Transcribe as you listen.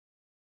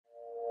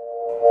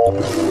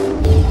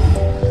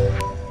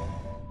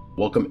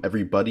Welcome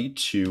everybody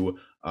to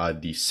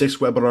the sixth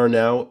webinar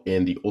now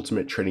in the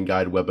Ultimate Trading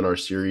Guide webinar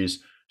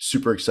series.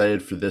 Super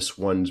excited for this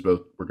one.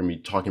 We're going to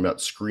be talking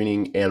about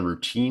screening and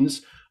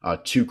routines,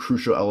 two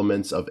crucial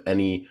elements of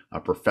any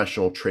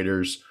professional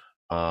trader's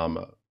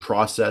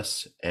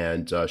process,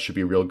 and should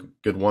be a real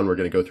good one. We're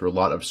going to go through a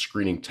lot of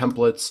screening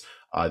templates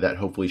that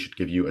hopefully should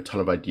give you a ton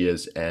of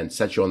ideas and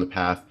set you on the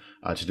path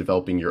to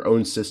developing your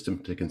own system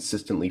to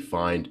consistently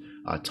find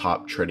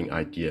top trading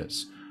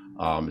ideas.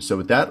 So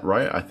with that,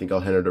 Rai, I think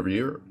I'll hand it over to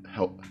you.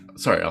 I'll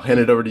hand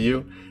it over to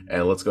you,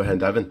 and let's go ahead and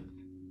dive in.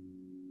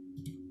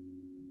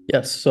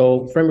 Yes,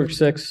 so framework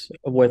 6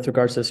 with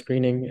regards to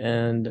screening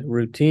and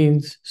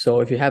routines.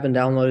 So if you haven't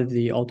downloaded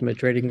the Ultimate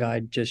Trading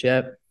Guide just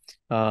yet,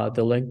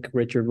 the link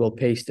Richard will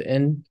paste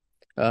in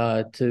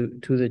to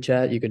the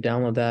chat. You could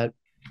download that.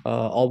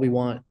 All we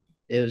want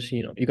is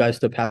you guys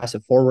to pass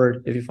it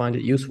forward if you find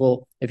it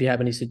useful. If you have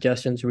any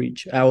suggestions,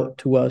 reach out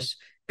to us.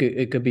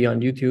 It could be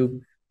on YouTube,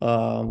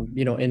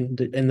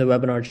 in the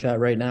webinar chat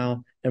right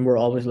now, and we're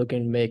always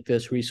looking to make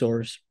this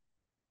resource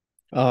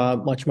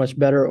much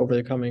better over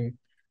the coming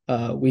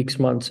weeks,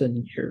 months,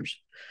 and years.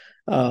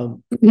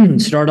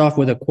 Start off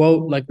with a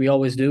quote like we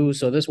always do.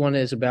 So this one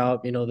is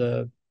about,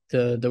 the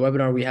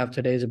webinar we have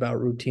today is about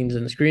routines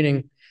and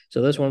screening.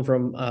 So this one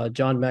from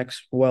John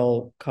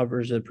Maxwell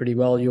covers it pretty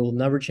well. You will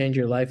never change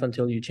your life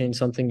until you change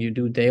something you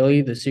do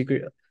daily. The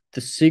secret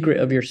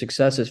of your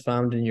success is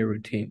found in your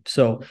routine.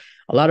 So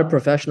a lot of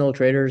professional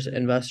traders,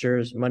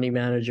 investors, money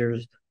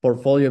managers,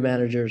 portfolio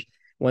managers,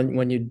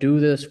 when you do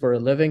this for a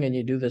living and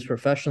you do this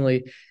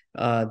professionally,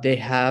 they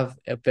have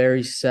a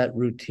very set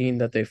routine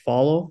that they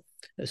follow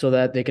so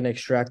that they can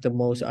extract the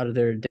most out of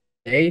their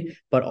day,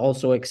 but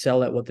also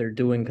excel at what they're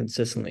doing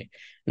consistently.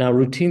 Now,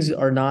 routines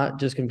are not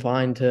just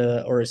confined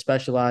to or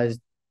specialized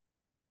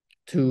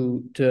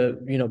to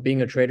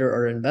being a trader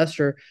or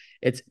investor.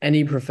 It's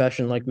any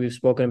profession. Like we've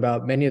spoken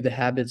about, many of the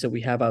habits that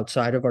we have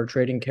outside of our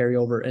trading carry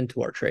over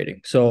into our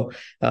trading. So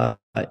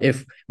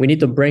if we need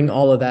to bring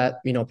all of that,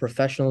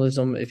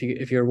 professionalism, if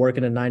you're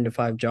working a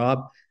 9-to-5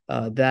 job,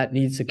 that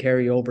needs to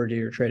carry over to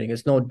your trading.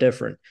 It's no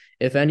different.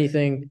 If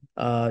anything,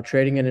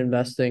 trading and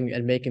investing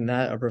and making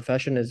that a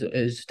profession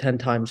is 10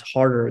 times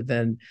harder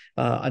than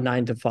a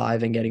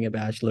 9-to-5 and getting a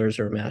bachelor's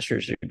or a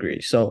master's degree.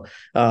 So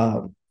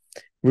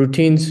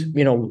routines,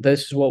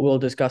 this is what we'll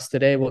discuss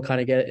today. We'll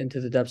kind of get into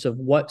the depths of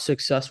what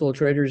successful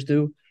traders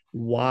do,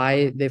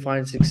 why they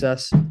find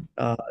success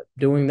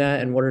doing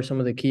that, and what are some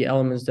of the key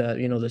elements that,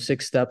 the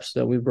 6 steps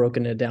that we've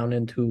broken it down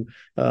into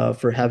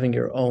for having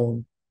your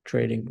own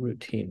trading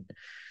routine.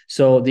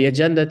 So the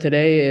agenda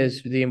today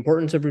is the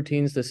importance of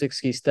routines, the 6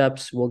 key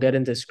steps. We'll get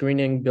into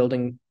screening,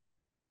 building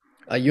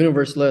a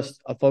universe list,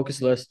 a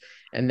focus list,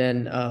 and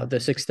then the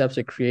 6 steps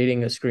of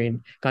creating a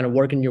screen, kind of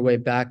working your way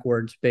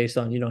backwards based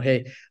on,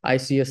 hey, I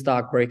see a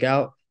stock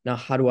breakout. Now,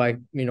 how do I,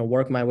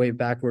 work my way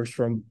backwards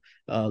from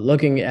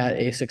looking at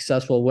a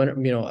successful winner,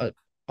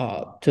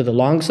 to the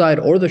long side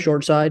or the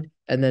short side,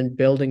 and then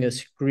building a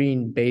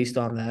screen based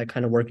on that,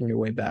 kind of working your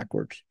way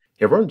backwards.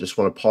 Hey everyone, just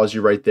want to pause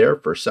you right there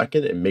for a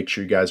second and make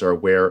sure you guys are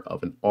aware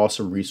of an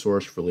awesome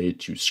resource related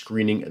to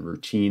screening and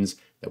routines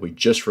that we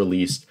just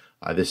released.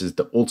 This is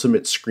the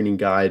Ultimate Screening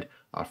Guide,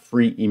 a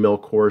free email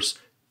course.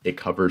 It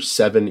covers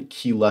 7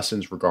 key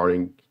lessons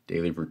regarding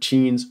daily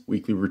routines,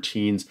 weekly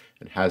routines,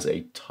 and has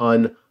a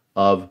ton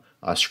of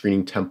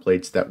screening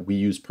templates that we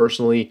use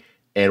personally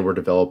and were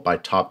developed by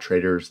top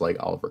traders like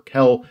Oliver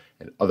Kell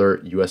and other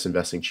US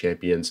investing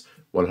champions.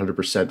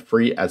 100%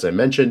 free. As I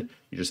mentioned,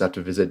 you just have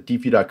to visit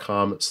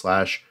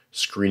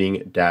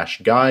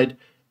df.com/screening-guide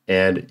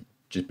and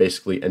just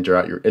basically enter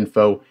out your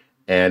info,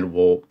 and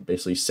we'll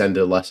basically send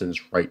the lessons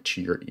right to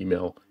your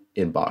email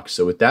inbox.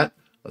 So with that,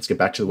 let's get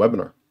back to the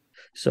webinar.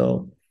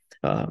 So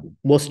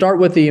we'll start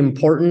with the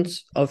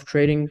importance of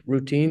trading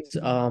routines.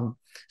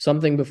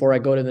 Something before I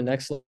go to the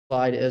next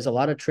slide is a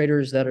lot of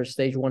traders that are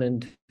stage 1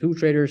 and 2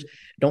 traders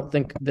don't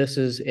think this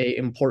is a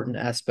important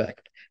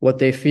aspect. What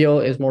they feel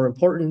is more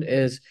important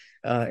is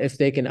if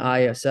they can eye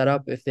a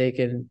setup, if they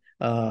can,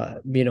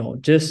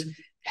 just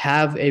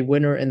have a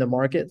winner in the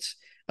markets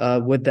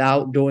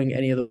without doing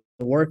any of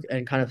the work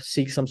and kind of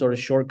seek some sort of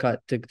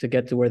shortcut to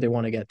get to where they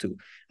want to get to.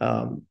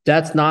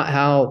 That's not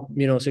how,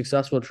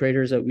 successful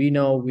traders that we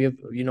know, we have,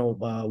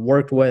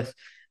 worked with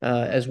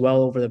as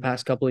well over the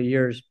past couple of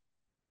years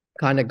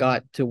kind of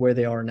got to where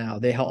they are now.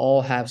 They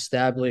all have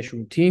established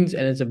routines,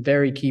 and it's a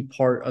very key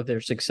part of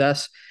their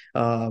success,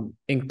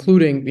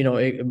 including,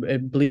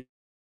 it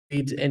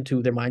bleeds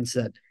into their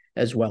mindset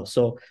as well.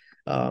 So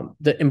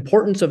the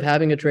importance of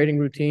having a trading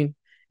routine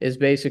is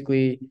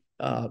basically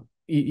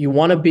you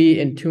want to be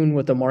in tune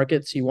with the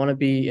markets. You want to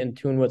be in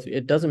tune with,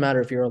 it doesn't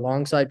matter if you're a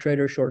long side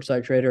trader, short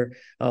side trader,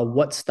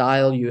 what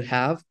style you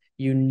have,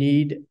 you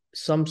need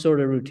some sort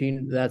of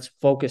routine that's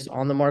focused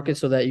on the market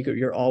so that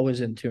you're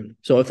always in tune.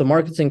 So if the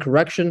market's in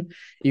correction,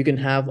 you can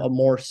have a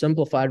more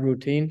simplified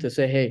routine to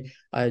say, hey,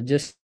 I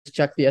just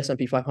check the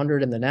S&P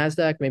 500 and the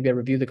NASDAQ. Maybe I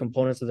review the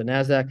components of the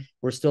NASDAQ.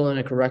 We're still in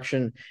a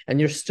correction and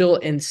you're still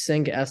in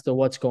sync as to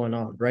what's going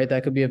on, right?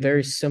 That could be a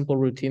very simple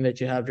routine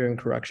that you have during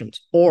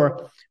corrections.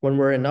 Or when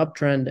we're in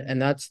uptrend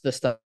and that's the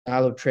style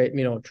of trade,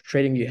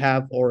 trading you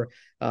have, or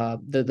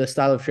the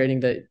style of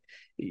trading that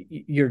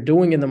you're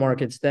doing in the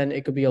markets, then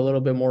it could be a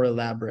little bit more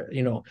elaborate.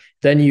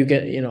 Then you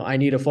get, I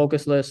need a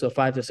focus list of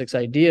 5 to 6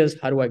 ideas.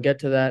 How do I get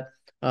to that?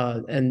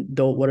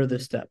 What are the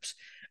steps?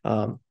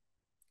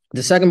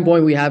 The second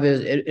point we have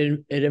is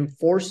it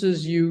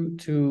enforces you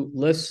to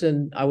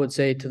listen, I would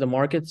say, to the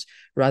markets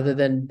rather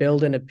than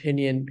build an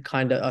opinion,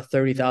 kind of a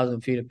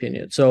 30,000 feet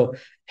opinion. So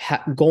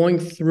going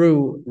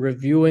through,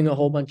 reviewing a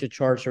whole bunch of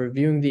charts,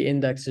 reviewing the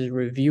indexes,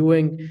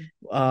 reviewing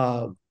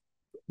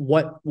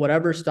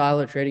whatever style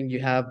of trading you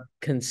have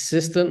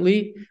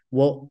consistently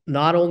will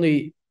not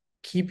only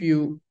keep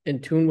you in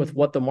tune with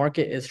what the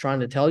market is trying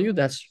to tell you.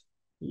 That's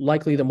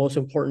likely the most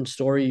important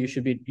story you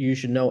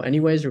should know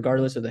anyways,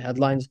 regardless of the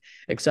headlines,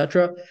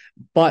 etc.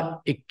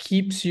 But it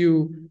keeps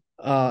you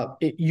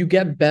you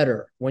get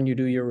better when you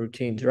do your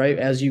routines, right?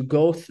 As you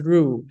go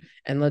through,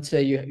 and let's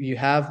say you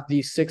have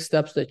these 6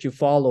 steps that you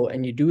follow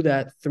and you do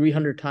that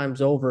 300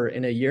 times over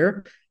in a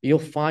year, you'll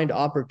find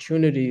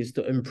opportunities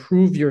to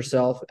improve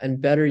yourself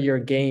and better your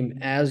game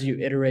as you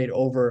iterate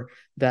over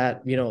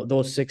that,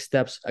 those 6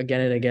 steps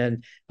again and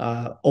again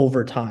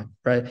over time,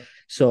 right?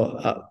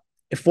 So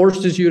it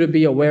forces you to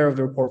be aware of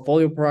their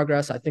portfolio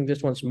progress. I think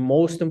this one's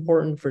most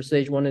important for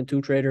stage 1 and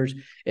 2 traders,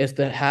 is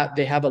that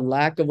they have a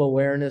lack of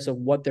awareness of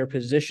what their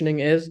positioning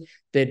is.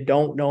 They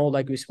don't know,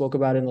 like we spoke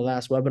about in the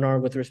last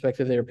webinar, with respect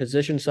to their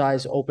position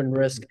size, open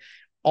risk,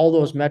 all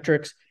those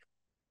metrics.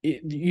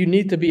 You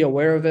need to be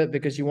aware of it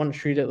because you want to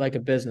treat it like a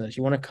business.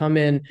 You want to come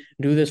in,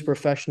 do this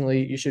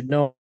professionally. You should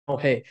know,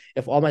 hey,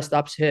 if all my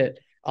stops hit,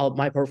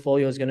 my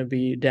portfolio is going to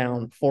be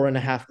down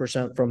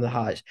 4.5% from the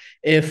highs.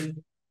 If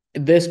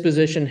this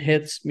position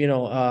hits,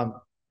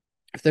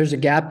 if there's a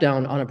gap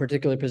down on a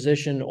particular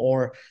position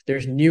or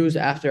there's news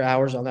after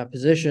hours on that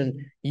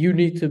position, you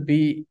need to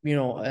be,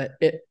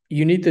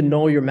 you need to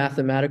know your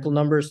mathematical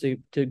numbers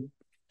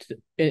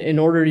in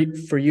order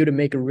for you to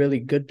make a really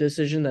good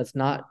decision that's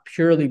not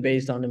purely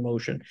based on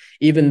emotion,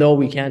 even though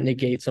we can't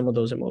negate some of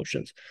those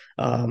emotions.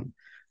 All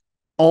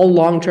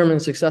long-term and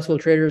successful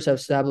traders have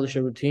established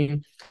a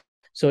routine.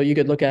 So you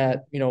could look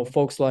at,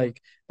 folks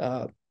like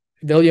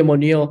William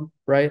O'Neill,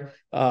 right?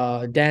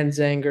 Dan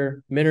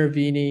Zanger,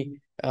 Minervini,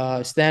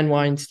 Stan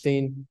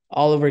Weinstein,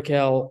 Oliver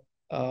Kell,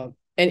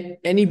 and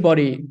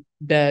anybody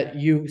that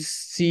you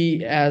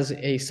see as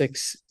a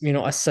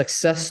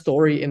success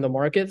story in the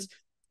markets,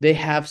 they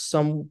have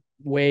some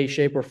way,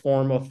 shape, or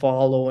form of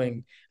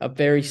following a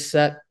very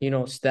set,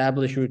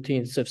 established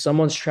routine. So if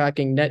someone's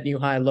tracking net new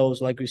high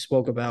lows, like we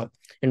spoke about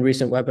in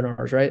recent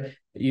webinars, right?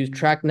 You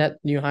track net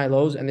new high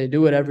lows and they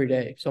do it every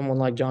day. Someone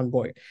like John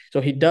Boyd.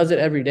 So he does it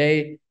every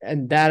day,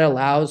 and that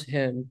allows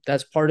him,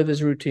 that's part of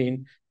his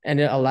routine,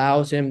 and it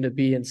allows him to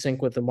be in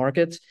sync with the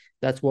markets.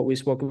 That's what we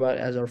spoke about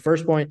as our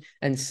first point.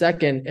 And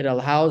second, it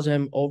allows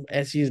him,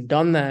 as he's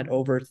done that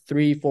over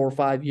 3, 4,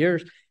 5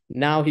 years,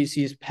 now he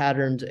sees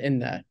patterns in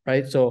that,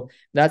 right? So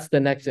that's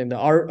the next thing. The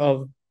art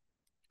of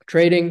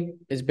trading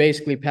is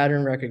basically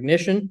pattern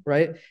recognition,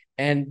 right?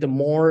 And the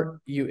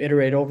more you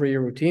iterate over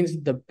your routines,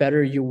 the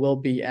better you will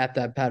be at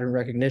that pattern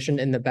recognition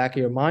in the back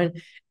of your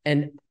mind.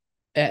 And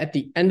at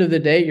the end of the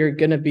day, you're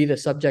going to be the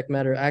subject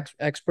matter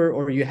expert,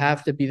 or you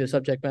have to be the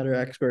subject matter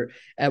expert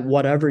at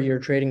whatever your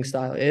trading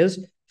style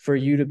is for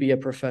you to be a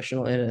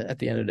professional in it at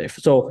the end of the day.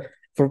 So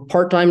for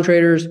part-time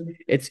traders,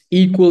 it's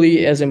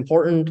equally as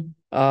important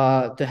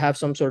to have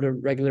some sort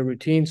of regular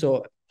routine.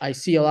 So I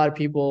see a lot of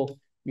people,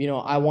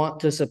 I want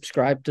to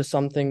subscribe to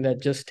something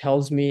that just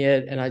tells me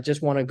it, and I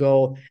just want to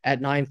go at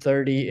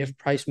 9:30. If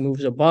price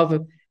moves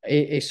above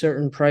a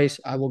certain price,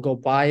 I will go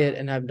buy it,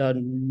 and I've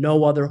done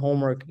no other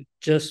homework,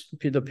 just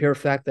the pure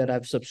fact that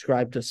I've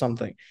subscribed to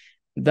something.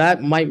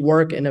 That might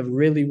work in a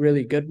really,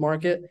 really good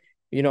market.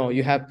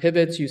 You have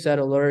pivots, you set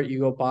alert, you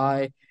go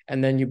buy,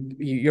 and then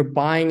you're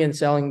buying and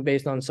selling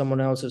based on someone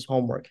else's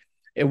homework.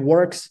 It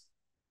works,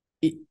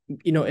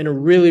 in a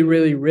really,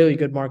 really, really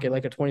good market,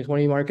 like a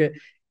 2020 market.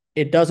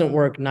 It doesn't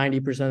work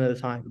 90% of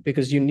the time,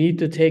 because you need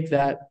to take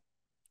that,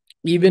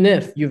 even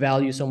if you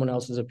value someone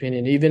else's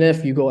opinion, even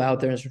if you go out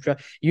there and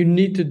subtract, you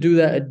need to do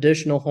that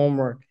additional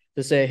homework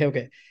to say, hey,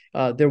 okay,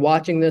 they're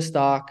watching this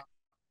stock.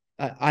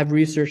 I've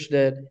researched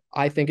it.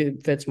 I think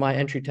it fits my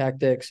entry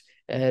tactics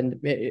and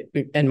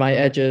my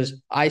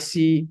edges. I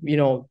see,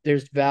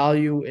 there's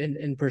value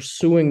in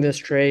pursuing this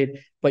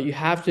trade, but you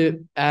have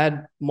to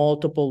add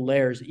multiple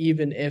layers,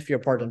 even if you're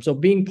part-time. So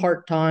being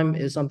part-time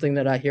is something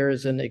that I hear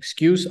is an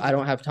excuse. I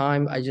don't have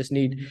time. I just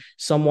need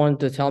someone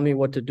to tell me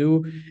what to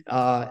do.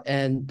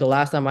 And the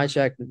last time I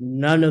checked,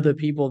 none of the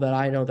people that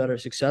I know that are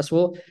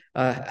successful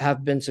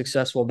have been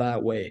successful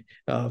that way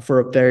for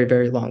a very,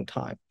 very long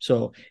time.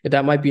 So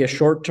that might be a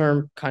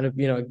short-term kind of,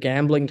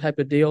 gambling type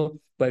of deal.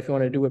 But if you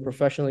want to do it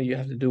professionally, you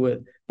have to do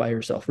it by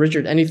yourself.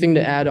 Richard, anything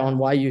to add on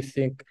why you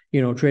think,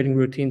 trading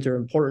routines are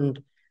important,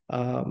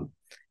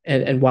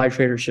 and why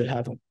traders should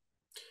have them?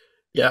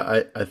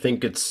 Yeah, I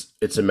think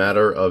it's a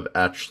matter of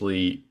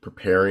actually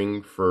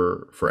preparing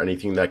for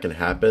anything that can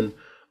happen.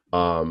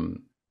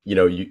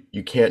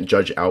 You can't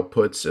judge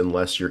outputs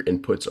unless your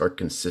inputs are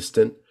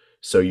consistent.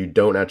 So you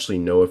don't actually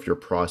know if your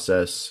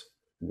process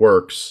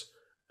works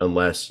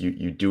unless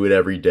you do it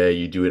every day,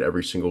 you do it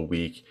every single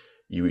week.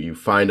 You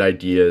find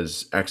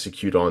ideas,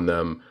 execute on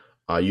them.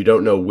 You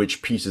don't know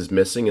which piece is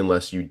missing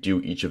unless you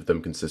do each of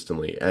them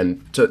consistently.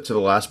 And to the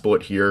last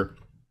bullet here,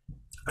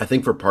 I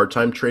think for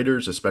part-time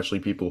traders, especially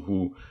people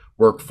who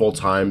work full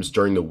times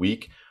during the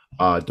week,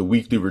 the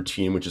weekly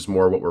routine, which is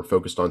more what we're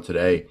focused on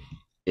today,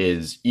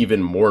 is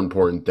even more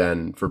important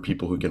than for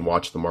people who can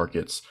watch the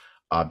markets.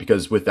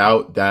 Because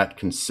without that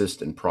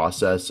consistent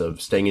process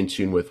of staying in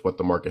tune with what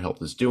the market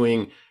health is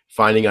doing,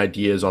 finding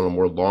ideas on a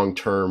more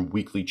long-term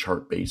weekly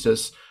chart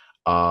basis,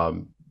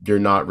 you're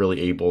not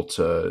really able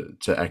to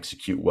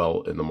execute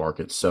well in the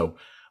market. So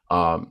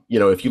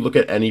if you look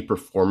at any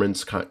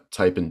performance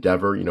type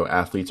endeavor,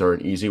 athletes are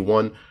an easy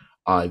one.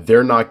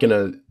 They're not going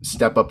to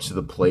step up to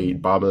the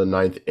plate, bottom of the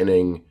ninth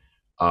inning,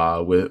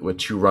 with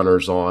two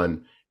runners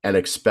on, and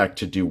expect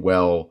to do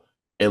well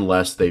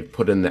unless they've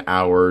put in the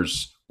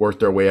hours, worked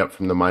their way up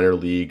from the minor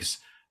leagues,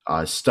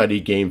 study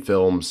game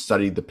films,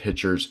 study the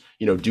pitchers,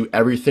 do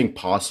everything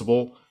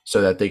possible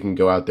so that they can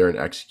go out there and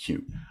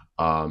execute.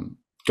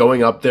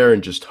 Going up there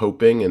and just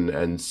hoping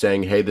and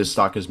saying, hey, this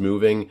stock is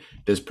moving,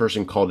 this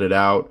person called it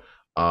out.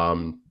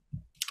 I'm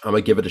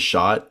gonna give it a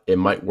shot. It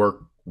might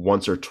work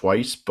once or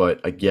twice,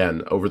 but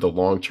again, over the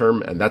long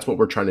term, and that's what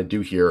we're trying to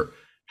do here.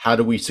 How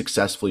do we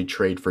successfully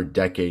trade for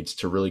decades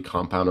to really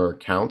compound our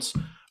accounts?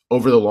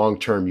 Over the long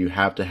term, you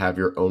have to have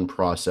your own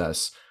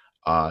process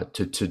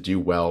to do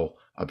well,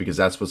 because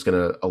that's what's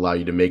going to allow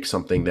you to make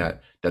something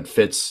that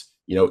fits.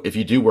 If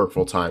you do work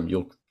full time,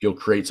 you'll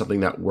create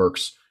something that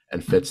works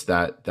and fits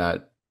that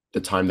the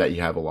time that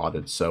you have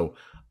allotted. So,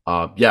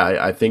 yeah,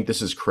 I think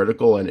this is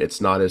critical, and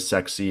it's not as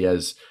sexy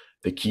as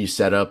the key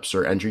setups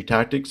or entry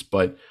tactics.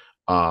 But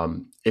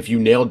if you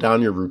nail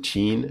down your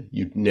routine,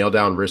 you nail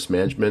down risk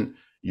management,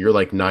 you're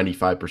like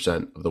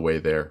 95% of the way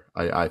there,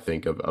 I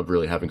think, of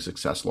really having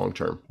success long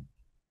term.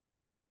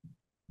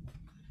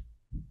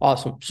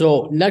 Awesome.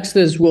 So next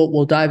is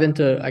we'll dive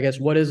into, I guess,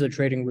 what is a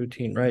trading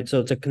routine, right? So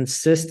it's a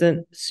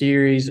consistent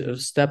series of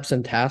steps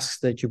and tasks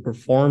that you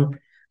perform,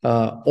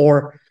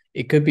 or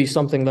it could be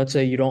something, let's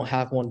say you don't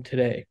have one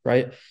today,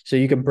 right? So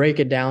you can break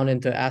it down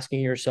into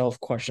asking yourself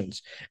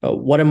questions.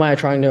 What am I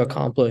trying to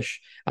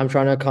accomplish? I'm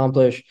trying to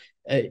accomplish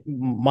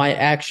my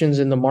actions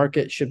in the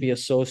market should be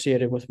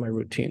associated with my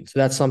routine. So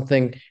that's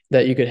something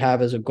that you could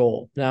have as a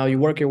goal. Now you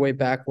work your way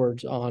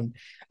backwards on,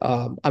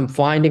 I'm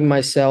finding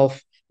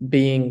myself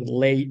being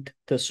late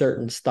to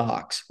certain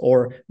stocks,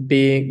 or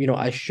being,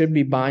 I should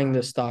be buying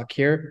this stock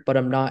here, but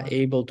I'm not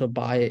able to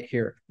buy it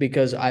here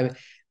because I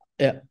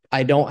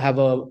don't have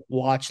a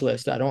watch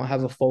list. I don't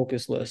have a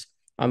focus list.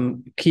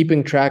 I'm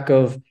keeping track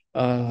of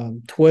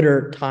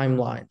Twitter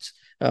timelines,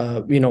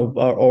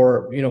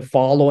 or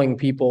following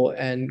people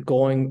and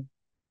going,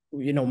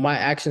 my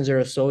actions are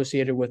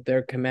associated with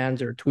their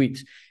commands or tweets.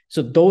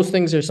 So those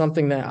things are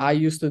something that I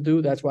used to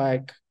do. That's why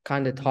I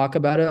kind of talk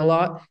about it a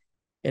lot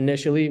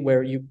initially,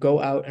 where you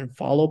go out and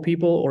follow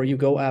people, or you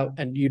go out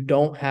and you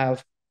don't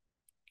have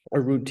a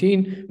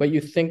routine, but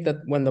you think that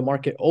when the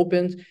market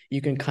opens,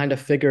 you can kind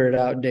of figure it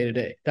out day to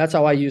day. That's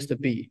how I used to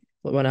be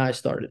when I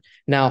started.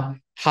 Now,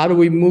 how do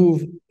we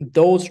move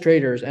those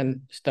traders?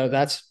 And so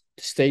that's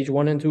stage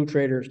 1 and 2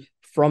 traders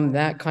from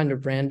that kind of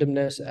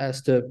randomness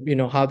as to,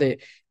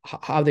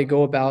 how they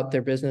go about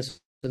their business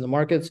in the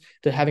markets,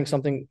 to having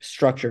something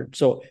structured.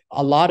 So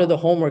a lot of the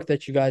homework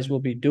that you guys will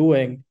be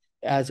doing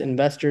as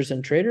investors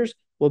and traders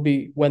will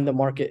be when the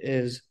market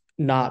is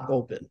not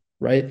open,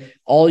 right?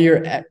 All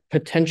your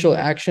potential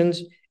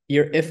actions,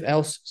 your if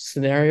else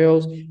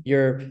scenarios,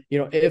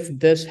 if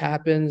this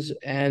happens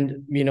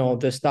and,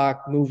 the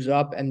stock moves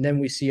up and then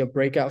we see a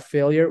breakout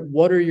failure,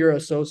 what are your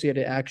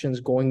associated actions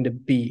going to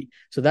be?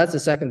 So that's the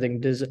second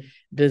thing.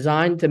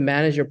 Designed to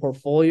manage your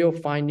portfolio,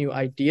 find new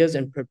ideas,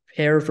 and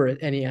prepare for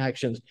any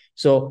actions.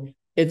 So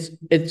it's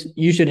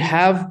you should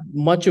have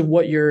much of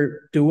what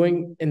you're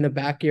doing in the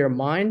back of your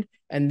mind,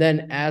 and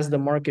then as the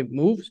market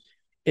moves,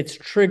 it's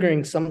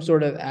triggering some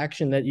sort of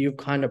action that you've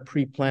kind of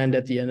pre-planned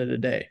at the end of the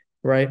day,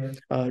 right?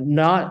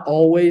 Not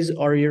always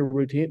are your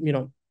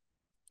routine,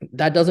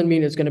 that doesn't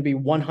mean it's going to be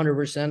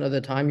 100% of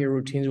the time your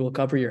routines will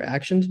cover your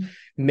actions.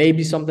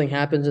 Maybe something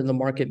happens in the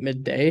market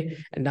midday,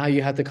 and now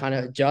you have to kind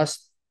of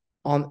adjust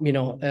on,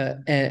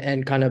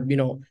 and kind of,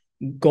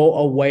 go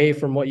away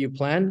from what you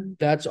planned.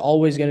 That's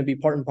always going to be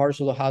part and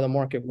parcel of how the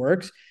market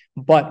works.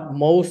 But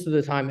most of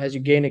the time, as you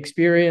gain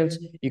experience,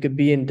 you could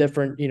be in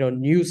different,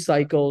 news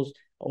cycles,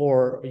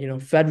 or,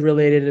 Fed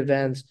related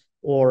events,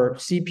 or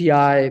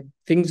CPI,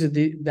 things of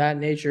that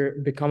nature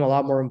become a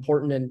lot more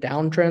important in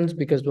downtrends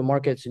because the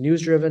market's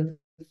news driven.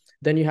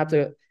 Then you have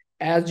to,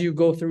 as you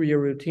go through your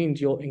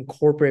routines, you'll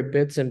incorporate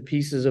bits and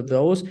pieces of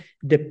those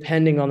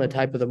depending on the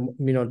type of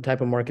type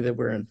of market that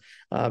we're in.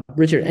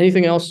 Richard,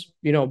 anything else,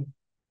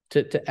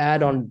 to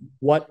add on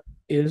what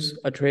is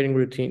a trading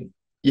routine?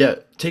 Yeah,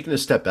 taking a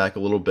step back a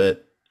little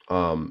bit,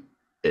 and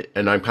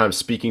I'm kind of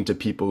speaking to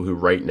people who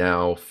right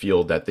now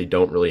feel that they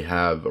don't really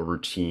have a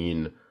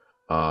routine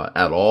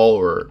at all,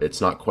 or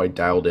it's not quite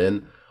dialed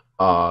in.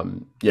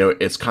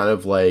 It's kind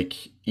of like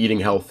eating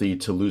healthy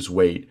to lose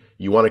weight.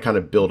 You want to kind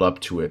of build up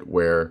to it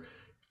where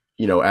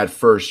at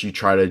first you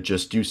try to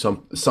just do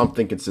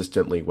something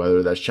consistently,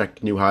 whether that's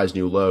check new highs,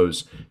 new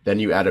lows, then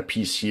you add a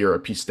piece here, a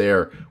piece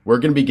there. We're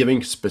going to be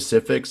giving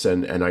specifics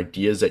and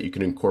ideas that you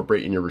can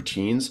incorporate in your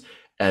routines.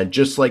 And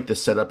just like the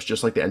setups,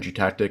 just like the entry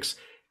tactics,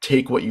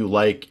 take what you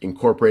like,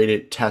 incorporate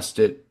it, test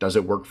it. Does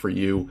it work for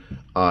you?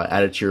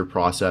 Add it to your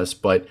process.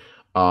 But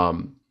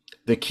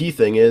the key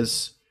thing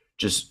is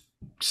just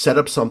set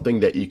up something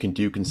that you can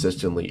do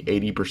consistently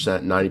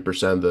 80%,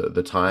 90% of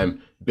the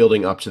time,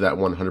 building up to that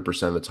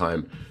 100% of the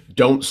time.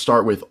 Don't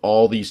start with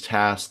all these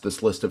tasks,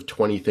 this list of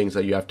 20 things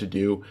that you have to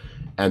do,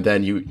 and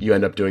then you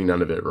end up doing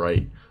none of it,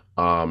 right?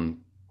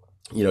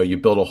 You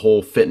build a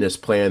whole fitness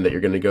plan that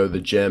you're going to go to the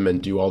gym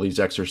and do all these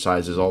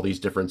exercises, all these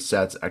different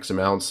sets, X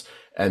amounts,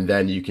 and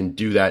then you can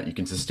do that. You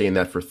can sustain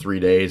that for 3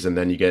 days, and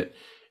then you get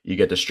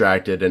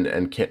distracted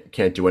and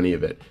can't do any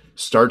of it.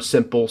 Start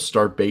simple,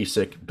 start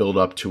basic, build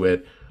up to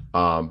it.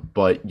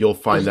 But you'll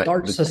find Just that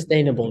start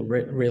sustainable,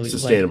 really. Like,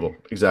 sustainable.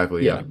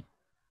 Exactly. Yeah.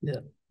 yeah, yeah,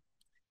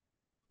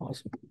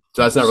 awesome.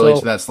 So that's not related to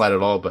So that slide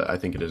at all, but I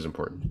think it is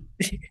important.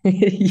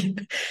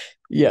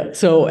 yeah.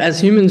 So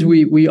as humans,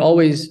 we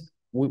always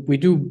we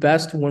do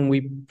best when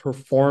we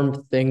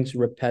perform things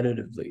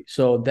repetitively.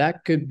 So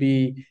that could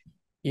be,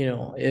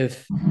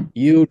 if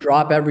you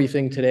drop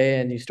everything today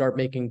and you start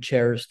making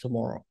chairs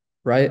tomorrow,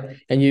 right?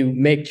 And you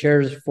make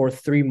chairs for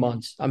 3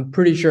 months. I'm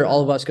pretty sure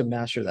all of us could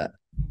master that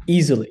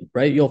easily,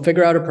 right? You'll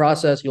figure out a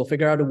process, you'll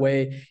figure out a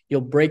way,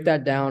 you'll break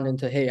that down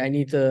into, hey, I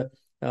need to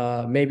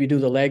maybe do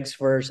the legs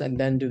first and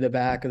then do the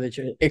back of the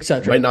chair,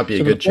 etc. Might not be a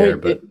So the good chair,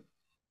 point,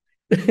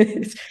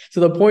 but so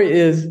the point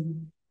is,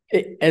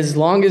 as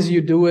long as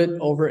you do it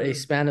over a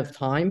span of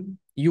time,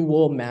 you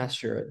will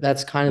master it.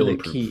 That's kind of you'll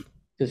the improve. key.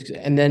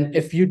 And then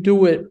if you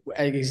do it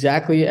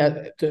exactly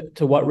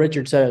to what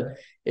Richard said,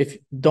 if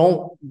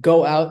don't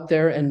go out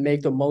there and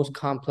make the most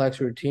complex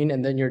routine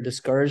and then you're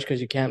discouraged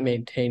because you can't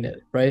maintain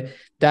it, right?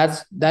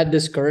 That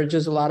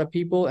discourages a lot of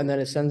people and then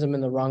it sends them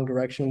in the wrong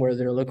direction where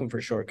they're looking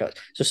for shortcuts.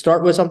 So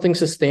start with something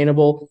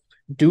sustainable,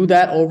 do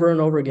that over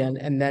and over again,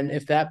 and then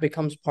if that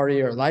becomes part of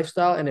your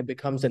lifestyle and it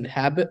becomes a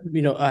habit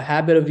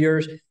of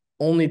yours,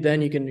 only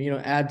then you can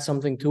add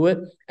something to it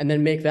and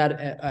then make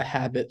that a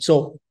habit.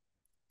 So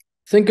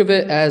think of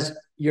it as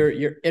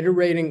you're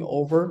iterating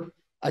over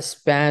a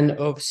span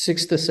of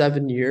 6 to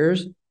 7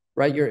 years,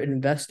 right? You're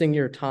investing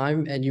your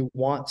time and you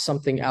want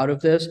something out of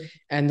this,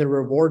 and the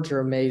rewards are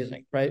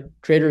amazing, right?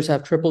 Traders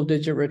have triple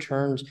digit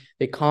returns,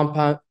 they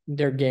compound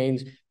their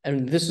gains,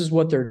 and this is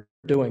what they're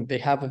doing. They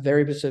have a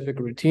very specific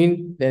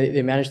routine,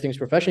 they manage things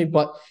professionally,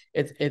 but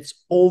it's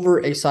over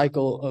a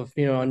cycle of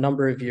a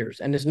number of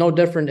years, and it's no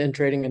different in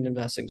trading and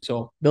investing.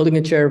 So building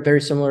a chair, very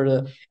similar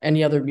to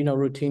any other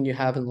routine you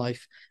have in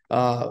life.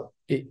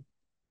 It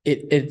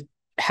it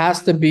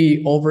has to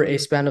be over a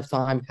span of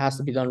time, has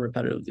to be done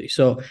repetitively.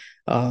 So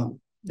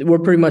we're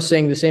pretty much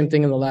saying the same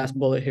thing in the last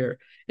bullet here.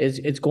 Is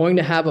it's going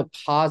to have a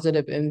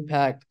positive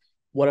impact.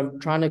 What I'm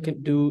trying to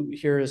do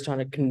here is trying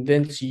to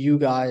convince you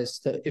guys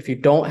that if you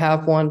don't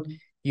have one,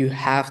 you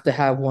have to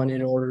have one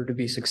in order to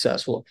be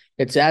successful.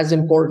 It's as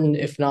important,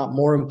 if not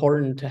more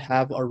important, to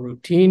have a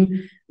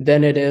routine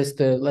than it is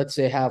to, let's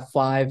say, have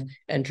 5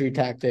 entry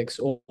tactics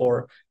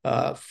or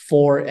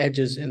 4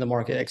 edges in the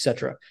market,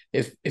 etc.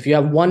 If you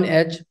have one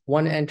edge,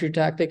 one entry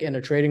tactic, and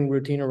a trading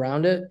routine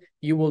around it,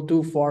 you will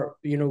do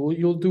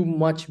you'll do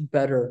much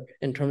better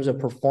in terms of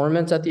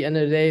performance at the end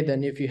of the day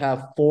than if you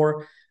have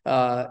 4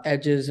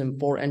 edges and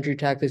 4 entry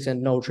tactics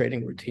and no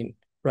trading routine,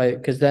 right?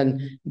 Because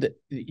then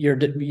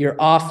you're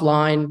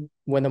offline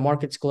when the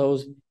market's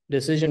closed.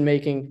 Decision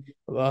making,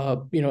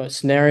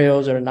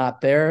 scenarios are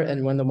not there,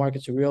 and when the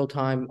market's real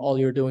time, all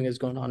you're doing is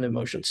going on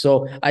emotions.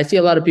 So I see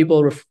a lot of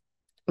people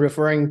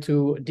referring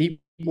to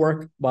Deep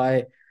Work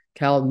by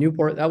Cal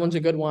Newport. That one's a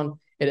good one.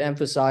 It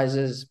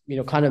emphasizes,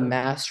 kind of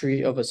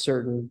mastery of a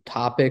certain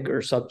topic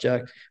or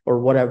subject or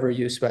whatever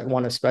you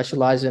want to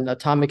specialize in.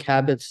 Atomic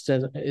Habits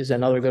is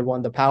another good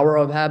one. The Power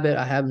of Habit,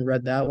 I haven't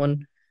read that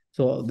one,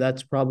 so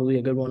that's probably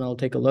a good one I'll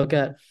take a look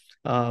at.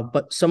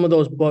 But some of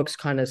those books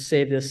kind of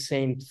say the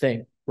same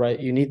thing, right?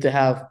 You need to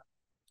have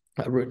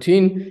a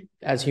routine.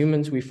 As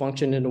humans, we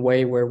function in a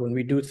way where when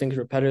we do things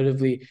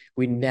repetitively,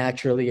 we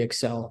naturally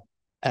excel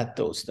at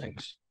those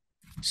things.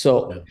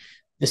 So Yeah.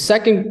 the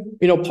second,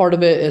 part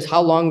of it is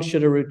how long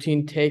should a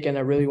routine take? And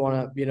I really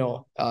want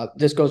to,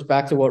 this goes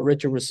back to what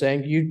Richard was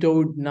saying. You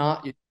do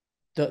not,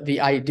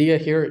 the idea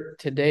here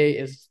today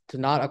is to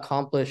not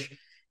accomplish,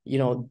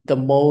 the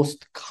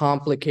most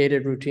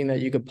complicated routine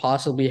that you could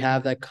possibly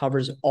have that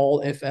covers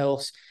all if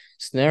else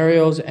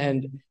scenarios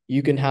and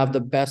you can have the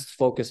best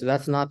focus.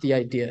 That's not the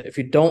idea. If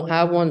you don't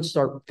have one,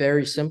 start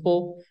very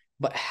simple,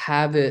 but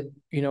have it,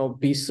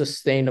 be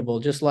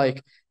sustainable. Just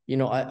like,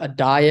 a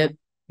diet,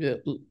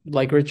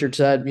 like Richard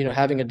said,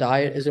 having a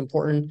diet is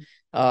important.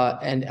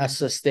 and a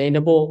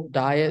sustainable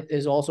diet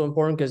is also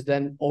important, because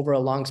then over a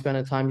long span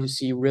of time, you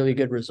see really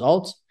good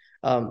results.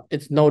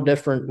 It's no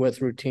different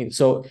with routine.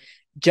 So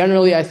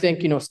generally, I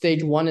think,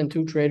 stage 1 and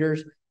 2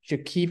 traders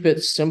should keep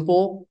it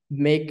simple,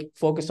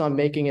 focus on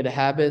making it a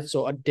habit.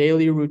 So a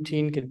daily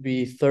routine could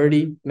be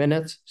 30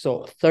 minutes.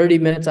 So 30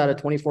 minutes out of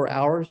 24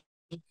 hours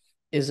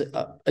is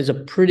a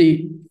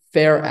pretty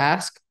fair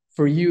ask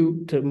for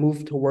you to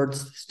move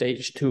towards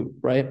stage 2,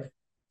 right?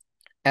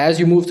 As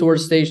you move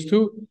towards stage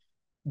 2,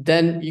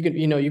 then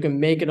you can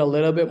make it a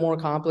little bit more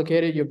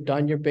complicated. You've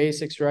done your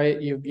basics, right?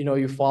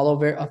 You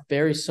follow a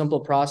very simple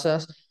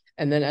process.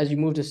 And then as you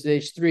move to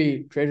stage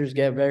 3, traders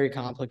get very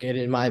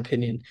complicated, in my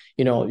opinion.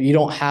 You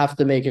don't have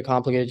to make it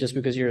complicated just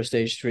because you're a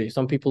stage 3.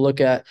 Some people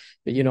look at,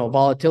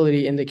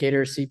 volatility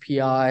indicators,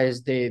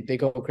 CPIs, they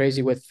go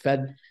crazy with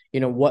Fed,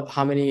 how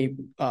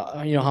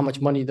much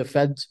money the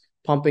Fed's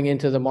pumping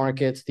into the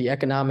markets, the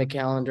economic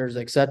calendars,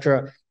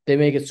 etc. They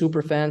make it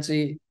super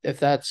fancy. If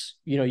that's,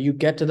 you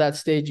get to that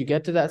stage, you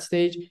get to that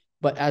stage.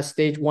 But as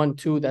stage 1,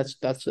 2,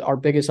 that's our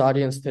biggest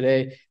audience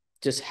today.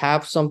 Just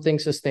have something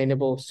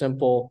sustainable,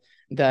 simple,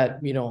 that,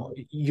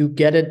 you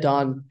get it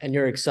done and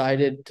you're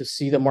excited to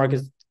see the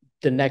market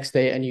the next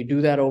day. And you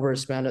do that over a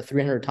span of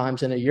 300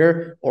 times in a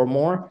year or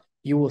more,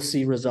 you will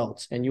see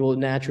results and you will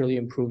naturally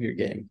improve your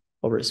game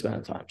over a span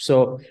of time.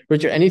 So,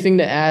 Richard, anything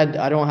to add?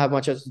 I don't have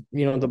much. As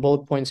the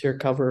bullet points here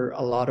cover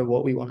a lot of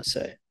what we want to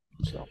say.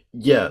 So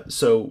Yeah.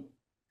 So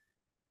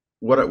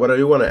what I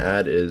do want to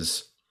add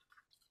is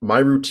my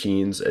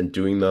routines and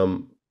doing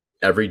them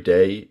every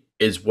day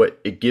is what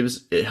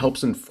it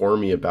helps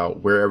inform me about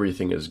where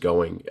everything is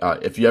going.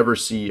 If you ever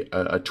see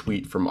a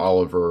tweet from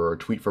Oliver or a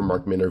tweet from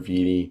Mark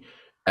Minervini,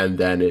 and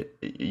then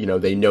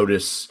they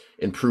notice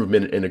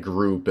improvement in a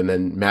group, and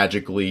then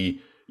magically,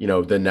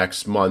 the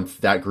next month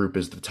that group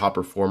is the top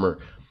performer.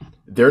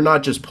 They're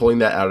not just pulling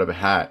that out of a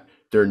hat.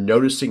 They're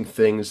noticing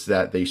things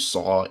that they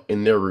saw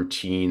in their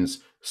routines,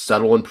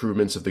 subtle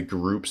improvements of the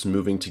groups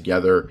moving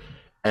together.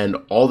 And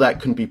all that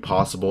couldn't be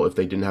possible if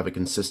they didn't have a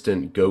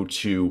consistent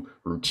go-to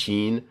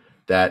routine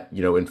that,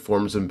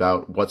 informs them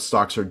about what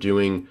stocks are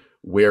doing,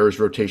 where is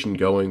rotation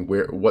going,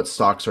 what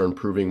stocks are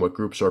improving, what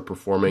groups are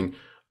performing.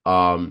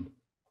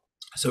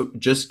 So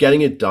just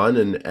getting it done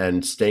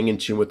and staying in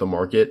tune with the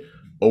market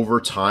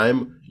over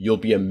time, you'll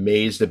be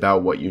amazed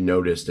about what you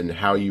noticed and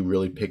how you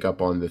really pick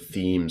up on the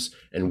themes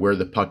and where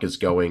the puck is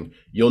going.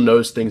 You'll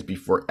notice things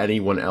before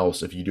anyone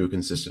else if you do a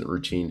consistent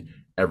routine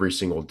every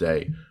single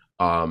day.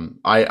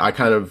 I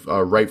kind of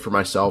write for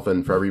myself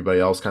and for everybody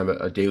else kind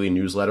of a daily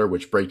newsletter,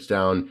 which breaks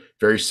down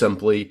very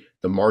simply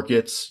the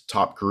markets,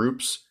 top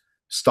groups,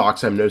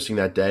 stocks I'm noticing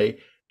that day,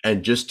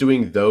 and just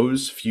doing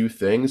those few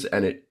things.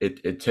 And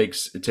it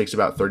takes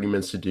about 30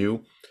 minutes to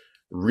do,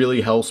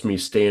 really helps me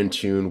stay in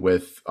tune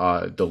with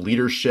the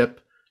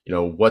leadership,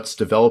 what's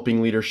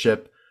developing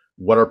leadership,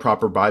 what are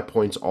proper buy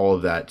points, all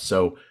of that.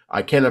 So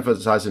I can't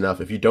emphasize enough,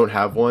 if you don't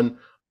have one,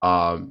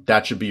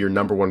 that should be your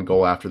number one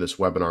goal after this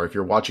webinar. If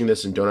you're watching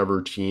this and don't have a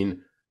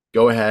routine,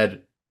 go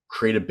ahead,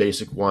 create a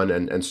basic one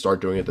and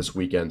start doing it this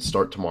weekend.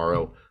 Start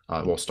tomorrow.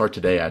 Start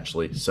today,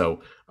 actually.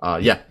 So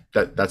yeah,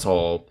 that's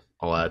all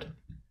I'll add.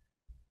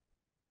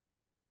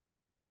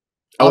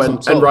 awesome.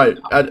 And right,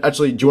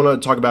 actually, do you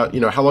want to talk about,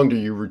 how long do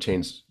your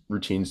routines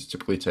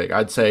typically take?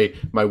 I'd say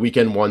my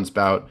weekend one's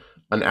about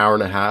an hour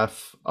and a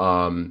half.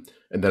 And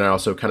then I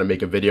also kind of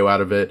make a video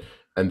out of it.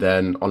 And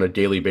then on a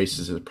daily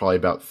basis, it's probably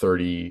about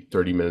 30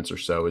 minutes or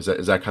so. Is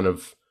that kind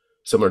of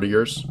similar to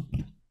yours?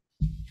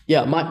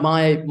 Yeah,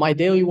 my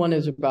daily one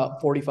is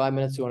about 45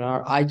 minutes to an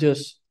hour.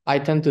 I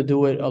tend to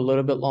do it a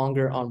little bit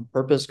longer on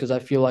purpose, because I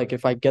feel like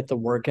if I get the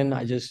work in,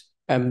 I just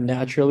am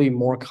naturally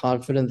more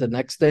confident the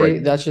next day.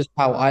 Right. That's just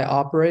how I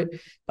operate.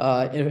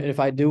 If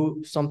I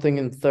do something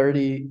in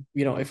 30,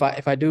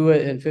 if I do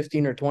it in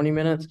 15 or 20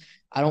 minutes,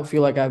 I don't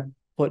feel like I've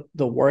put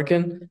the work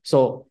in.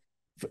 So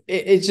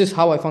it's just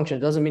how I function.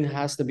 It doesn't mean it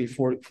has to be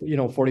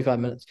 45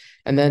 minutes.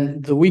 And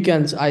then the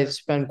weekends, I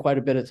spend quite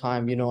a bit of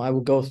time. I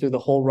will go through the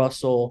whole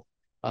Russell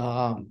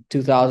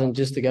 2000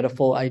 just to get a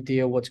full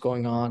idea of what's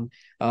going on.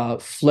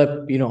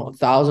 Flip,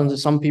 thousands.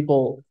 Some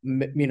people,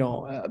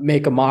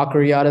 make a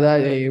mockery out of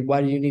that. Hey,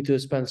 why do you need to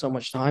spend so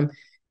much time?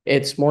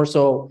 It's more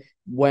so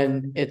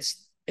when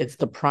it's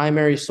the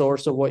primary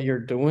source of what you're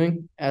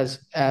doing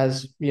as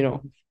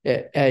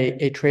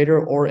a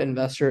trader or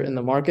investor in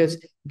the markets,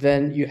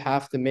 then you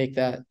have to make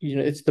that,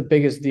 it's the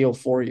biggest deal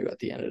for you at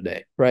the end of the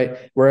day, right?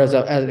 Whereas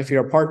as if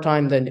you're a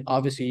part-time, then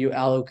obviously you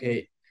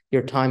allocate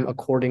your time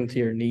according to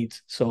your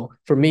needs. So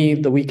for me,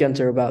 the weekends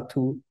are about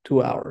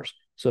two hours.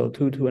 So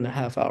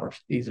 2.5 hours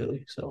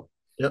easily. So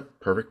Yep.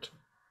 Perfect.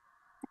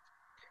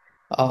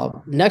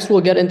 next,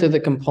 we'll get into the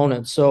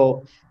components.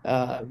 So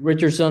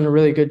Richard's done a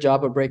really good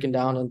job of breaking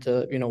down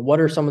into, what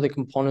are some of the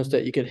components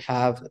that you could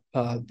have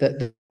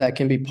that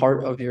can be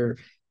part of your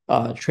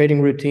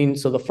trading routine.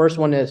 So the first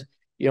one is,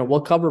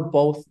 we'll cover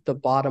both the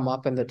bottom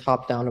up and the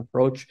top down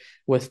approach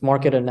with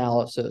market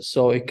analysis.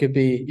 So it could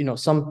be,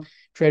 some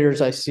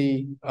traders I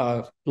see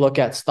look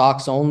at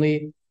stocks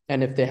only,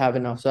 And if they have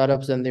enough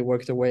setups, then they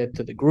work their way up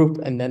to the group,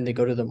 and then they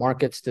go to the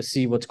markets to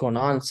see what's going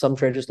on. Some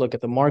traders look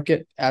at the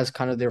market as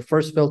kind of their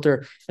first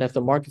filter. And if the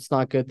market's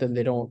not good, then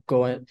they don't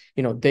go in,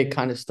 they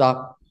kind of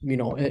stop,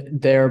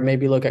 there,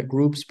 maybe look at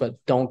groups, but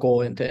don't go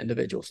into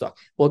individual stock.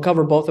 We'll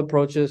cover both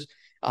approaches.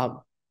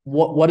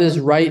 What is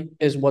right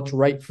is what's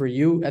right for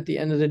you at the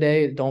end of the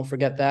day. Don't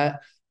forget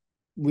that.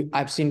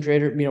 We've seen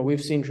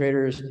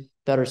traders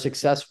that are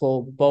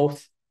successful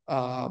both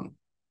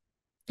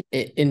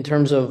in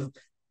terms of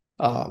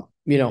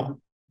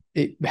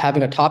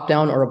having a top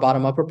down or a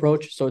bottom up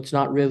approach. So it's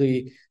not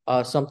really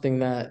something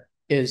that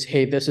is,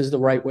 hey, this is the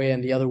right way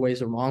and the other way is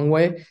the wrong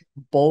way.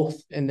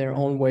 Both in their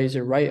own ways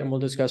are right, and we'll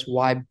discuss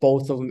why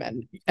both of them.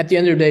 And at the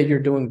end of the day, you're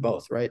doing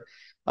both, right?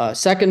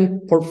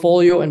 Second,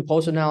 portfolio and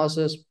post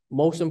analysis.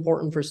 Most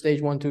important for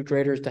stage 1-2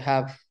 traders to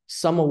have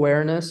some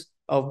awareness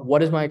of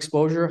what is my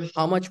exposure,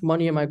 how much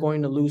money am I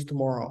going to lose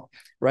tomorrow,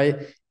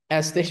 right?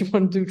 As stage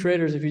 1-2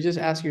 traders, if you just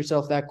ask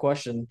yourself that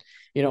question,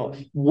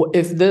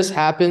 if this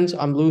happens,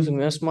 I'm losing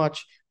this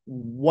much.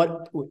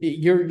 What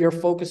your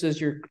focus is,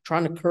 you're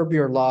trying to curb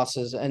your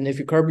losses, and if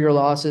you curb your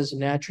losses,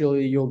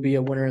 naturally you'll be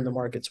a winner in the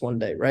markets one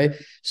day, right?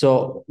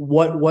 So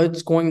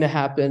what's going to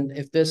happen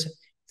if this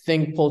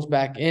thing pulls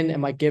back in?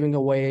 Am I giving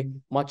away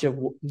much of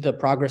the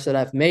progress that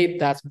I've made?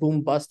 That's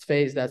boom bust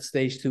phase. That's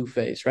stage 2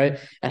 phase, right?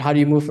 And how do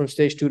you move from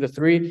stage 2 to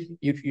 3?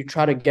 You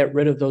try to get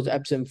rid of those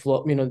ebbs and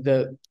flow,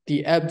 the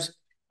ebbs,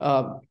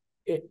 the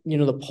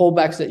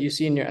pullbacks that you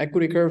see in your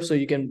equity curve, so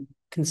you can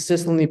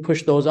consistently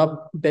push those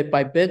up bit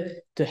by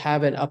bit to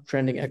have an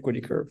uptrending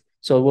equity curve.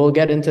 So we'll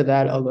get into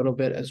that a little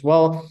bit as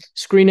well.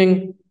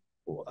 Screening,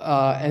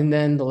 and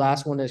then the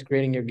last one is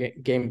creating your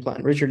game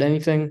plan. Richard,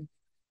 anything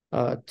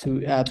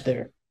to add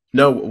there?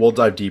 No, we'll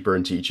dive deeper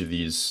into each of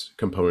these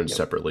components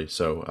separately.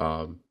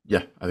 So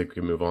yeah, I think we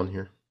can move on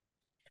here.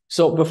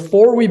 So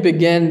before we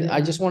begin,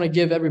 I just want to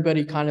give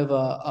everybody kind of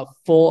a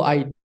full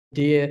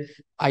idea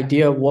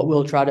of what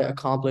we'll try to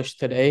accomplish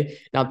today.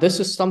 Now, this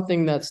is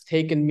something that's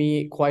taken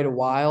me quite a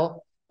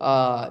while.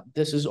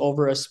 This is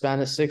over a span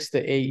of 6 to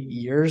 8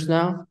 years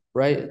now,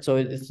 right? So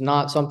it's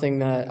not something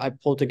that I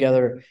pulled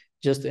together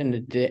just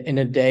in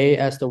a day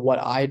as to what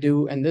I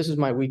do. And this is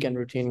my weekend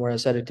routine, where I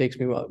said it takes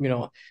me,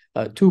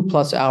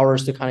 2+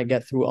 hours to kind of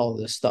get through all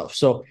of this stuff.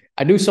 So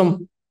I do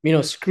some,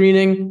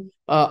 screening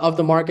of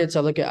the markets.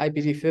 I look at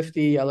IPC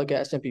 50, I look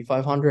at S&P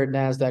 500,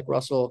 NASDAQ,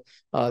 Russell,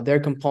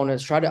 their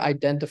components, try to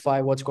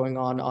identify what's going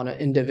on an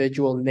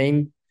individual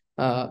name,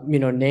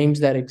 names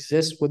that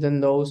exist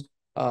within those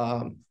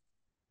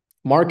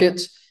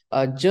markets.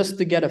 Just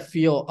to get a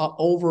feel,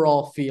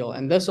 overall feel.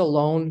 And this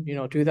alone,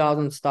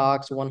 2,000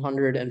 stocks,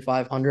 100 and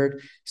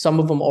 500. Some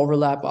of them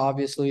overlap,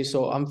 obviously.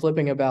 So I'm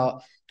flipping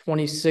about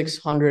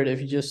 2,600 if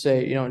you just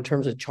say, in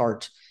terms of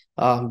charts,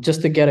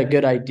 just to get a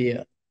good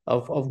idea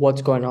of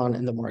what's going on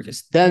in the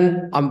markets.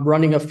 Then I'm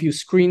running a few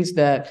screens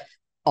that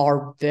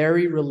are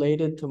very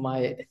related to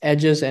my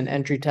edges and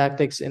entry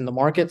tactics in the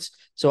markets.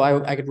 So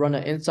I could run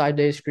an inside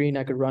day screen.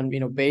 I could run,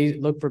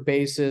 look for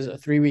bases,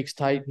 3 weeks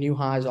tight, new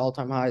highs,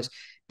 all-time highs.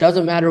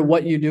 Doesn't matter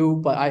what you do,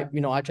 but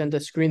I tend to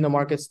screen the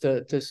markets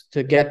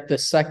to get the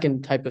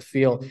second type of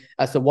feel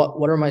as to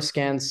what are my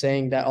scans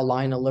saying that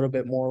align a little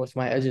bit more with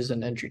my edges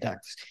and entry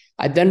tactics.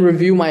 I then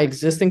review my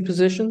existing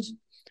positions.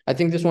 I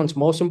think this one's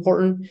most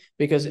important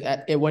because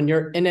when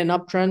you're in an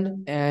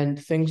uptrend and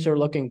things are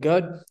looking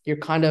good, you're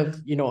kind of,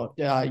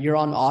 you're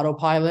on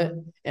autopilot,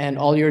 and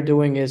all you're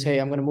doing is, hey,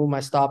 I'm going to move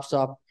my stops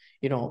up.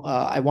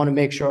 I want to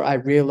make sure I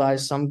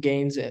realize some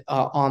gains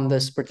on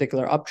this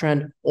particular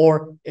uptrend,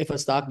 or if a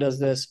stock does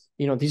this,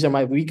 these are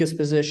my weakest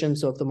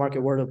positions. So if the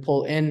market were to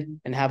pull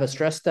in and have a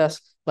stress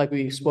test, like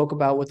we spoke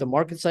about with the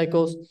market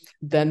cycles,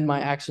 then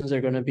my actions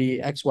are going to be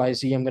X, Y,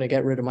 Z. I'm going to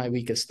get rid of my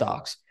weakest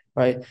stocks,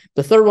 right?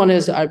 The third one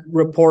is I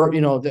report,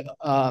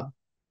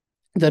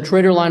 the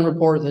TraderLion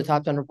report, the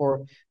top 10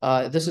 report.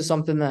 This is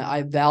something that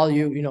I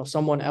value,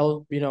 someone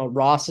else,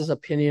 Ross's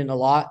opinion a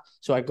lot.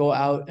 So I go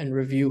out and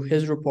review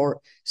his report,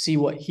 see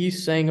what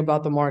he's saying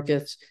about the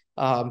markets,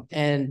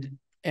 and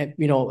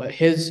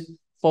his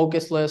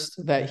focus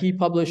list that he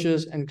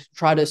publishes, and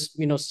try to,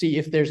 see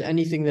if there's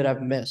anything that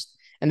I've missed.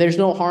 And there's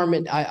no harm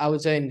in, I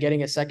would say, in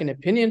getting a second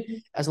opinion,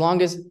 as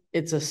long as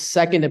it's a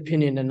second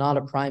opinion and not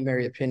a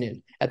primary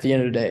opinion at the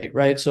end of the day,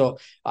 right? So,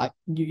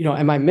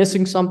 am I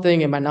missing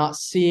something? Am I not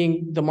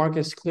seeing the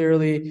markets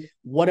clearly?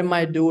 What am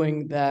I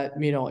doing that,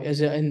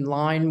 is it in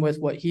line with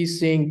what he's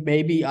seeing?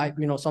 Maybe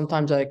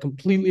sometimes I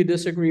completely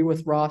disagree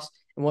with Ross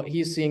and what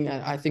he's seeing.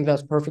 I think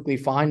that's perfectly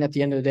fine. At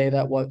the end of the day,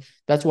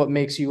 that's what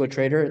makes you a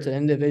trader. It's an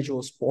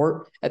individual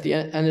sport at the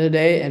end of the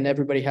day, and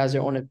everybody has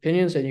their own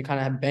opinions, and you kind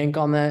of have bank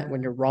on that.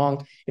 When you're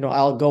wrong,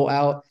 I'll go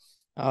out.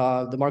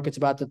 The market's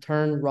about to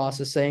turn.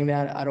 Ross is saying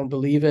that. I don't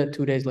believe it.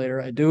 2 days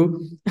later, I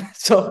do.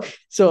 So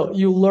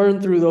you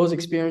learn through those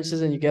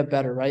experiences and you get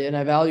better, right? And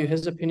I value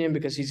his opinion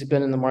because he's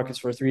been in the markets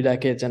for 3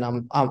 decades, and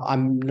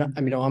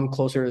I'm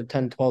closer to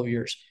 10, 12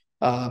 years,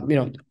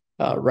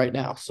 right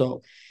now.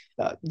 So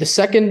the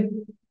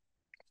second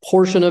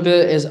portion of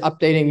it is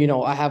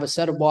updating. I have a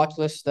set of watch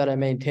lists that I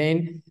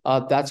maintain.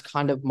 That's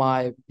kind of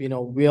my,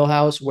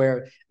 wheelhouse,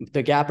 where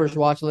the gappers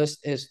watch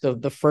list is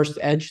the first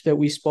edge that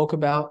we spoke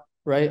about,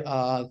 right?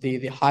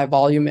 The high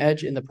volume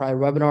edge in the prior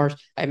webinars.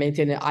 I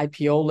maintain an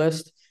IPO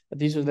list.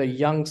 These are the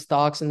young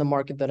stocks in the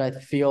market that I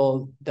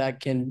feel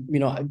that can,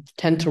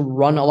 tend to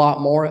run a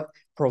lot more,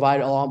 provide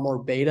a lot more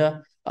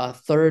beta.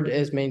 Third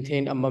is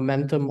maintain a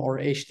momentum or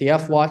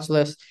HDF watch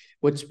list,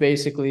 which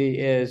basically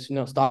is,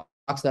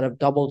 stocks that have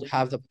doubled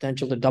have the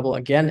potential to double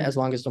again as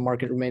long as the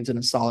market remains in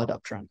a solid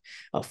uptrend.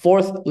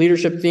 Fourth,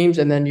 leadership themes,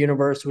 and then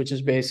universe, which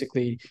is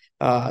basically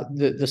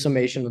the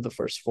summation of the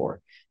first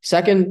four.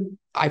 Second,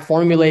 I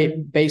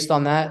formulate based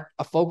on that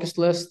a focus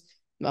list.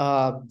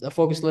 The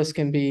focus list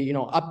can be,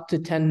 up to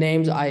 10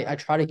 names. I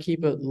try to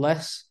keep it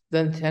less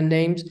than 10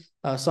 names.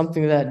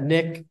 Something that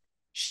Nick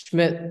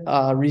Schmidt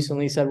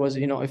recently said was,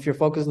 if your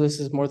focus list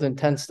is more than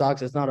 10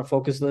 stocks, it's not a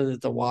focus list,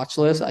 it's a watch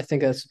list. I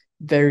think that's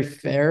very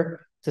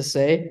fair to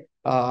say.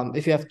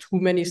 If you have too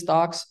many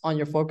stocks on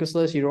your focus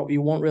list,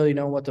 you won't really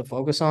know what to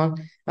focus on,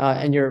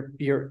 and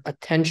your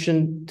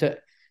attention to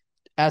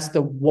as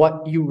to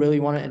what you really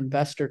want to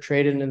invest or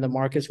trade in the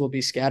markets will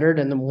be scattered.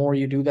 And the more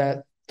you do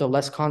that, the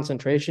less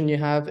concentration you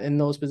have in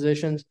those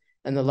positions,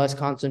 and the less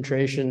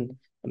concentration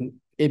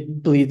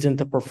it bleeds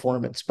into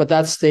performance. But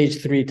that's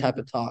stage 3 type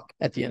of talk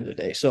at the end of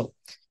the day. So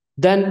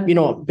then,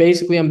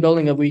 basically I'm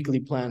building a weekly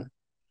plan.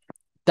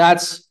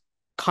 That's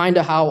kind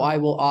of how I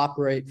will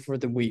operate for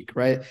the week,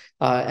 right?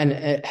 And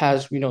it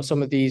has,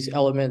 some of these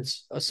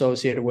elements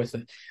associated with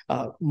it.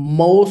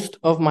 Most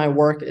of my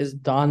work is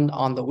done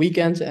on the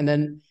weekends, and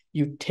then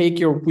you take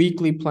your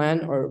weekly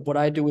plan, or what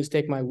I do is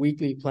take my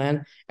weekly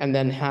plan and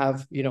then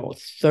have,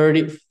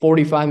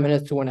 45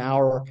 minutes to an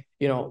hour,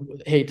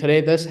 hey,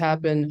 today this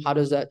happened. How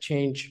does that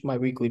change my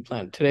weekly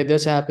plan? Today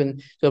this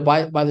happened. So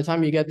by the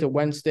time you get to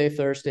Wednesday,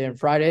 Thursday, and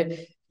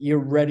Friday, you're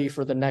ready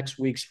for the next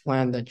week's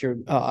plan that you're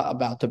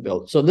about to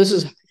build. So this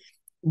is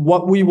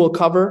what we will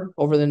cover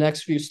over the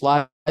next few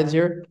slides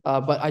here.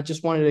 But I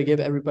just wanted to give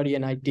everybody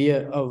an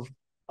idea of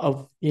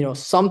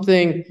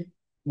something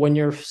when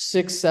you're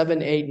 6,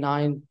 7, 8,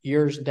 9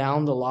 years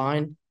down the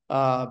line.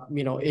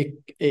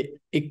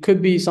 It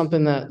could be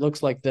something that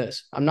looks like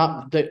this. I'm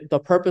not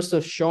the purpose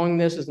of showing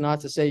this is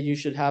not to say you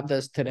should have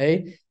this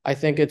today. I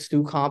think it's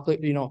too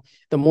complex.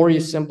 The more you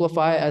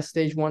simplify as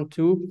stage 1,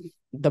 2,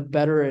 the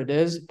better it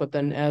is. But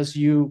then as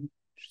you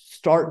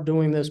start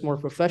doing this more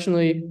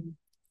professionally,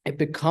 it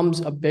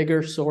becomes a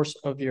bigger source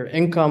of your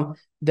income.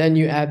 Then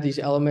you add these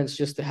elements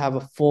just to have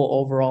a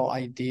full overall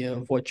idea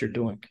of what you're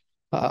doing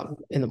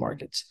in the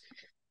markets.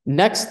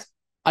 Next,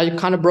 I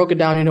kind of broke it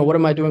down. What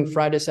am I doing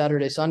Friday,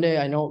 Saturday, Sunday?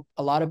 I know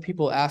a lot of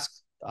people ask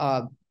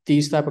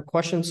these type of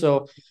questions.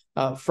 So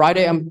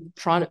Friday, I'm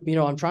trying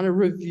to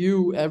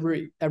review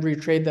every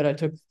trade that I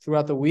took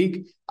throughout the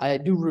week. I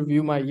do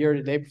review my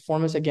year-to-date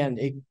performance.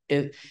 Again,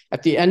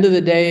 at the end of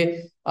the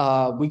day,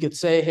 we could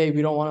say, hey,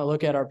 we don't want to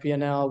look at our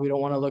P&L. We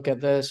don't want to look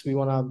at this. We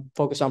want to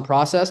focus on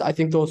process. I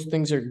think those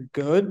things are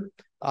good.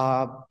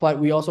 But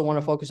we also want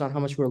to focus on how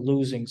much we're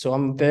losing. So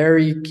I'm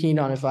very keen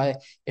on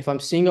if I'm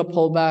seeing a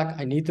pullback,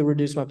 I need to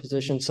reduce my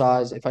position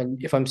size. If I'm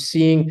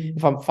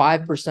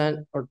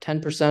 5% or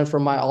 10%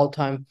 from my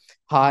all-time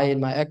high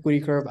in my equity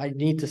curve, I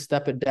need to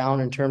step it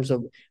down in terms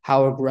of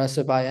how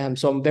aggressive I am.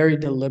 So I'm very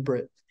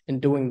deliberate in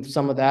doing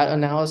some of that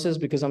analysis,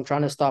 because I'm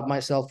trying to stop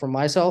myself from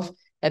myself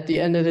at the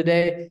end of the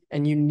day.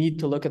 And you need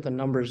to look at the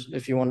numbers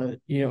if you want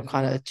to,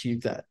 kind of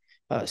achieve that.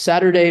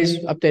 Saturdays,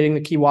 updating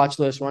the key watch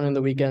list, running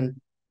the weekend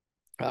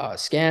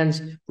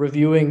scans,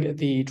 reviewing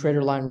the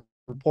TraderLion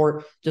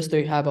report just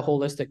to have a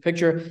holistic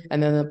picture.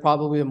 And then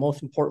probably the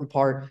most important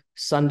part,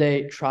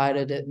 Sunday, try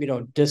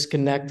to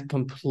disconnect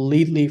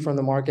completely from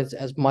the markets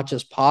as much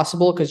as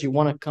possible, because you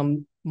want to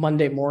come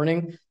Monday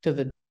morning to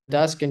the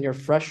desk and you're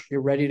fresh,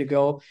 you're ready to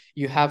go.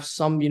 You have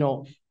some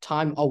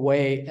time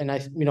away. And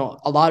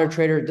a lot of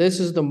traders, this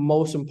is the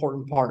most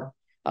important part.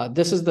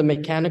 This is the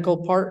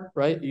mechanical part,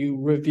 right? You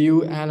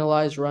review,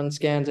 analyze, run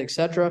scans,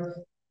 etc.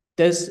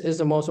 This is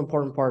the most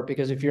important part,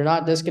 because if you're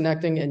not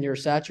disconnecting and you're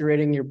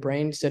saturating your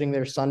brain sitting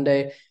there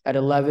Sunday at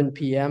 11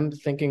 p.m.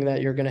 thinking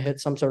that you're going to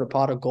hit some sort of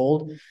pot of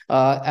gold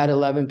at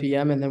 11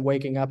 p.m. and then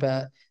waking up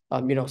at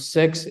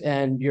 6,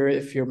 and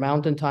if your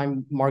mountain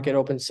time market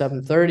opens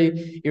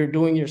 7:30, you're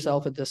doing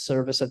yourself a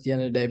disservice at the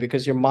end of the day,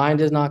 because your mind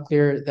is not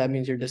clear. That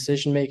means your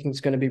decision making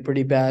is going to be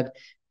pretty bad,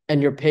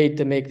 and you're paid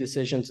to make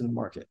decisions in the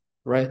market,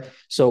 right?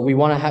 So we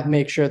want to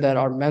make sure that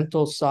our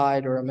mental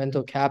side, or our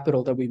mental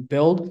capital that we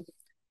build,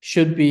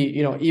 should be,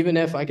 even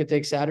if I could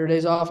take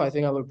Saturdays off, I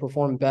think I would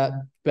perform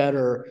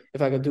better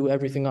if I could do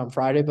everything on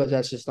Friday, but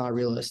that's just not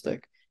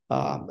realistic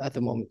at the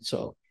moment.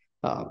 So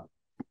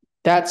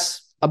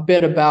that's a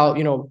bit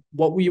about,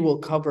 what we will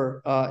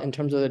cover in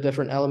terms of the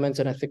different elements.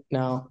 And I think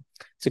now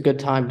it's a good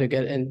time to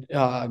get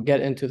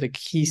into the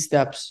key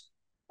steps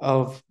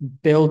of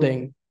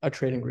building a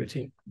trading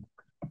routine.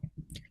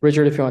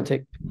 Richard, if you want to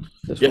take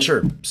this one. Yeah,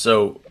 sure.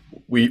 So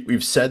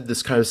we've said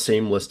this kind of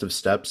same list of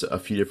steps a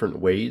few different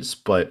ways,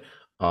 but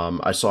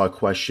I saw a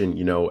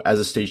question, as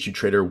a stage two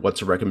trader,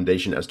 what's a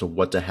recommendation as to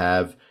what to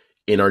have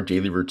in our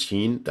daily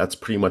routine? That's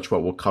pretty much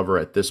what we'll cover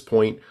at this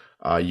point.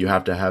 You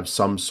have to have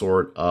some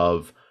sort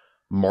of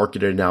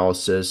market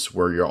analysis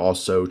where you're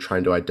also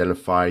trying to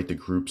identify the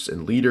groups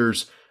and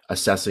leaders,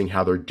 assessing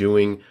how they're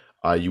doing.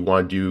 You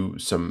want to do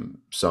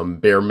some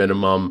bare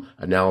minimum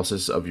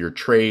analysis of your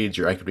trades,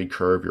 your equity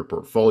curve, your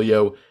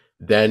portfolio.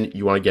 Then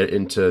you want to get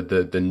into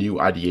the new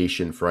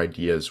ideation for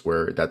ideas,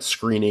 where that's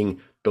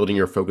screening, building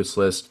your focus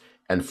list,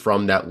 and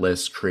from that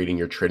list, creating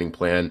your trading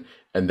plan.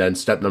 And then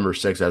step number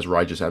 6, as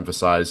Rai just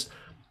emphasized,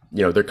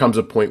 there comes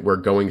a point where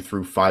going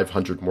through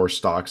 500 more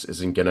stocks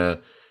isn't gonna.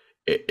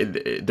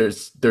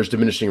 There's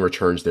diminishing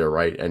returns there,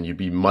 right? And you'd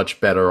be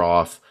much better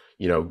off,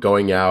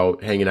 going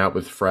out, hanging out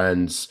with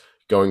friends,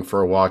 going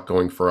for a walk,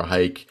 going for a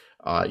hike,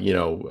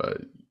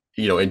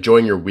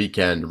 enjoying your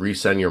weekend,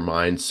 resetting your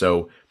mind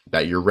so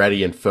that you're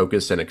ready and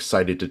focused and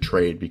excited to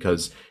trade.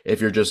 Because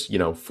if you're just,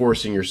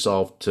 forcing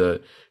yourself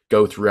to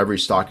go through every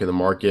stock in the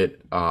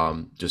market,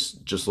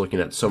 just looking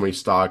at so many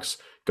stocks,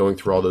 going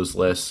through all those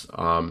lists,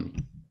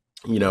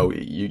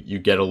 you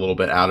get a little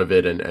bit out of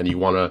it, and you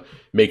want to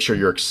make sure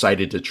you're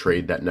excited to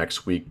trade that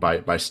next week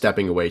by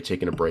stepping away,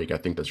 taking a break. I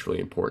think that's really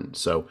important.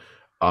 So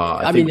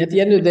I mean, at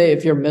the end of the day,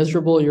 if you're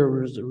miserable,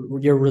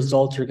 your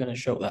results are going to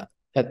show that,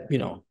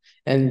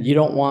 and you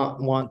don't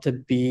want to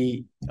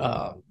be,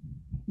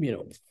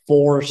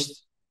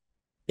 forced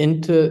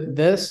into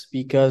this,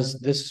 because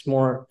this is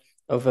more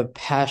of a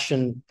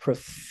passion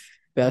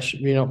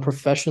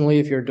professionally.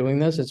 If you're doing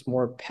this, it's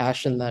more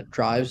passion that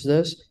drives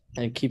this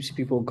and it keeps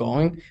people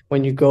going.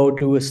 When you go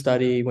do a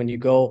study, when you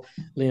go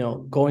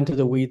into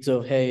the weeds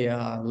of, hey,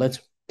 let's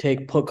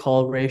take put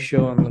call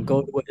ratio and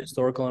go to a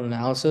historical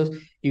analysis,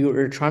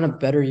 you're trying to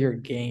better your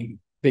game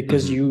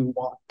because you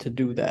want to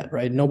do that,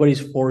 right?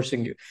 Nobody's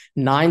forcing you.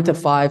 9 to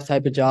 5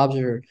 type of jobs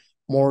are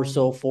more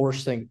so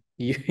forcing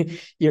you.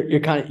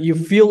 You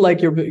feel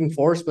like you're being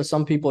forced, but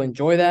some people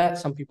enjoy that.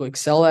 Some people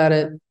excel at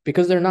it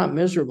because they're not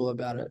miserable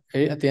about it,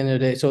 right? At the end of the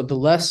day. So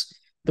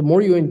the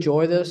more you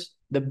enjoy this,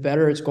 the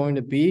better it's going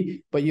to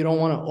be. But you don't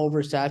want to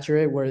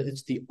oversaturate where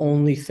it's the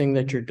only thing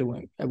that you're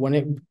doing. And when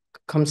it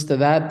comes to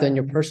that, then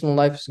your personal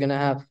life is going to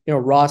have,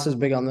 Ross is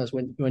big on this.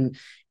 When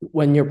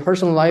your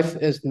personal life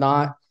is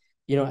not,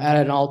 at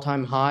an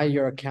all-time high,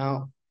 your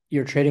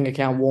trading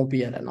account won't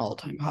be at an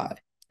all-time high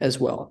as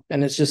well.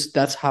 And it's just,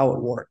 that's how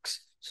it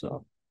works.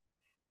 So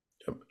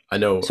I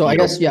know. So I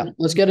guess,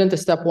 let's get into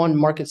step 1,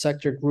 market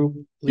sector group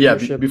Yeah,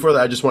 leadership. before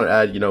that, I just want to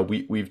add,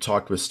 we've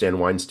talked with Stan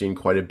Weinstein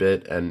quite a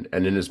bit, and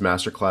in his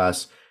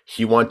masterclass,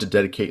 he wanted to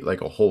dedicate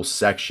like a whole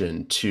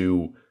section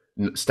to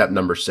step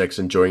number 6,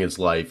 enjoying his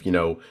life.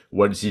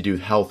 What does he do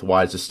health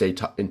wise to stay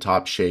in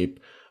top shape?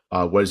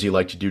 What does he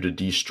like to do to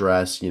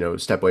de-stress?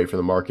 Step away from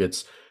the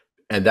markets.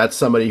 And that's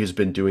somebody who's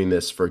been doing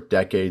this for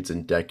decades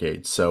and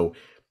decades. So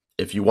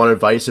if you want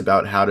advice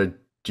about how to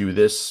do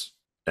this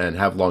and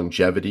have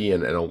longevity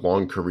and a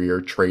long career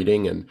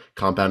trading and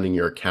compounding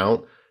your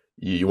account,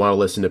 you want to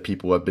listen to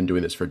people who have been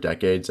doing this for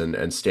decades,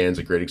 and Stan's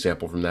a great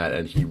example from that,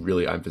 and he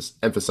really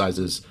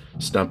emphasizes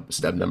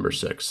step number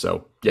 6.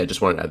 So yeah,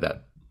 just wanted to add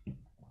that.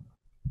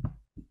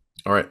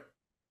 All right.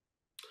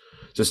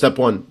 So step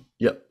 1,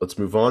 let's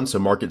move on. So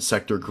market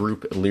sector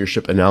group and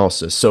leadership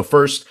analysis. So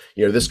first,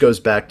 this goes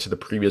back to the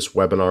previous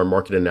webinar,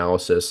 market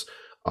analysis.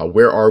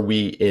 Where are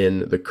we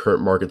in the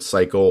current market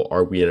cycle?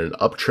 Are we in an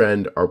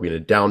uptrend? Are we in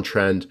a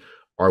downtrend?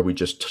 Are we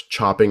just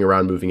chopping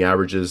around moving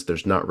averages?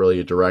 There's not really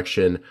a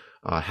direction.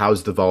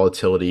 How's the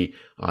volatility?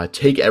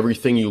 Take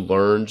everything you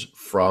learned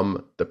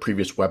from the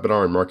previous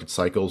webinar on market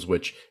cycles,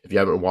 which if you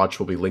haven't watched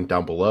will be linked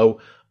down below,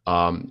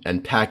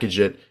 and package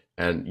it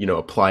and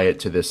apply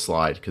it to this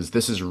slide, because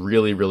this is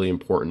really, really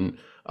important.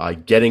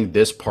 Getting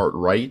this part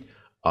right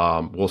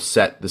will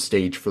set the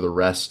stage for the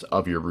rest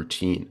of your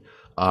routine.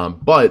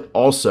 But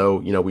also,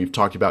 we've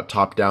talked about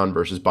top down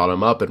versus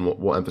bottom up, and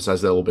we'll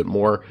emphasize that a little bit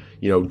more.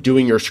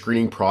 Doing your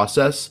screening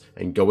process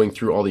and going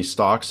through all these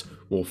stocks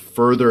will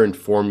further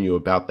inform you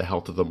about the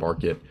health of the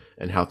market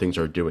and how things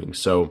are doing.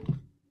 So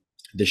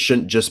this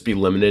shouldn't just be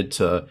limited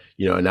to,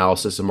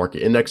 analysis of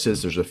market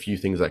indexes. There's a few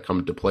things that come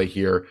into play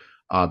here,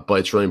 but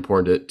it's really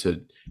important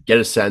to get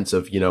a sense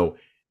of,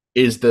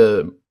 is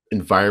the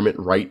environment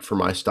right for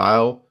my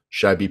style?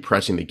 Should I be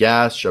pressing the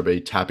gas? Should I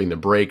be tapping the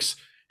brakes?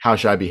 How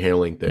should I be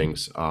handling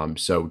things?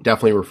 So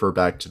definitely refer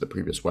back to the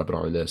previous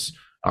webinar on this.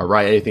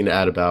 Rai, anything to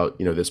add about,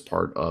 this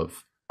part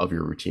of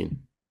your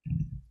routine?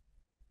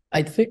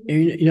 I think,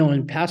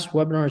 in past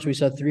webinars, we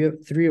said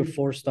three or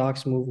four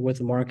stocks move with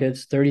the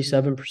markets.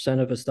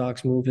 37% of a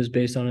stock's move is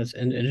based on its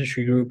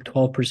industry group,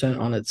 12%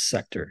 on its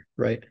sector,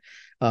 right?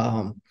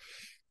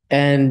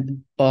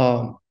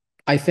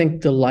 I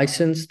think the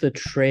license to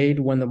trade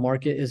when the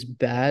market is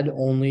bad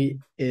only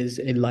is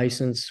a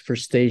license for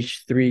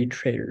stage 3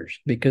 traders,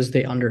 because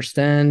they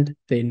understand,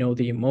 they know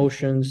the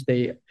emotions,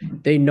 they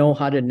know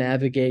how to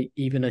navigate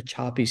even a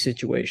choppy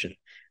situation.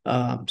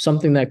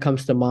 Something that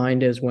comes to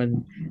mind is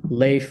when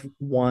Leif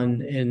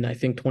won in, I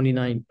think,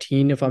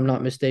 2019, if I'm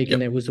not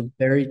mistaken. It was a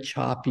very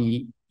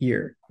choppy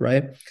year,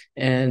 right?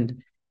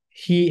 And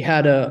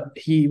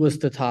he was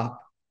the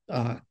top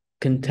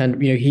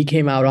contender. He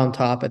came out on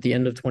top at the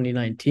end of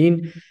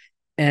 2019,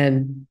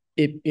 and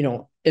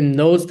in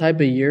those type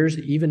of years,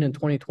 even in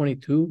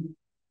 2022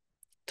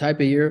 type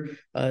of year,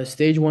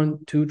 stage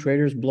 1, 2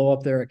 traders blow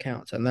up their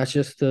accounts, and that's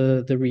just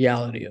the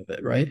reality of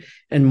it, right?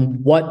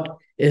 And what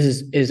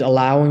is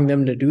allowing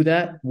them to do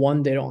that?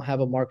 One, they don't have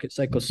a market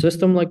cycle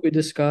system like we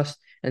discussed,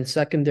 and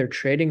second, they're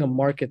trading a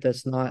market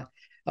that's not,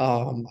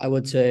 I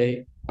would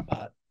say,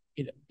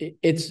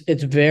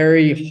 it's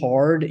very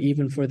hard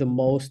even for the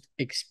most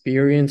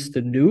experienced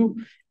to do,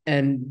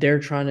 and they're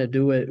trying to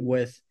do it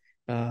with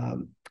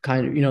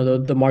kind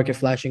of the market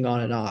flashing on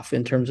and off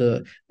in terms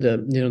of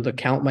the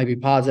count might be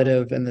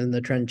positive and then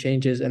the trend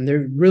changes and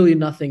there's really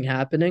nothing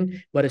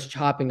happening, but it's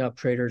chopping up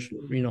traders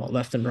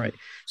left and right.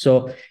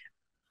 So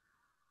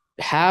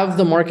have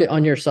the market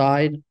on your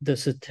side. The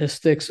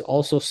statistics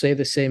also say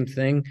the same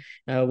thing.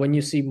 When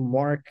you see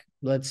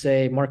let's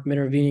say Mark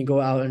Minervini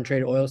go out and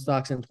trade oil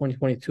stocks in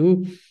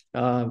 2022,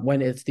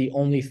 when it's the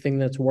only thing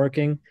that's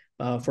working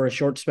for a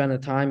short span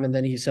of time, and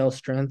then he sells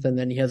strength and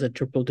then he has a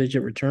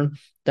triple-digit return.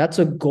 That's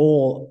a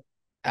goal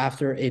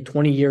after a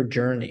 20-year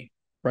journey,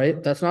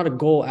 right? That's not a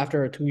goal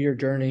after a 2-year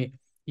journey.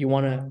 You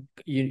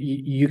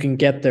can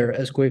get there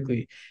as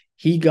quickly.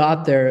 He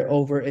got there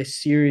over a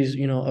series,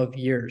 of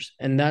years,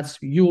 and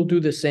you'll do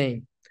the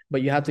same.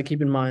 But you have to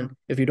keep in mind,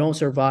 if you don't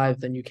survive,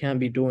 then you can't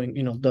be doing,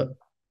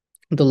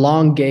 the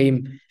long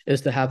game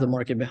is to have the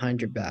market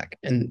behind your back.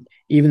 And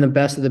even the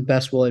best of the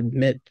best will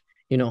admit,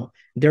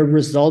 their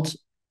results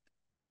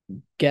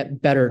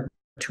get better,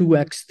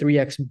 2x,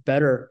 3x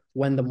better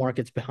when the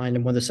market's behind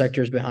and when the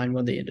sector is behind,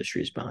 when the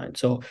industry is behind.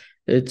 So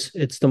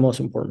it's the most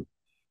important.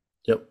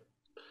 Yep.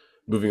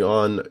 Moving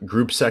on,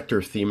 group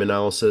sector theme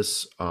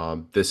analysis.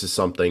 This is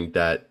something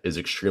that is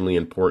extremely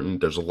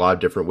important. There's a lot of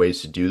different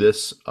ways to do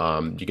this.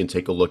 You can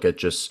take a look at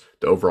just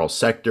the overall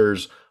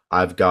sectors.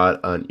 I've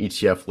got an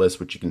ETF list,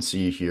 which you can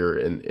see here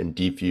in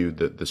Deep View,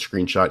 the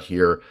screenshot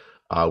here,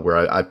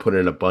 where I put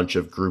in a bunch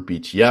of group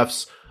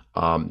ETFs.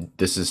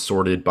 This is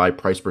sorted by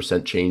price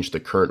percent change the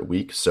current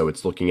week. So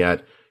it's looking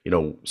at,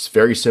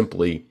 very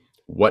simply,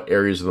 what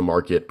areas of the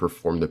market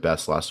performed the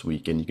best last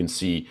week. And you can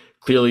see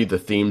clearly the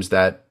themes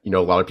that, a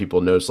lot of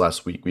people noticed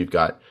last week. We've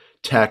got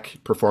tech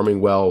performing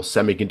well,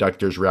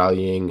 semiconductors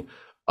rallying,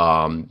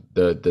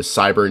 the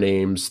cyber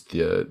names,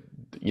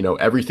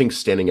 everything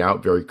standing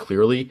out very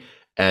clearly.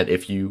 And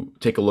if you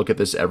take a look at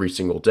this every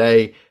single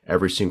day,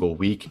 every single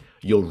week,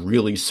 you'll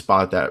really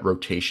spot that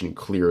rotation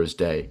clear as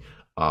day.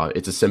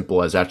 It's as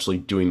simple as actually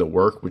doing the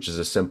work, which is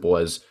as simple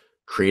as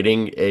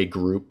creating a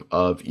group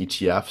of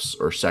ETFs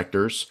or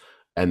sectors,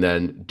 and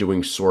then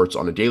doing sorts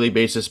on a daily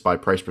basis by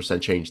price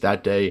percent change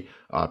that day,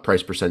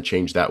 price percent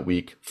change that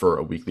week for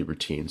a weekly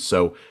routine.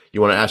 So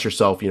you want to ask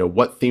yourself,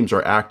 what themes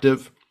are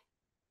active,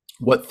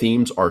 what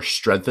themes are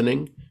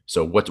strengthening.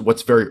 So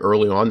what's very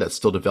early on that's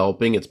still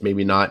developing. It's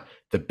maybe not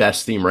the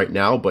best theme right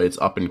now, but it's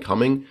up and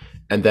coming.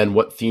 And then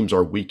what themes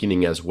are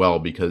weakening as well,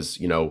 because,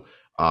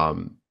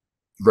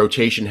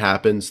 rotation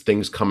happens,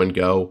 things come and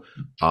go,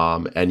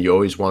 and you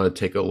always want to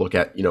take a look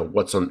at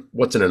what's in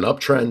an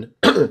uptrend,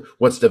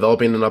 what's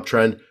developing an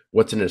uptrend,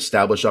 what's an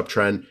established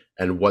uptrend,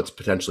 and what's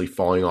potentially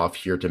falling off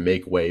here to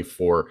make way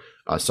for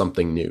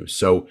something new.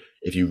 So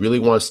if you really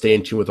want to stay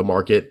in tune with the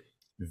market,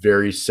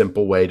 very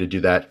simple way to do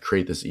that: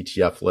 create this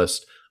ETF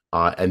list,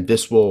 and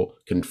this will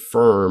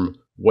confirm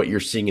what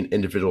you're seeing in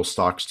individual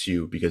stocks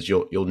too, because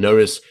you'll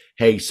notice,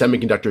 hey,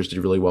 semiconductors did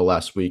really well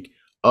last week.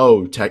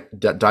 Oh,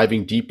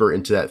 diving deeper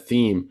into that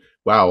theme.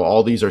 Wow,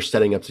 all these are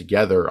setting up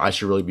together. I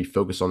should really be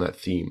focused on that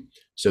theme.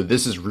 So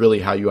this is really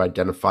how you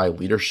identify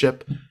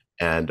leadership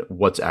and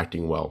what's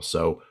acting well.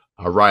 So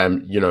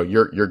Ryan,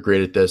 you're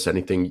great at this.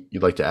 Anything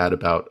you'd like to add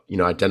about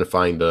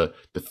identifying the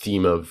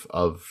theme of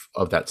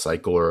that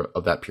cycle or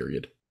of that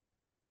period?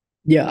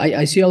 Yeah,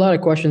 I see a lot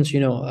of questions.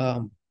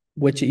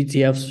 Which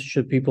ETFs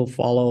should people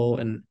follow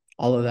and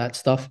all of that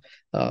stuff.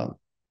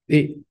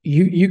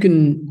 You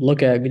can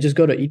just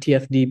go to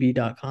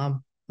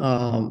etfdb.com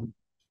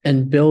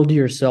and build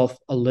yourself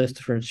a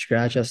list from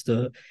scratch as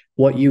to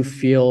what you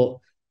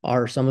feel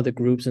are some of the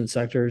groups and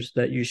sectors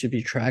that you should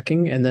be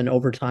tracking. And then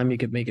over time, you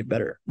could make it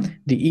better.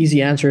 The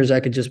easy answer is I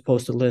could just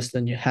post a list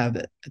and you have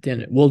it at the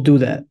end. We'll do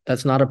that.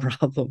 That's not a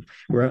problem.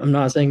 I'm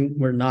not saying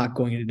we're not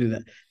going to do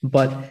that,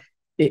 but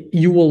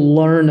you will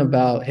learn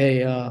about,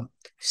 hey,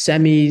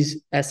 semis,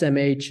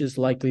 SMH is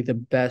likely the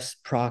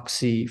best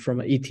proxy from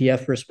an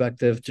ETF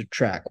perspective to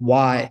track.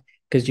 Why?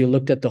 Because you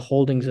looked at the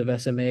holdings of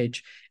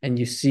SMH and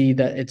you see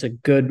that it's a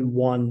good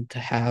one to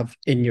have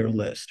in your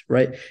list,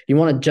 right? You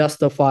want to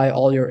justify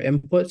all your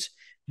inputs.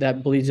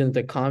 That bleeds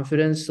into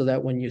confidence, so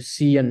that when you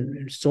see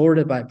and sort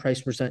it by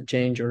price percent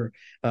change or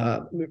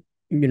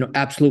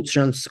absolute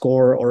strength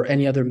score or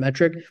any other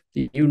metric,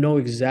 you know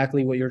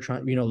exactly what you're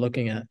trying,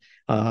 looking at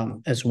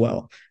as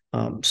well.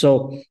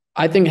 So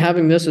I think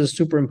having this is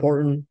super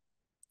important.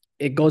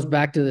 It goes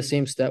back to the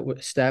same stat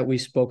we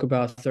spoke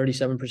about.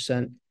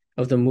 37%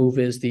 of the move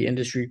is the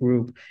industry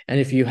group. And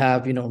if you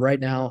have, right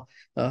now,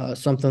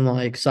 something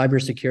like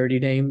cybersecurity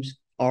names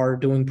are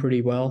doing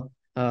pretty well.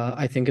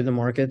 I think, in the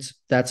markets.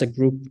 That's a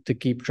group to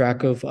keep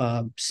track of.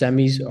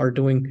 Semis are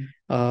doing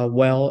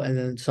well, and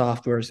then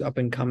software is up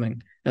and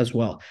coming as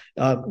well.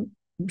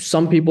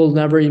 Some people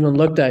never even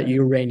looked at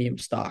uranium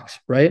stocks,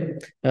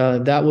 right?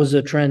 That was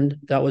a trend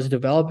that was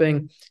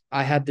developing.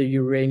 I had the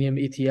uranium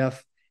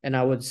ETF, and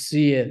I would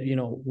see it,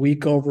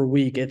 week over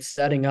week. It's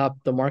setting up,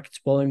 the market's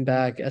pulling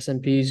back,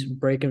 S&P's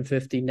breaking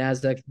 50,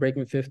 Nasdaq's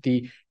breaking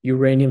 50,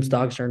 uranium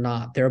stocks are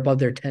not. They're above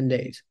their 10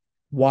 days.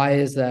 Why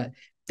is that?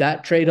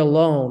 That trade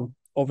alone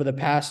over the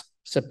past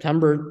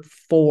September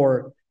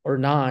 4 or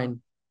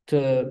 9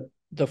 to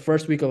the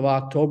first week of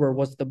October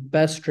was the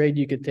best trade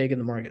you could take in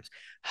the markets.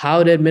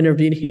 How did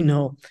Minervini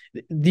know?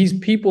 These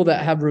people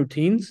that have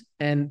routines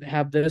and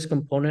have this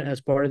component as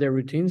part of their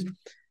routines,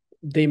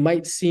 they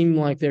might seem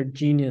like they're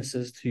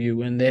geniuses to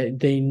you, and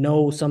they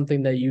know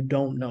something that you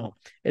don't know.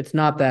 It's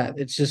not that.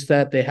 It's just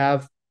that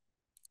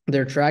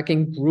they're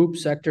tracking group,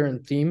 sector,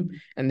 and theme,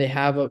 and they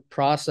have a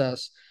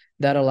process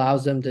that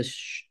allows them to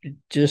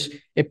just,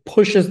 it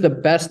pushes the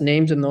best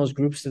names in those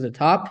groups to the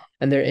top,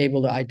 and they're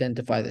able to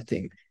identify the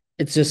theme.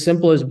 It's as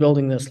simple as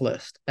building this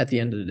list at the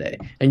end of the day.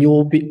 And you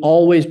will be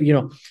always,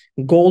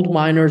 gold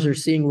miners are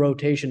seeing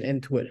rotation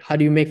into it. How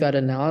do you make that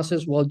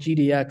analysis? Well,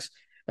 GDX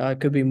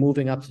could be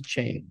moving up the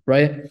chain,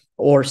 right?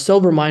 Or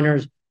silver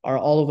miners are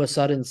all of a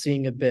sudden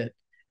seeing a bit.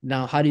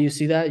 Now, how do you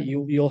see that?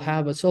 You'll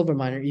have a silver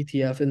miner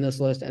ETF in this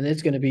list, and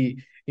it's going to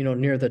be,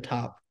 near the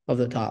top of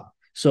the top.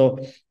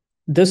 So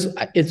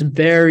it's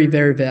very,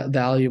 very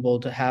valuable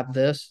to have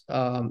this.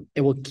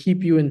 It will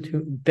keep you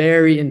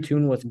very in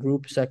tune with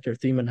group, sector,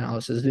 theme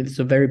analysis. It's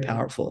a very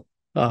powerful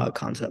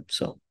concept.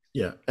 So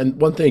Yeah, and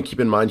one thing to keep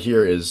in mind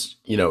here is,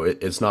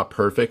 it's not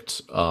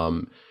perfect.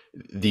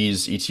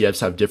 These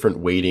ETFs have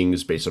different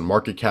weightings based on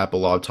market cap a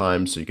lot of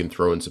times, so you can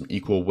throw in some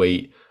equal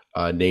weight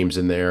names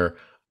in there.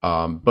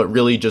 But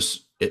really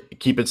just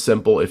keep it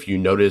simple. If you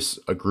notice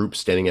a group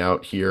standing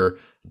out here,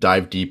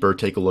 dive deeper,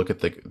 take a look at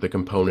the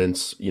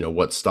components,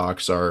 what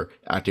stocks are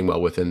acting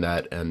well within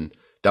that, and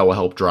that will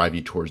help drive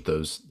you towards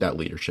that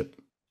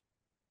leadership.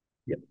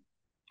 yep.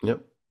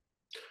 Yep.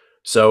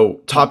 So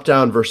top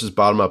down versus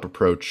bottom up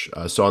approach.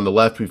 So on the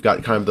left, we've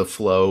got kind of the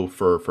flow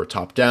for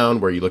top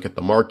down, where you look at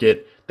the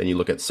market, then you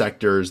look at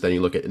sectors, then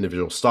you look at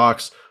individual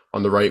stocks.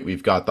 On the right,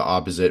 we've got the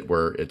opposite,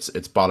 where it's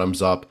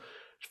bottoms up.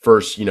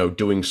 First,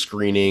 doing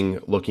screening,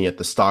 looking at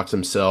the stocks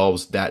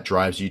themselves, that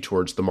drives you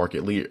towards the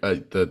market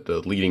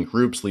the leading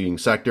groups, leading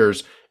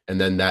sectors, and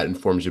then that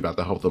informs you about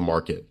the health of the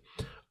market.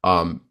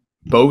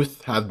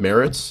 Both have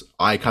merits.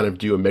 I kind of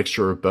do a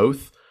mixture of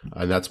both,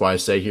 and that's why I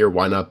say here,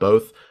 why not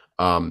both?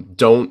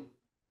 Don't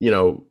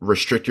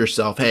restrict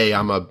yourself. Hey,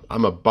 I'm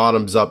a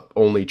bottoms up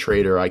only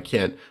trader. I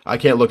can't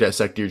look at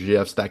sector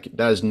ETFs.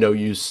 That is no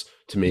use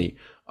to me.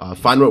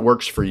 Find what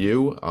works for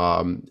you,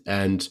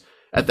 and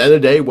at the end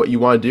of the day, what you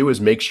want to do is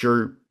make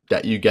sure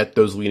that you get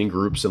those leading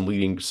groups and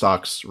leading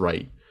stocks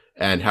right.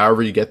 And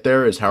however you get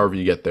there is however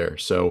you get there.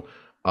 So,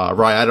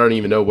 Rai, I don't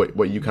even know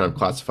what you kind of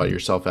classify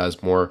yourself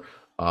as more,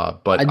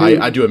 but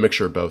I do a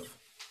mixture of both.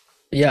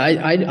 Yeah,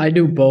 I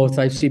do both.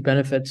 I see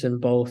benefits in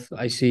both.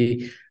 I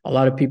see a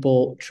lot of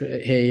people,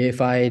 hey, if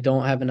I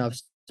don't have enough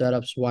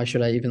setups, why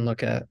should I even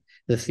look at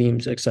the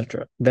themes,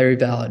 etc. Very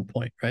valid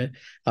point, right?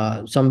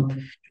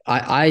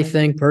 I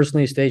think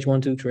personally, stage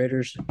 1, 2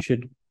 traders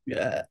should.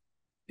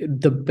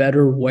 The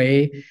better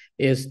way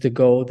is to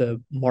go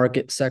the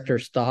market sector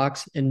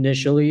stocks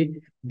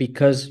initially,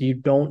 because you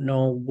don't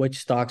know which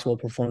stocks will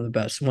perform the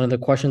best. One of the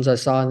questions I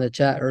saw in the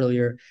chat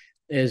earlier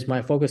is,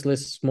 my focus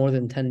list is more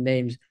than 10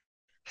 names.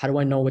 How do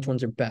I know which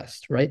ones are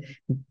best, right?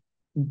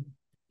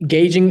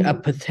 Gauging a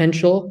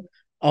potential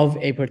of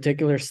a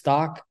particular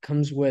stock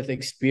comes with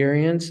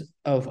experience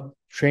of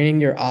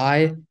training your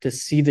eye to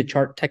see the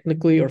chart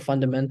technically or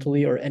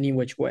fundamentally or any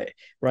which way,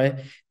 right?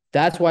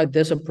 That's why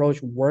this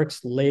approach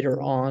works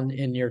later on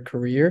in your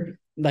career.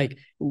 Like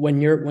when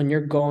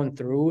you're going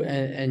through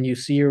and you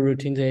see your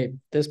routine, say,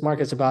 this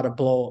market's about to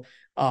blow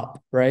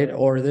up, right?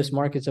 Or this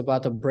market's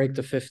about to break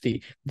the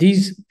 50.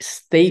 These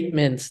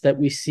statements that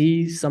we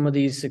see some of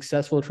these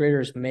successful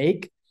traders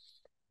make,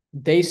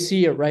 they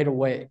see it right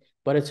away.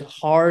 But it's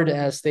hard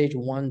as stage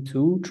 1,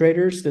 2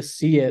 traders to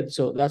see it.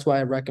 So that's why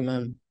I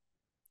recommend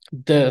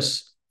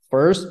this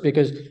first,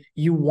 because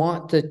you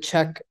want to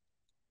check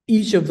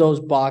each of those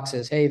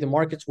boxes. Hey, the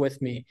market's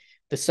with me,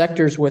 the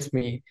sector's with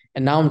me,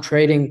 and now I'm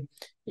trading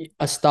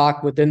a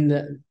stock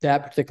within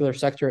that particular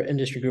sector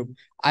industry group.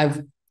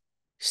 I've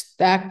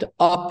stacked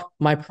up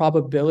my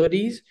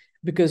probabilities,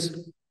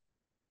 because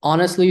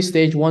honestly,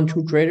 stage 1,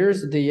 2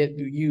 traders,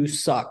 you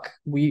suck.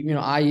 You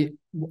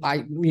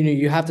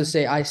have to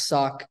say, I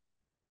suck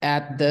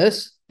at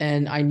this,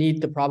 and I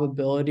need the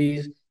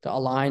probabilities to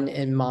align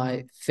in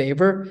my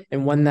favor.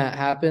 And when that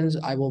happens,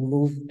 I will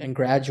move and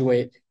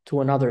graduate to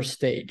another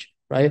stage,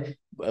 right?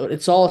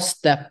 It's all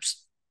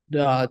steps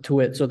to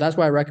it. So that's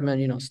why I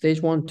recommend,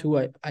 stage 1,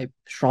 2, I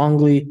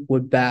strongly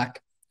would back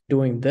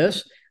doing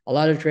this. A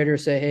lot of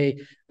traders say,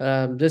 hey,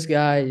 this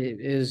guy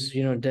is,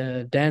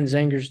 Dan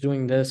Zanger's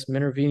doing this,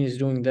 Minervini is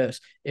doing this.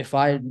 If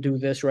I do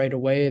this right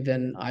away,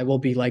 then I will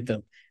be like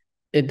them.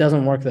 it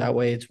doesn't work that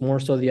way. It's more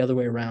so the other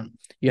way around.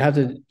 You have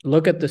to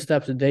look at the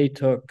steps that they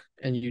took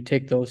and you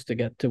take those to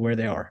get to where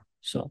they are.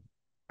 So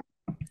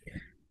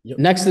Yep.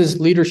 next is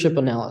leadership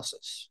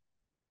analysis.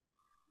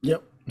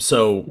 Yep.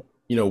 So,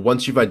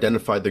 once you've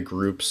identified the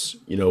groups,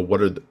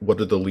 what are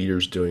the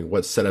leaders doing?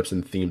 What setups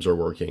and themes are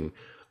working?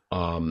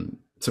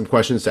 Some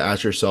questions to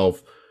ask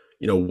yourself,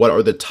 what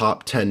are the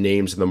top 10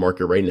 names in the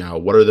market right now?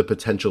 What are the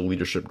potential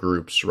leadership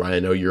groups, right? I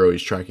know you're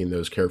always tracking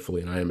those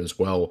carefully, and I am as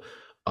well.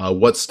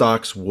 What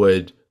stocks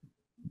would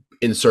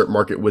insert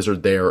market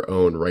wizard their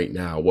own right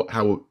now? What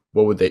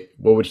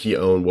would he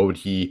own? What would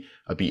he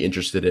be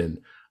interested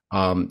in?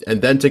 And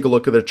then take a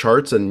look at their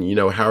charts and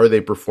how are they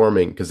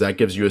performing, because that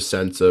gives you a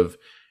sense of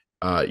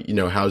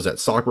how's that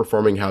stock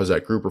performing, how's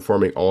that group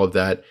performing, all of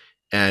that.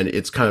 And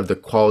it's kind of the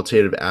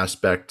qualitative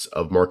aspect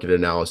of market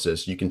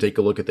analysis. You can take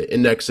a look at the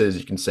indexes.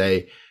 You can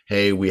say,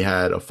 hey, we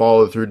had a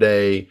follow through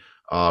day.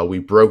 We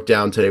broke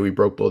down today. We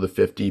broke below the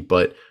 50,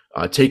 but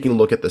taking a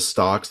look at the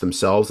stocks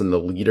themselves and the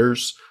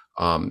leaders,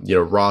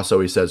 Ross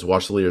always says,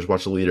 watch the leaders,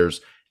 watch the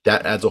leaders.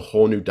 That adds a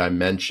whole new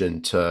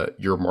dimension to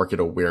your market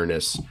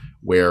awareness,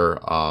 where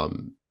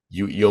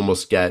you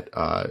almost get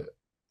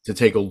to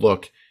take a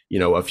look,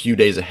 a few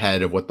days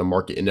ahead of what the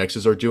market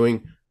indexes are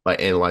doing by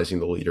analyzing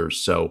the leaders.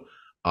 So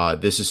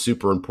this is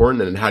super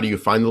important. And how do you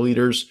find the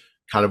leaders?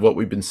 Kind of what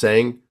we've been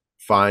saying.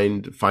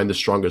 Find the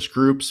strongest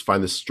groups,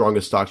 find the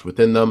strongest stocks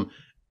within them,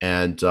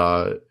 and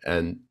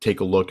take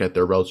a look at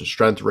their relative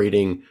strength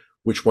rating.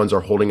 Which ones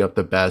are holding up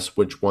the best?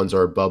 Which ones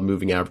are above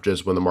moving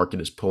averages when the market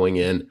is pulling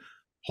in?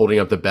 Holding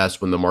up the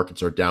best when the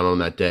markets are down on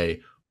that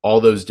day? All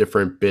those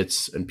different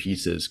bits and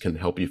pieces can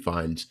help you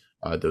find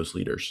those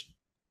leaders.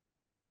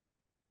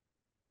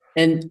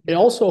 And it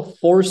also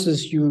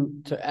forces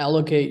you to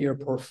allocate your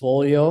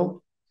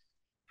portfolio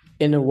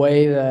in a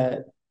way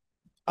that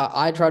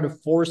I try to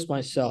force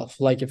myself.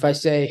 Like if I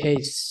say, hey,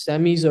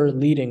 semis are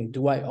leading,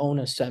 do I own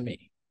a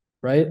semi?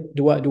 Right?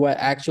 Do I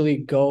actually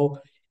go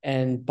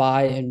and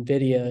buy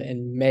Nvidia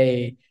in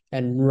May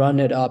and run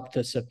it up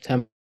to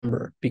September?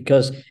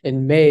 Because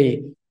in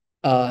May,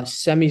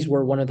 semis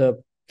were one of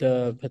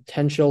the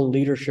potential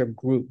leadership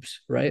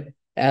groups, right?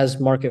 As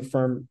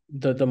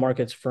the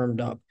markets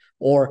firmed up,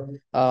 or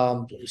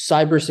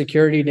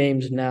cybersecurity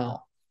names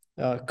now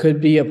could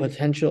be a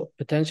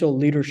potential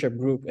leadership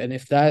group. And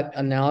if that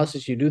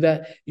analysis you do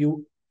that,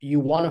 you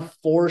want to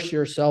force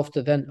yourself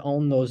to then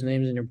own those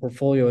names in your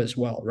portfolio as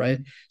well, right?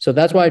 So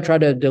that's why I try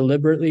to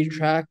deliberately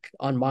track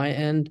on my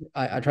end.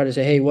 I try to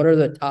say, hey, what are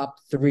the top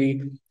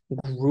three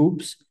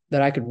groups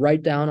that I could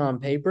write down on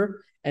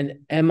paper? And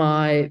am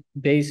I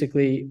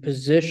basically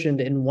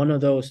positioned in one of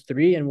those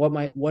three? And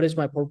what is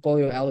my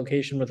portfolio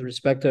allocation with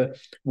respect to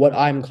what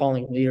I'm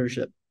calling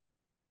leadership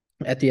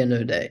at the end of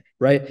the day,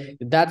 right?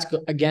 That's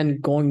again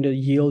going to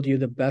yield you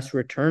the best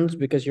returns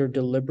because you're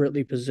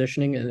deliberately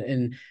positioning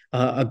in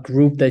a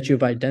group that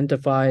you've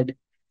identified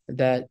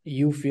that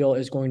you feel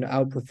is going to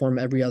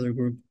outperform every other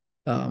group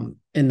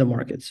in the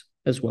markets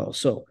as well.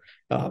 So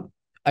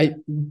I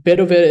bit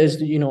of it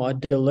is a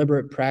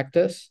deliberate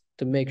practice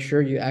to make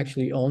sure you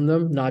actually own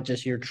them, not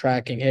just you're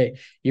tracking. Hey,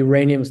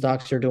 uranium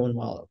stocks are doing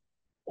well,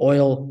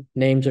 oil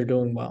names are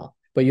doing well,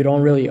 but you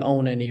don't really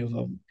own any of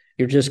them.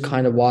 You're just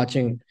kind of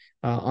watching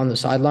on the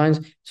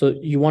sidelines. So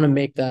you want to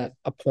make that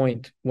a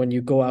point when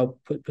you go out,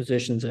 put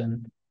positions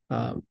in,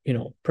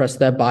 press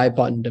that buy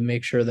button to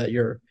make sure that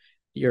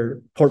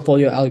your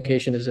portfolio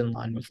allocation is in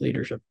line with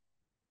leadership.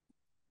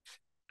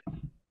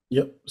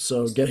 Yep.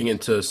 So getting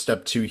into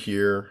step two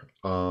here,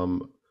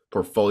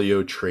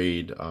 portfolio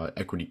trade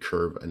equity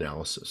curve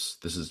analysis.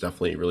 This is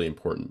definitely really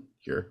important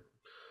here.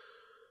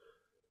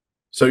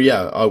 So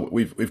yeah,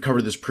 we've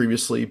covered this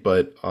previously,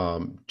 but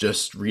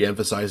just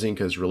re-emphasizing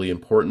because it's really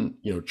important.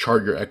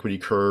 Chart your equity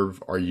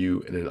curve. Are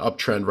you in an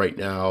uptrend right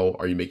now?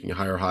 Are you making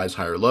higher highs,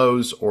 higher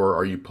lows, or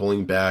are you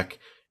pulling back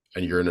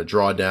and you're in a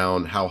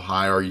drawdown? How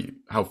high are you?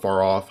 How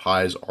far off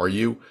highs are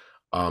you?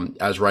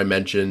 As Rai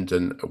mentioned,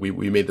 and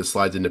we made the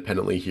slides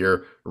independently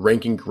here.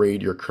 Rank and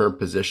grade your current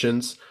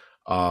positions.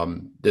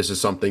 This is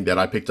something that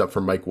I picked up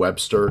from Mike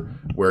Webster,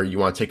 where you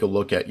want to take a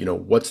look at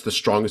what's the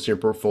strongest in your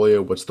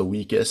portfolio, what's the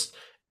weakest.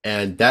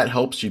 And that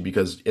helps you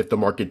because if the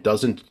market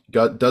does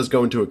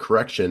go into a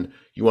correction,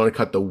 you want to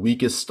cut the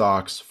weakest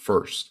stocks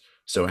first.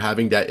 So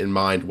having that in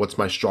mind, what's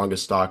my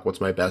strongest stock?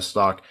 What's my best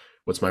stock?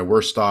 What's my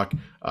worst stock?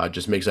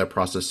 Just makes that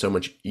process so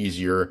much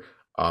easier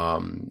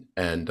and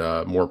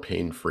more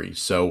pain-free.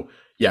 So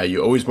yeah,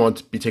 you always want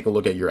to be taking a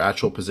look at your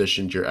actual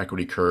positions, your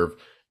equity curve,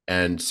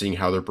 and seeing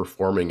how they're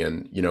performing.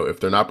 And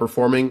if they're not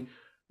performing,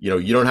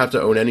 you don't have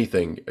to own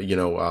anything.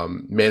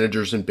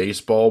 Managers in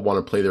baseball want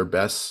to play their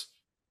best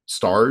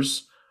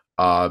stars.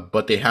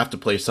 But they have to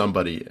play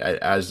somebody.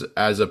 As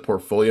a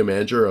portfolio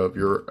manager of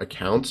your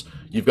accounts,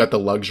 you've got the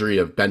luxury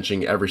of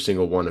benching every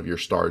single one of your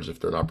stars if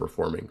they're not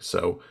performing.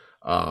 So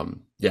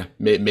yeah,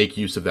 make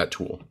use of that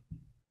tool.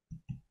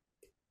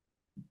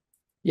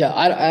 Yeah,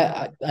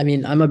 I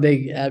mean, I'm a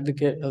big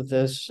advocate of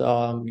this.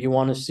 You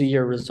want to see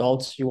your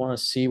results. You want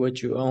to see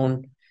what you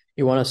own.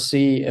 You want to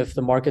see if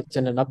the market's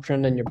in an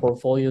uptrend and your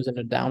portfolio is in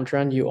a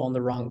downtrend, you own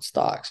the wrong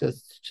stocks.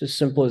 It's just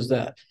simple as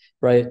that,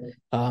 right?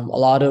 A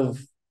lot of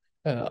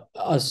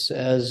us,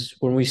 as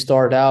when we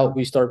start out,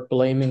 we start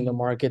blaming the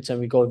markets and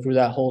we go through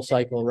that whole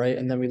cycle, right?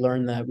 And then we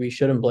learn that we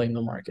shouldn't blame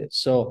the markets.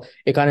 So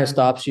it kind of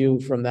stops you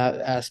from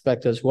that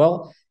aspect as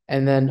well.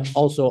 And then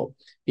also,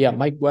 yeah,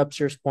 Mike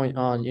Webster's point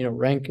on,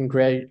 rank and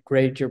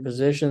grade your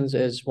positions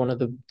is one of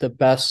the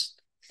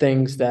best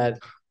things that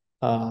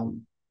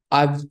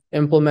I've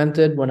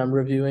implemented when I'm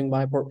reviewing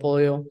my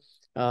portfolio,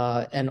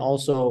 and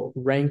also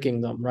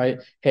ranking them, right?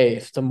 Hey,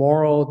 if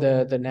tomorrow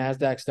the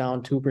Nasdaq's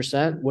down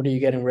 2%, what are you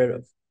getting rid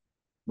of,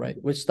 right?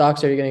 Which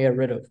stocks are you going to get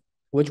rid of?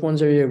 Which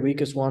ones are your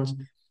weakest ones?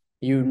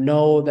 You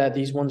know that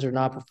these ones are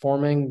not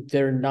performing.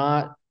 They're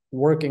not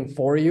working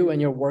for you,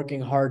 and you're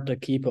working hard to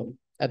keep them.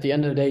 At the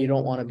end of the day, you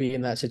don't want to be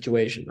in that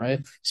situation,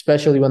 right?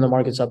 Especially when the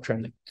market's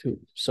uptrending too.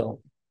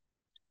 So,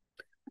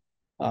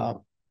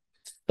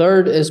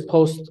 third is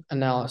post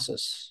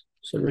analysis.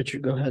 So,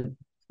 Richard, go ahead.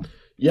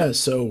 Yeah,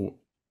 so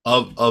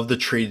of the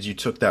trades you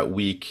took that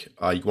week,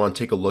 you want to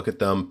take a look at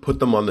them, put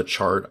them on the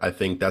chart. I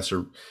think that's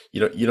you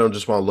don't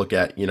just want to look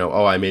at,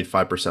 oh, I made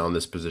 5% on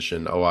this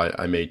position. Oh,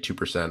 I made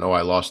 2%. Oh,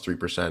 I lost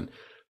 3%.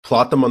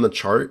 Plot them on the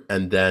chart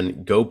and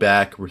then go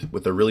back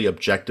with a really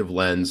objective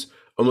lens,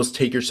 almost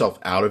take yourself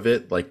out of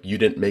it, like you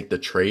didn't make the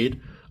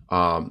trade.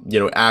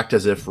 Act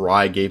as if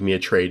Rai gave me a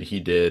trade he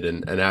did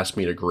and asked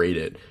me to grade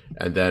it.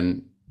 And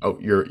then, oh,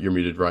 you're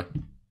muted, Rai.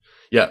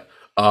 Yeah.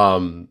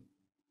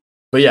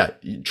 But yeah,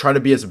 try to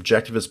be as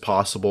objective as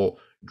possible.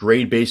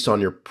 Grade based on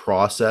your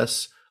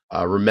process.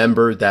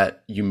 Remember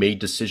that you made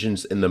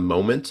decisions in the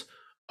moment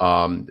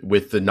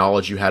with the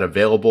knowledge you had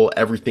available.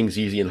 Everything's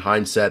easy in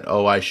hindsight.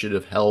 Oh, I should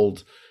have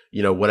held,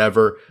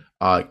 whatever.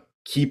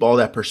 Keep all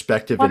that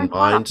perspective in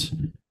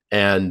mind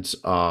and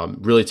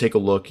really take a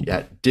look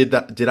at did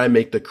I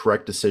make the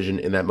correct decision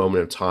in that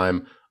moment of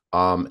time.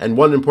 And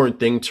one important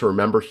thing to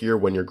remember here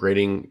when you're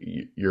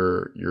grading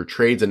your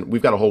trades, and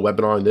we've got a whole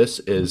webinar on this,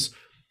 is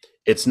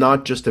it's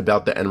not just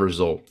about the end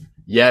result.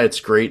 Yeah, it's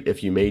great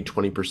if you made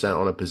 20%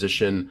 on a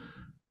position,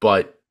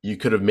 but you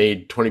could have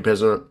made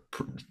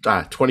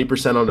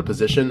 20% on a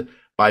position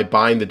by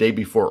buying the day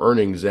before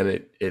earnings,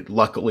 and it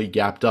luckily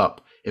gapped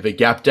up. If it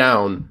gapped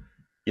down,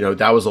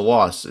 that was a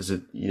loss.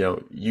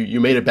 You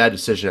made a bad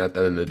decision at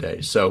the end of the day.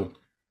 So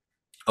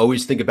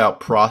always think about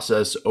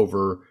process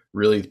over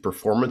really the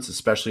performance,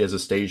 especially as a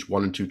stage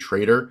 1 and 2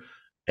 trader,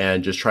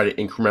 and just try to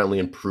incrementally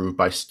improve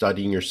by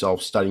studying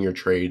yourself, studying your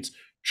trades,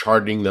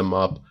 charting them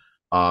up.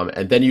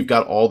 And then you've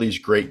got all these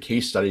great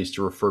case studies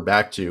to refer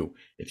back to.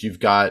 If you've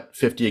got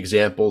 50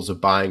 examples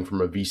of buying from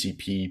a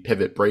VCP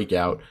pivot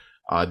breakout,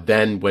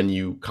 then when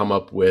you come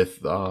up with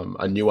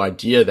a new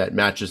idea that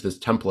matches this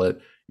template,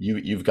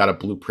 you've got a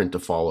blueprint to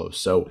follow.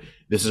 So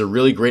this is a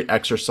really great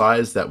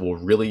exercise that will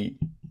really,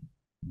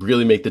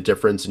 really make the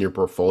difference in your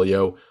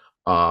portfolio.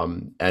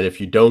 And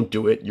if you don't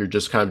do it, you're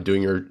just kind of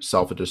doing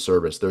yourself a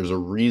disservice. There's a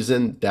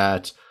reason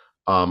that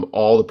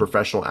all the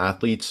professional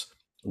athletes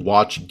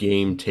watch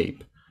game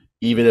tape,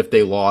 even if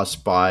they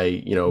lost by,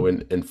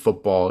 in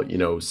football,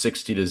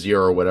 60-0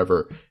 or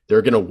whatever.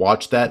 They're going to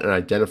watch that and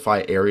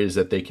identify areas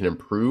that they can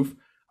improve,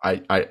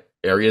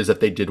 areas that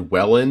they did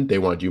well in. They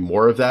want to do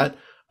more of that.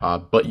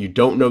 But you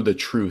don't know the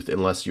truth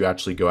unless you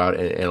actually go out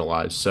and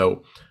analyze.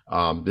 So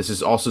this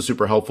is also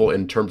super helpful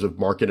in terms of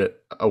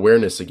market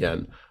awareness.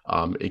 Again,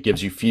 it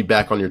gives you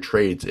feedback on your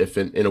trades. If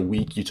in a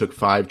week you took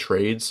 5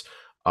 trades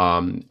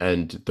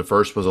and the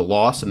first was a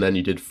loss and then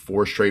you did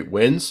 4 straight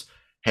wins,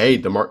 hey,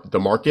 the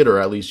market, or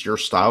at least your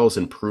style, is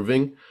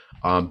improving.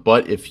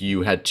 But if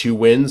you had 2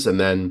 wins and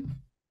then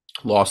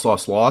loss,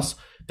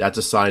 that's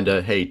a sign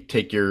to, hey,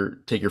 take your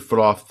foot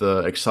off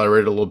the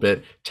accelerator a little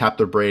bit, tap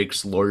the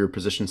brakes, lower your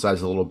position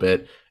size a little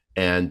bit,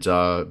 and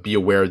be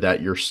aware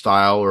that your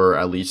style, or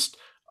at least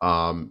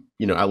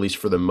at least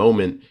for the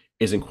moment,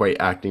 isn't quite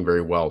acting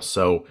very well.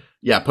 So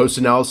yeah, post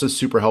analysis,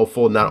 super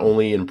helpful, not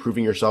only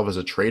improving yourself as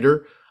a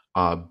trader,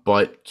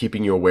 but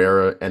keeping you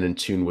aware and in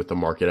tune with the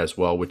market as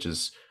well, which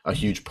is a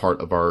huge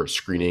part of our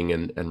screening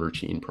and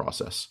routine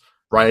process.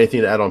 Brian,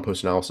 anything to add on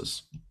post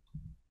analysis?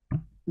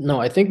 No,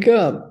 I think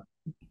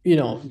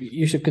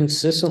you should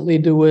consistently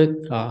do it.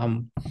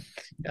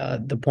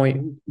 The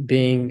point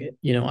being,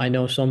 I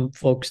know some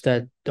folks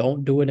that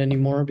don't do it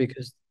anymore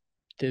because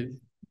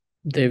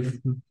they've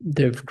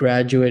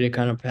graduated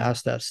kind of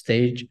past that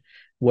stage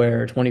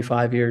where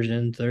 25 years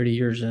in, 30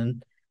 years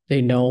in,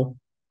 they know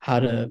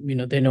how to,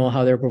 they know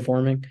how they're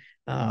performing.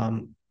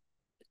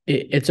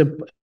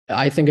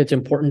 I think it's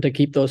important to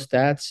keep those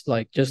stats,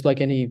 like just like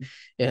any,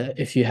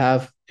 if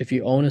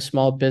you own a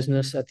small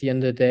business at the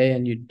end of the day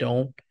and you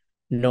don't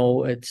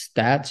know its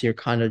stats, you're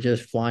kind of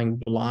just flying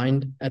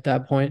blind at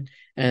that point,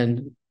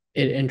 and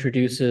it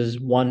introduces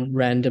one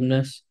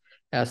randomness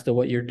as to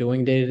what you're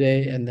doing day to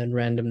day, and then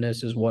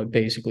randomness is what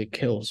basically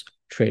kills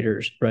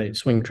traders, right?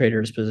 Swing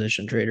traders,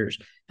 position traders,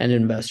 and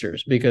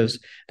investors, because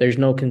there's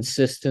no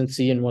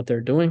consistency in what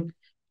they're doing,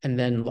 and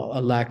then a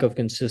lack of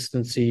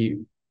consistency,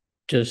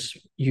 just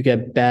you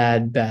get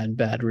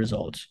bad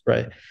results,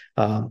 right?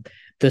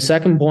 The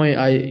second point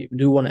I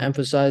do want to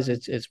emphasize,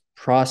 it's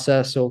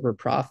process over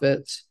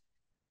profits.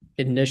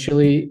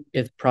 Initially,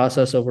 it's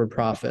process over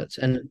profits,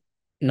 and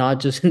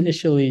not just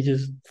initially,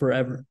 just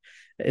forever.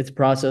 It's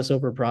process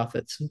over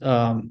profits.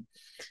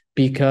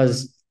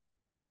 Because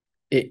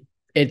it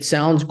it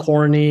sounds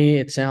corny.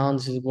 It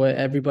sounds what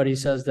everybody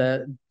says,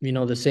 that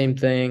the same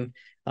thing.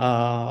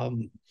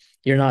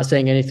 You're not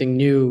saying anything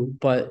new,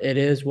 but it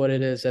is what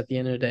it is at the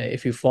end of the day.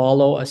 If you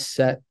follow a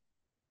set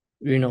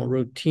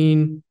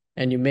routine,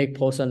 and you make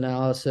post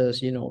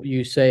analysis,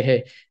 you say,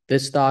 hey,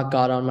 this stock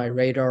got on my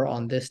radar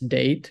on this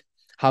date.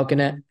 How can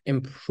I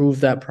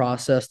improve that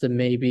process to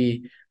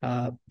maybe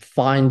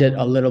find it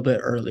a little bit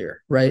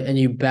earlier, right? And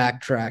you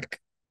backtrack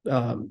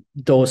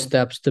those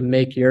steps to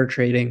make your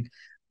trading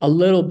a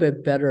little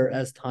bit better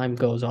as time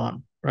goes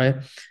on, right?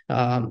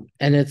 And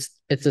it's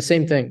the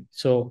same thing.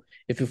 So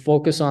if you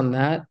focus on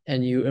that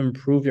and you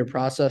improve your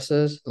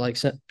processes, like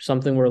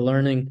something we're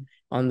learning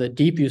on the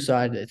DeepU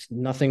side, it's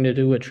nothing to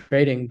do with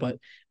trading, but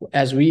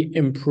as we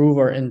improve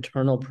our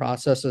internal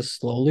processes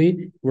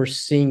slowly, we're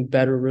seeing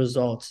better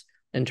results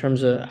in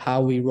terms of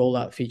how we roll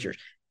out features.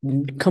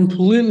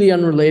 Completely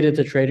unrelated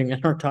to trading in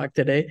our talk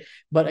today,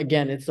 but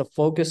again, it's the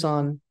focus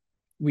on,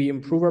 we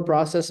improve our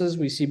processes,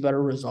 we see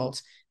better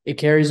results. It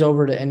carries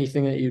over to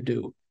anything that you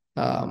do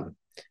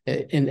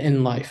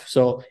in life.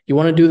 So you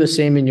want to do the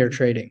same in your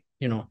trading.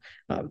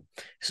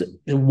 So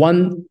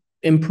one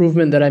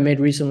improvement that I made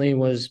recently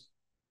was,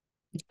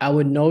 I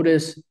would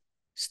notice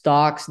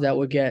stocks that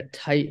would get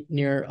tight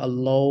near a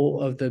low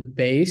of the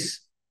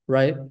base,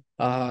 right?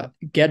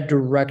 Get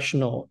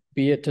directional,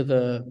 be it to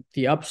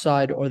the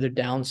upside or the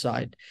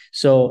downside.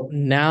 So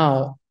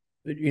now,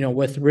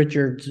 with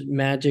Richard's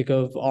magic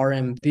of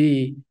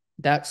RMB,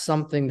 that's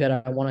something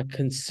that I want to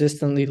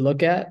consistently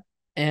look at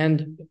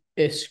and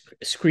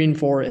screen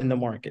for in the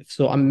market.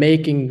 So I'm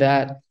making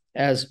that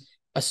as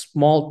a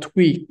small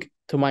tweak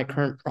to my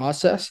current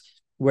process,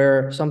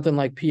 where something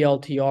like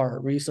PLTR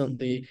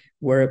recently,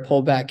 where it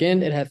pulled back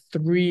in, it had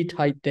 3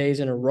 tight days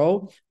in a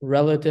row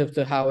relative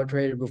to how it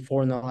traded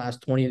before in the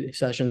last 20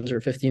 sessions or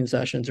 15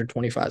 sessions or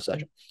 25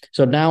 sessions.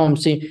 So now I'm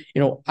seeing,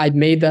 I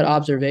made that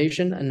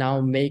observation, and now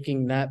I'm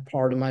making that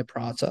part of my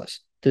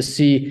process to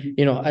see,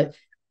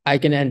 I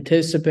can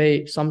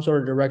anticipate some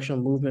sort of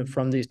directional movement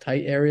from these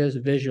tight areas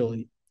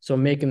visually. So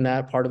making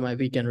that part of my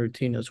weekend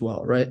routine as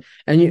well, right?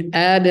 And you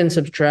add and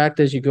subtract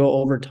as you go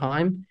over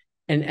time.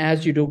 And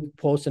as you do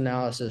post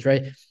analysis,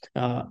 right?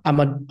 I'm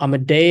a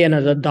day and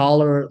a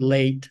dollar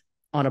late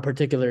on a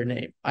particular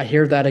name. I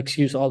hear that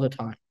excuse all the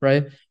time,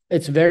 right?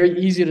 It's very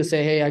easy to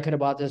say, hey, I could have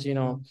bought this.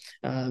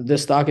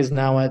 This stock is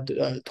now at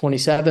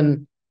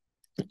 27.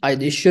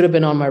 It should have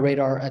been on my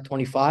radar at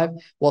 25.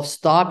 Well,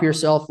 stop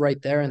yourself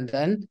right there and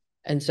then,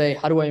 and say,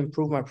 how do I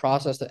improve my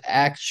process to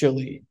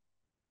actually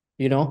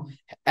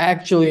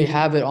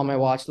have it on my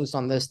watch list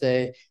on this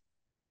day?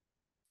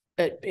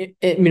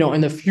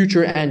 In the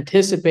future,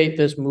 anticipate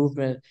this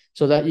movement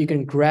so that you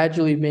can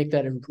gradually make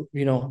that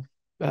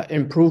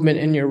improvement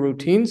in your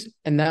routines,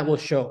 and that will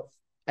show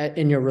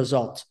in your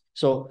results.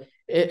 So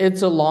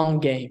it's a long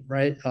game,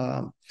 right?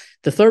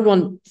 The third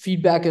one,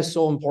 feedback is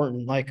so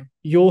important. Like,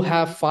 you'll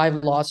have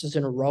 5 losses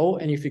in a row,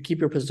 and if you keep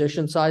your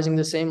position sizing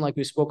the same, like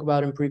we spoke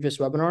about in previous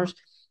webinars,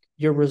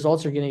 your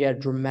results are going to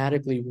get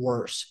dramatically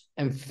worse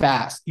and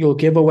fast. You'll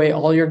give away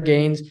all your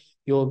gains.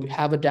 You'll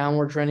have a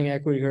downward trending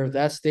equity curve.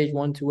 That's stage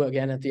 1, 2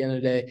 again at the end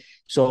of the day.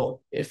 So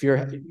if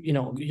you're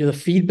the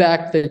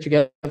feedback that you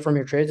get from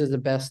your trades is the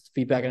best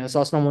feedback. And I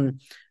saw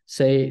someone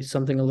say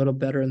something a little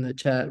better in the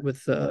chat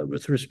with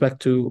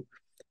respect to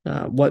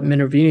what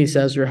Minervini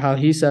says or how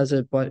he says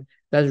it, but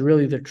that's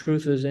really the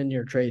truth is in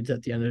your trades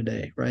at the end of the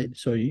day, right?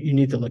 So you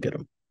need to look at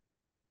them.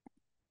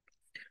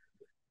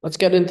 Let's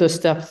get into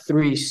step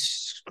 3,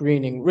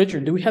 screening.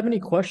 Richard, do we have any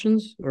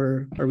questions,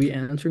 or are we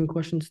answering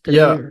questions today?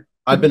 Yeah.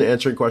 I've been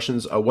answering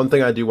questions. One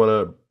thing I do want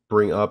to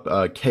bring up,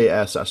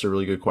 KS asked a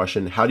really good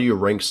question. How do you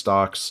rank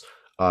stocks?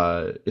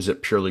 Is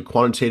it purely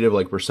quantitative,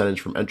 like percentage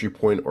from entry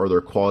point, or are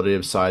there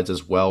qualitative sides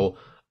as well,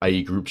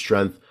 i.e. group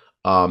strength?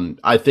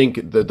 I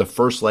think the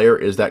first layer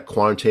is that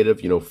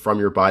quantitative, from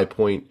your buy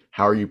point,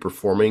 how are you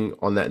performing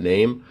on that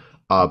name?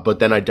 But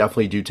then I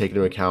definitely do take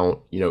into account,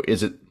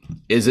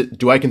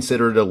 do I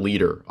consider it a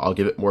leader? I'll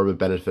give it more of a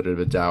benefit of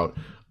a doubt.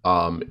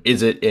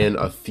 Is it in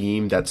a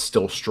theme that's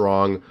still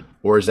strong,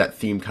 or is that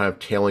theme kind of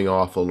tailing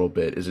off a little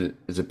bit? Is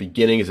it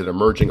beginning? Is it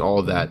emerging? All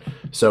of that.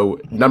 So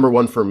number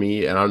one for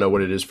me, and I don't know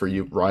what it is for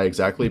you, Rai,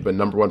 exactly, but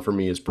number one for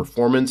me is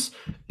performance.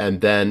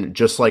 And then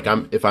just like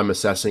if I'm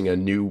assessing a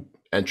new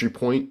entry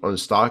point on a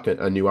stock,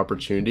 a new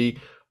opportunity,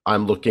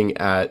 I'm looking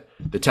at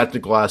the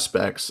technical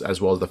aspects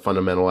as well as the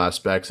fundamental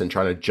aspects and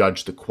trying to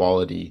judge the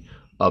quality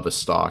of a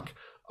stock.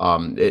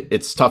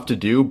 It's tough to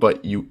do, but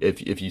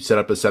if you set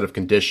up a set of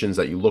conditions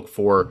that you look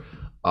for,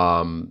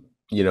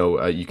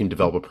 you can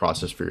develop a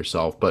process for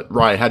yourself. But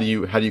Rai, how do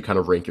you kind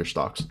of rank your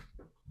stocks?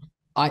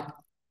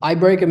 I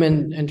break them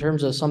in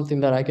terms of something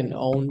that I can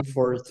own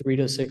for 3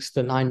 to 6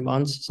 to 9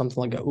 months, something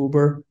like a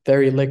Uber,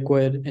 very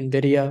liquid,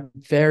 Nvidia,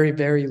 very,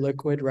 very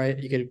liquid, right?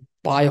 You could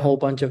buy a whole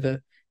bunch of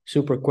it,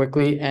 super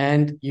quickly,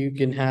 and you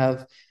can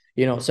have,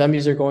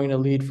 semis are going to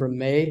lead from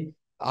May.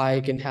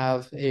 I can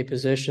have a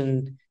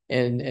position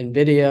in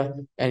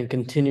Nvidia and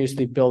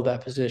continuously build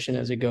that position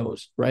as it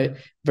goes, right?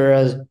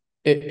 Whereas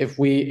if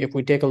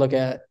we take a look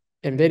at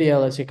Nvidia,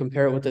 let's say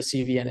compare it with the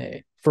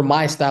CVNA. For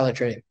my style of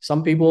trading,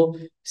 some people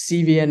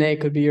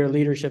CVNA could be your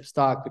leadership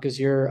stock because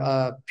you're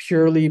a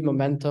purely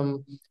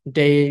momentum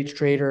day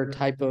trader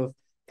type of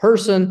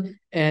person,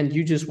 and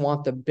you just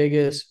want the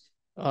biggest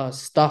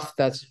stuff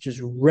that's just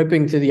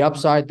ripping to the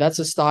upside. That's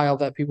a style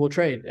that people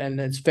trade, and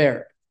it's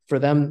fair for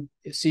them.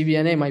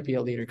 CVNA might be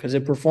a leader because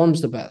it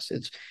performs the best.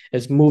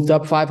 It's moved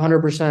up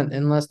 500%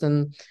 in less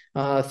than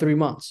 3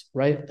 months,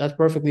 right? That's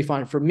perfectly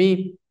fine. For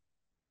me,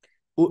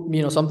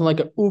 something like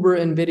a Uber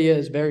Nvidia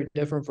is very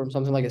different from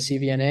something like a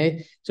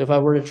CVNA. So if I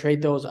were to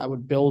trade those, I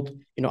would build,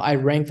 I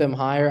rank them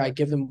higher. I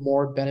give them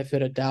more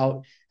benefit of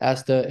doubt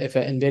as to if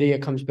an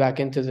Nvidia comes back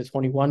into the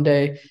 21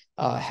 day,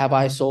 have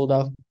I sold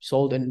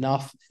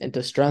enough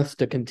into strength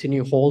to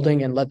continue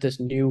holding and let this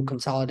new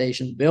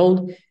consolidation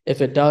build?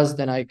 If it does,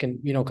 then I can,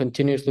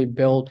 continuously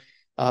build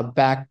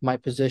back my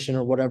position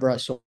or whatever I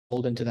sold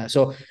into that.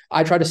 So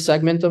I try to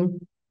segment them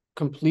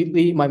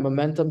completely. My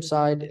momentum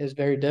side is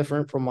very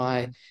different from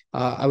my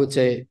I would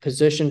say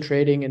position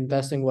trading,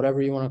 investing,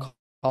 whatever you want to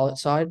call it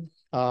side.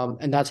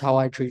 And that's how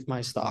I treat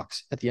my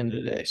stocks at the end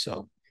of the day.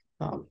 So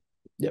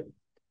yep.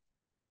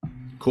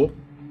 Cool.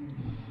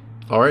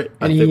 All right.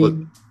 I think what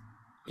Any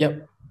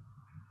Yep,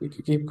 we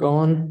could keep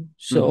going. mhm.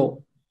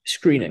 So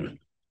screening.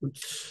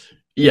 Let's take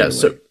Yeah,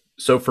 it away.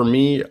 so for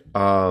me,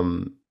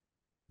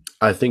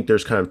 I think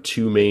there's kind of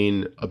two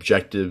main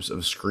objectives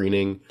of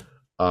screening,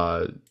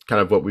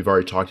 kind of what we've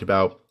already talked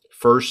about.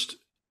 First,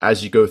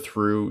 as you go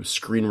through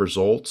screen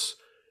results,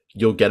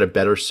 you'll get a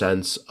better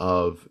sense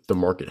of the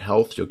market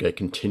health. You'll get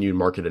continued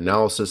market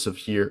analysis of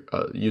here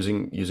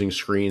using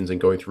screens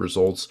and going through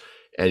results,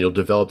 and you'll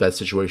develop that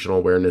situational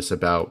awareness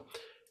about,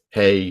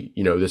 hey,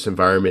 this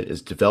environment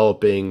is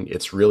developing.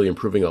 It's really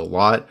improving a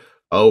lot.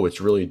 Oh, it's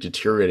really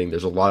deteriorating.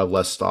 There's a lot of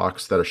less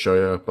stocks that are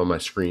showing up on my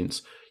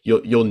screens.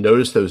 You'll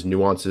notice those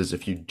nuances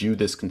if you do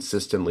this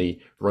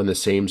consistently, run the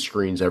same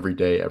screens every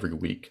day, every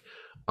week.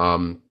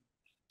 Um,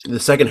 the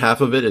second half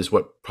of it is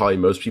what probably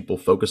most people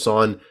focus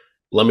on.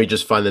 Let me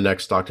just find the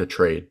next stock to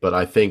trade. But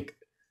I think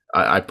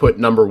I put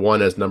number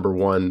one as number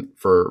one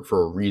for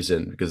a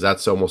reason, because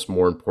that's almost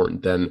more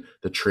important than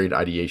the trade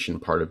ideation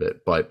part of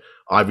it. But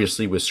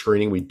obviously, with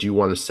screening, we do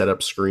want to set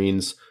up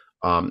screens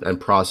and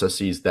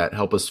processes that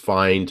help us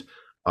find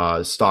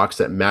stocks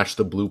that match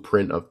the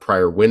blueprint of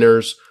prior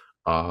winners,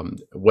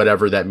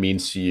 whatever that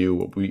means to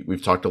you.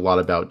 We've talked a lot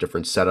about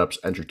different setups,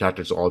 entry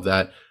tactics, all of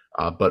that.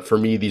 But for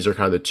me, these are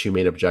kind of the two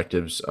main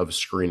objectives of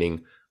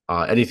screening.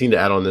 Anything to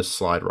add on this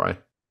slide, Rai?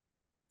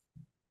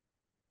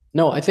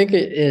 No, I think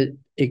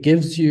it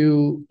gives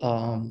you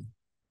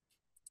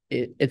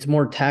it's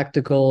more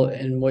tactical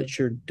in what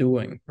you're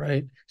doing,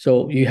 right?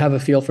 So you have a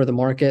feel for the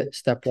market,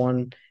 step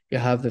one. You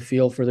have the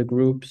feel for the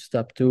group,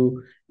 step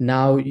two.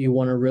 Now you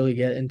want to really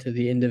get into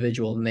the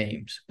individual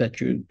names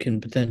that you can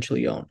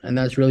potentially own. And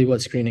that's really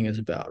what screening is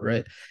about,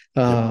 right?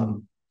 Yep.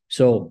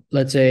 So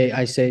let's say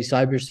I say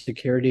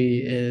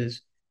cybersecurity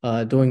is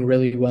doing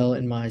really well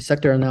in my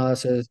sector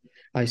analysis.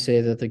 I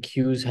say that the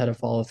Qs had a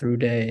follow through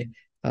day,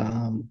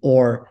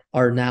 or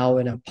are now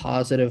in a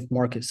positive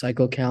market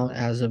cycle count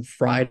as of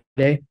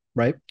Friday,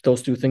 right?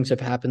 Those two things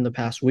have happened the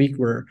past week.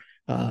 We're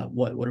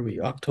what are we,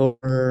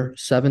 October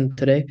 7th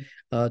today,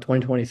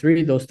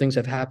 2023. Those things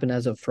have happened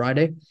as of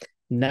Friday.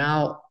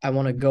 Now I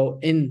want to go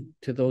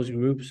into those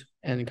groups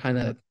and kind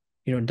of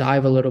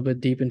dive a little bit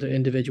deep into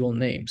individual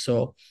names.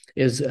 So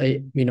is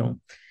a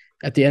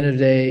at the end of the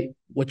day,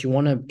 what you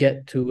want to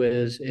get to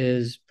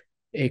is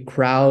a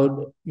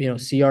crowd,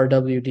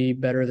 CRWD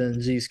better than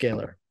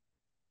Zscaler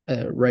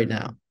right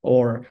now,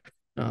 or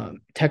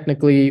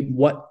technically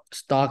what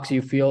stocks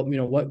you feel,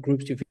 what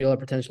groups do you feel are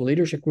potential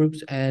leadership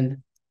groups,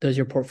 and does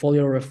your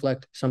portfolio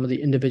reflect some of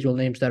the individual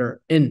names that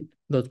are in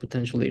those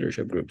potential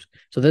leadership groups?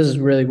 So this is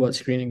really what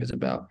screening is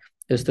about,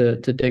 is to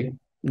dig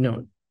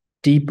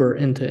deeper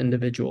into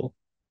individual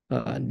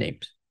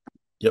names.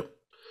 Yep.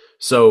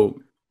 So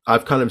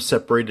I've kind of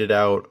separated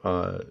out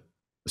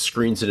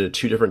screens into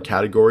two different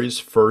categories.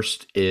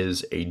 First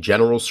is a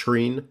general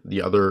screen.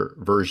 The other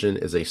version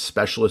is a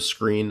specialist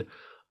screen.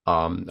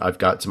 I've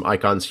got some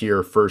icons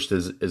here. First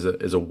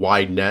is a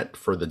wide net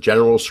for the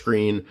general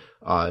screen,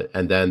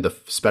 and then the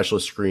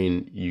specialist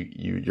screen,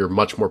 you're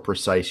much more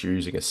precise. You're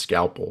using a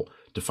scalpel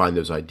to find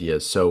those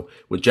ideas. So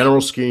with general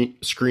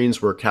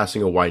screens, we're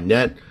casting a wide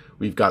net.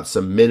 We've got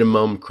some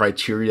minimum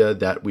criteria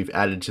that we've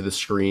added to the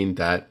screen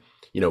that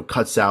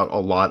cuts out a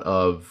lot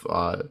of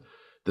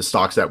the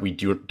stocks that we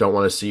don't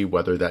want to see,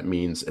 whether that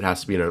means it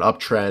has to be in an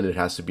uptrend, it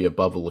has to be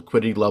above a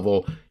liquidity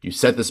level. You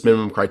set this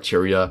minimum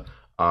criteria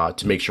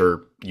to make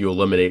sure you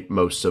eliminate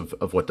most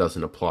of what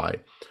doesn't apply.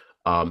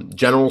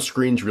 General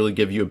screens really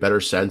give you a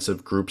better sense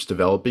of groups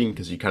developing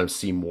because you kind of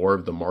see more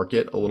of the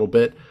market a little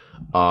bit.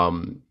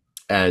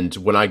 And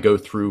when I go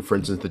through, for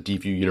instance, the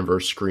DeepView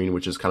Universe screen,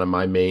 which is kind of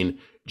my main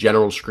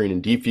general screen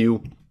in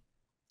DeepView,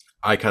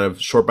 I kind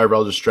of short by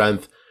relative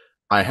strength.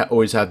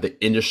 Always have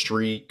the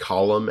industry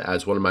column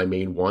as one of my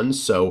main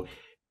ones. So,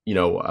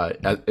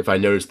 if I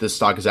notice this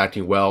stock is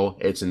acting well,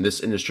 it's in this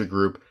industry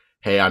group.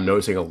 Hey, I'm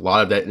noticing a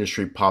lot of that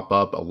industry pop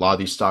up. A lot of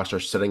these stocks are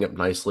setting up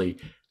nicely.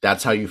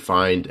 That's how you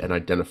find and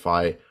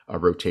identify a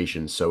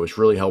rotation. So it's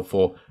really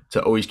helpful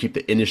to always keep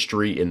the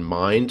industry in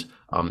mind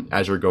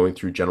as we're going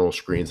through general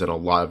screens and a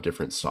lot of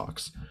different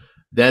stocks.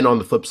 Then on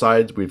the flip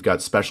side, we've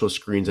got specialist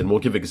screens, and we'll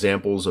give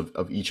examples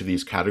of each of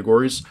these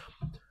categories.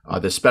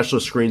 The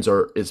specialist screens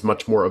is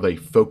much more of a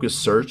focused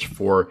search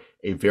for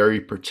a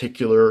very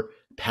particular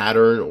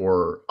pattern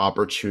or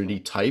opportunity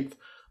type.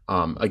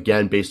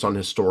 Again, based on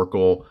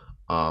historical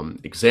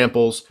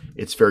examples,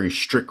 it's very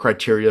strict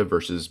criteria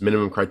versus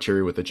minimum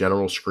criteria with a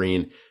general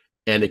screen,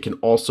 and it can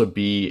also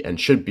be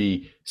and should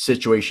be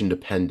situation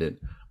dependent.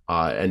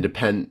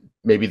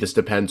 Maybe this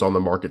depends on the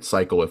market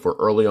cycle. If we're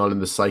early on in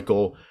the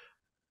cycle,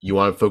 you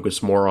want to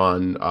focus more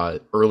on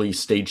early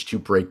stage 2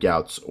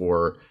 breakouts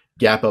or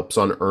gap ups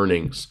on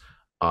earnings.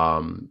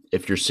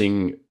 If you're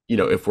seeing,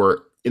 if we're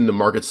in the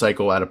market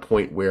cycle at a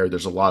point where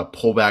there's a lot of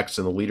pullbacks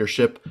in the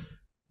leadership,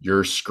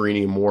 you're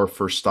screening more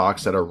for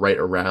stocks that are right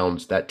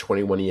around that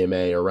 21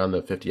 EMA or around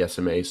the 50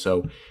 SMA.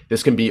 So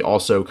this can be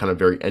also kind of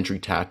very entry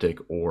tactic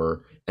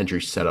or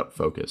entry setup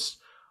focused.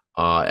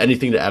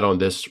 Anything to add on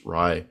this,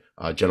 Rai?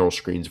 General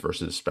screens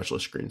versus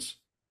specialist screens?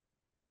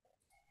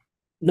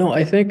 No,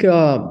 I think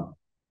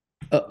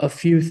a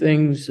few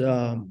things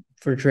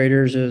for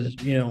traders is,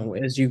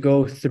 as you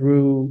go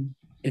through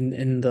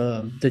in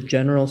the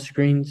general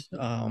screens,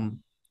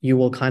 you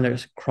will kind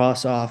of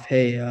cross off,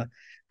 hey,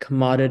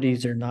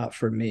 commodities are not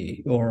for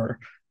me, or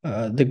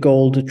the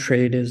gold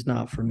trade is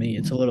not for me.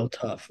 It's a little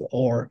tough.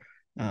 Or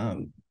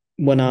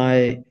when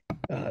I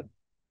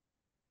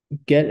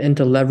get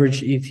into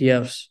leveraged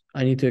ETFs,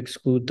 I need to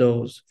exclude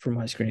those from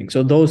my screening.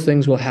 So those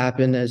things will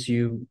happen as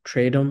you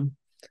trade them.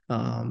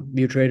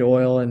 You trade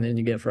oil and then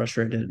you get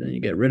frustrated and you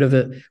get rid of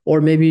it. Or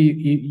maybe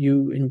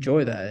you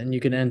enjoy that and you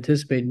can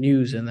anticipate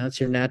news and that's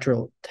your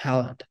natural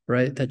talent,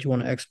 right? That you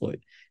want to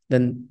exploit.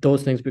 Then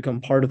those things become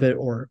part of it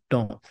or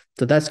don't.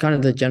 So that's kind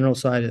of the general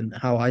side and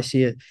how I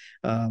see it.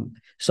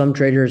 Some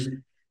traders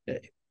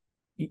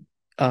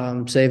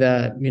say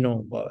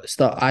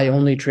that, I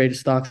only trade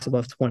stocks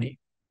above 20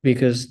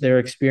 because their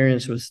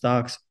experience with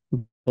stocks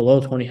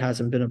below 20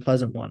 hasn't been a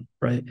pleasant one,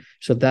 right?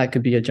 So that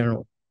could be a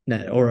general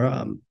net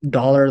or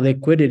dollar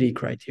liquidity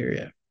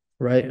criteria,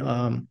 right?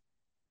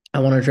 I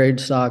want to trade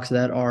stocks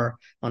that are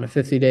on a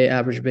 50-day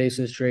average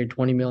basis, trade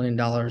 $20 million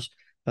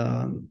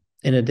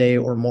in a day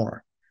or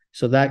more.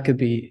 So that could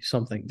be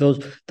something.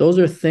 Those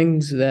are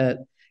things that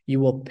you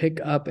will pick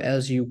up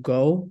as you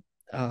go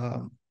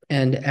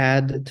and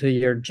add to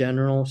your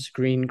general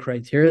screen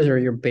criteria or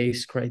your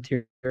base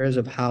criteria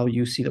of how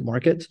you see the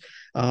markets.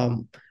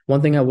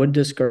 One thing I would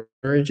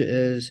discourage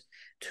is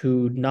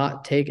to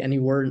not take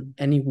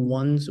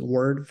anyone's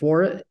word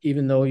for it,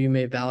 even though you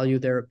may value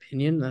their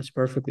opinion. That's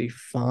perfectly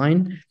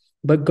fine,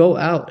 but go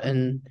out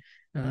and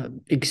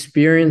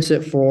experience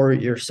it for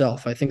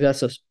yourself. I think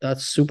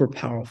that's super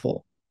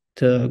powerful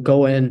to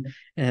go in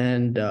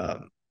and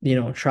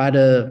try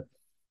to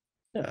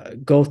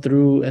go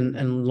through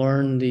and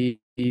learn the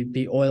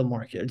oil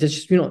market.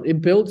 Just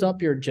it builds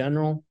up your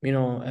general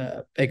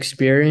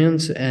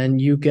experience, and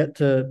you get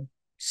to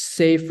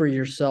say for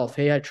yourself,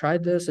 hey, I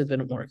tried this, it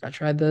didn't work. I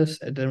tried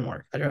this, it didn't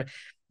work.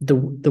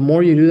 The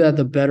more you do that,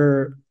 the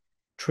better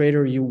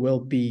trader you will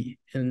be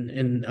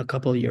in a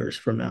couple of years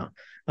from now.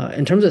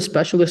 In terms of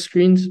specialist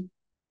screens,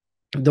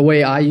 the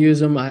way I use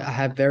them, I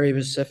have very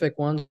specific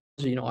ones.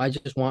 I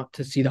just want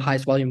to see the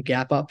highest volume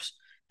gap ups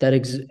that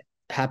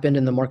happened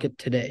in the market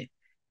today.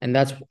 And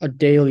that's a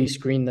daily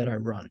screen that I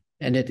run.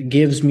 And it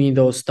gives me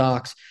those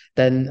stocks.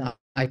 Then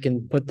I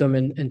can put them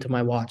into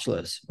my watch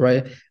list,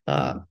 right?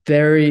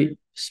 Very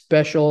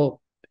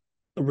special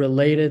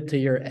related to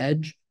your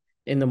edge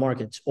in the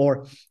markets.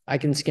 Or I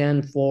can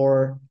scan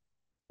for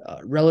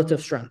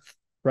relative strength,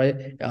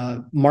 right?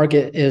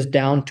 Market is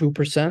down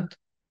 2%.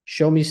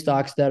 Show me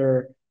stocks that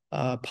are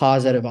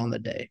positive on the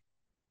day.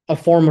 A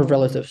form of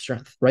relative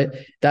strength, right?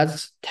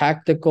 That's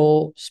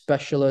tactical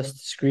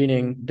specialist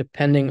screening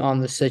depending on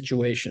the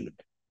situation.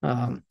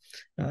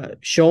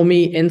 Show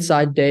me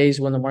inside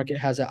days when the market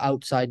has an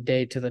outside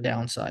day to the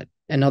downside.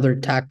 Another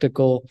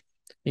tactical,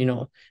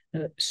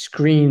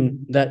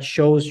 screen that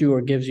shows you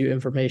or gives you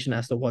information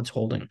as to what's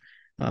holding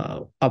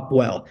up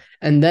well.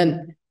 And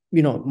then,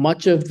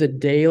 much of the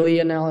daily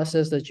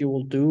analysis that you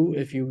will do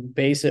if you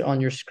base it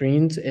on your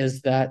screens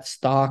is that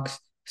stocks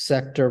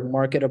sector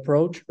market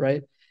approach,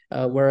 right?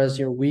 Whereas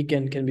your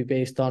weekend can be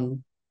based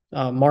on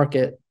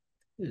market,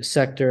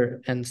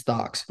 sector, and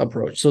stocks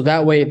approach. So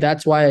that way,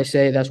 that's why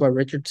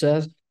Richard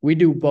says we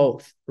do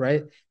both,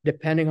 right?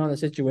 Depending on the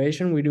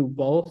situation, we do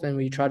both, and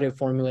we try to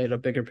formulate a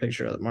bigger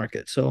picture of the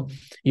market. So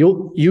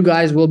you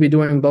guys will be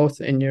doing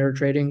both in your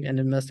trading and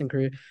investing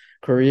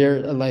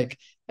career, like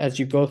as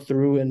you go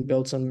through and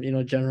build some,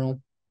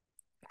 general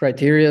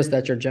criteria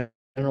that your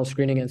general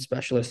screening and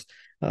specialist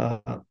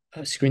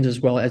screens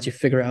as well as you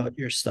figure out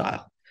your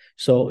style.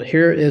 So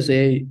here is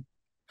a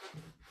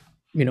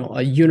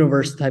a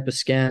universe type of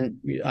scan.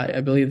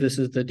 I believe this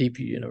is the DP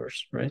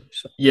universe, right?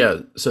 So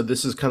Yeah, so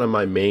this is kind of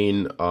my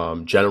main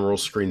general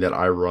screen that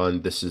I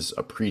run. This is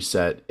a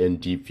preset in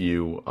Deep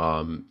View,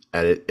 and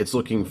it's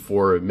looking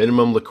for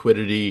minimum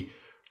liquidity,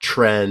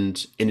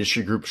 trend,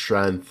 industry group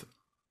strength,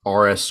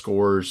 RS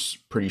scores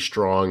pretty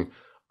strong,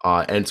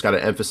 and it's got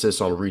an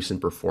emphasis on recent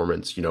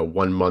performance.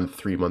 1 month,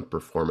 3 month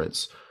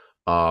performance.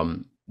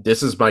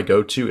 This is my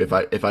go-to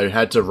if I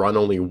had to run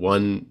only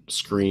one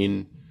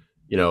screen.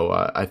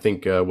 I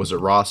think was it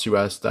Ross who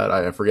asked that?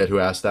 I forget who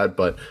asked that,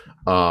 but.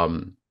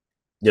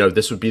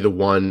 This would be the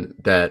one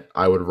that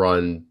I would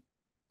run,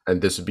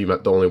 and this would be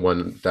the only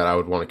one that I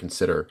would want to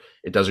consider.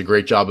 It does a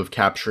great job of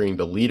capturing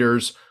the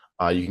leaders.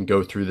 You can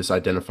go through this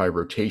identify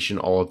rotation,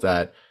 all of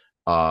that,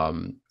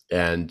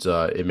 and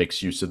it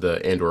makes use of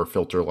the and/or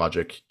filter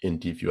logic in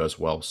DView as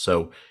well.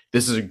 So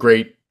this is a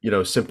great,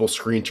 simple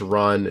screen to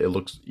run. It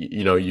looks,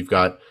 you've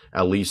got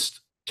at least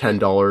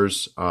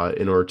 $10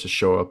 in order to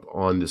show up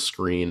on the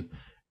screen,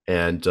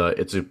 and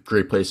it's a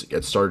great place to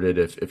get started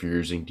if you're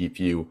using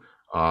DView.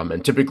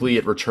 And typically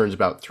it returns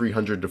about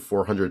 300 to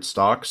 400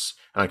 stocks.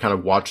 And I kind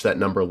of watch that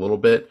number a little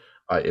bit.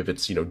 If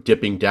it's,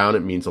 dipping down,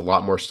 it means a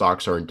lot more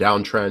stocks are in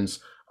downtrends.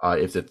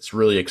 If it's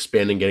really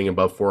expanding, getting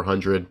above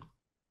 400,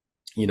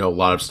 a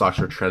lot of stocks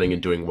are trending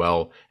and doing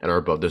well and are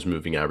above those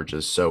moving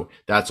averages. So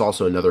that's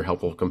also another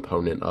helpful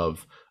component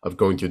of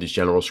going through these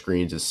general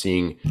screens, is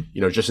seeing,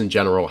 just in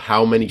general,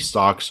 how many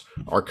stocks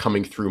are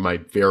coming through my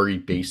very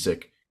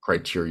basic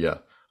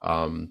criteria.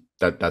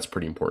 That's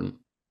pretty important.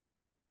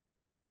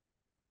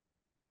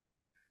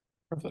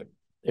 perfect.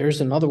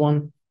 There's another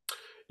one.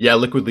 Yeah,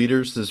 liquid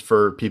leaders is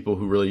for people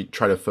who really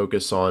try to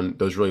focus on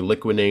those really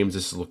liquid names.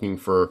 This is looking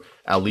for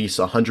at least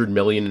 100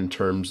 million in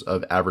terms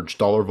of average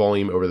dollar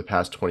volume over the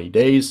past 20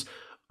 days.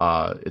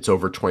 It's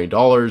over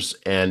 $20,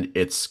 and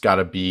it's got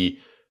to be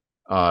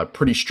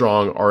pretty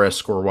strong RS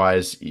score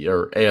wise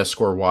or AS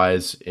score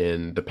wise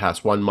in the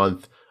past 1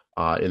 month,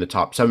 in the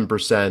top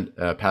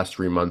 7%, past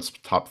 3 months,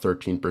 top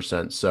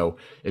 13%. So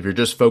if you're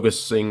just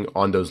focusing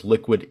on those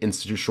liquid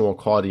institutional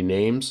quality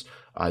names,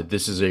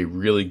 this is a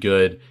really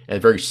good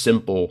and very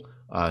simple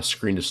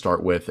screen to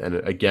start with. And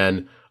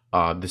again,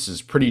 this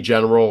is pretty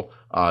general.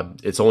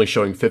 It's only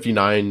showing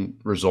 59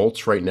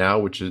 results right now,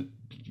 which is,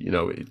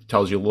 it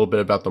tells you a little bit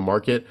about the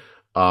market.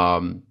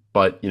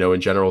 But,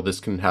 in general, this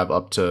can have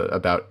up to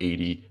about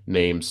 80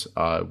 names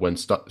when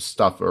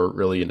stuff are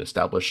really in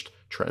established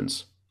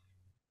trends.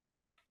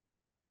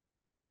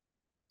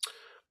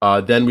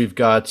 Then we've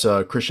got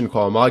Christian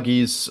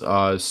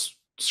Kwalamagi's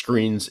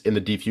screens in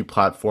the DView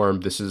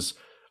platform. This is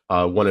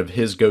one of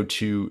his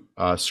go-to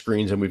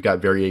screens, and we've got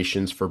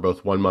variations for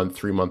both 1 month,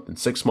 3 month, and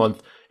 6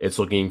 month. It's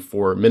looking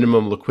for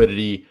minimum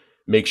liquidity,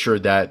 make sure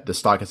that the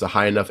stock has a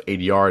high enough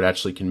ADR it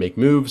actually can make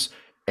moves,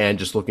 and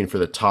just looking for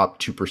the top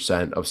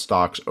 2% of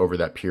stocks over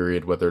that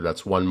period, whether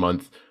that's 1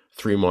 month,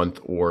 3 month,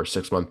 or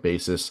 6 month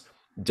basis.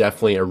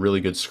 Definitely a really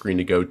good screen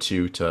to go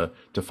to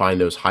find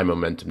those high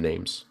momentum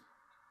names.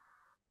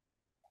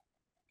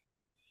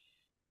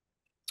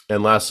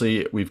 And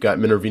lastly, we've got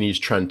Minervini's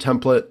trend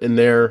template in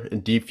there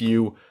in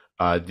DView.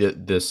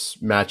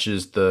 This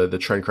matches the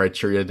trend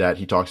criteria that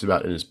he talks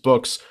about in his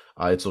books.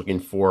 It's looking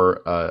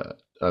for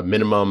a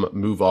minimum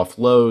move off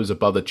lows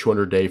above the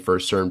 200-day for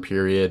a certain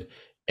period.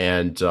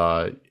 And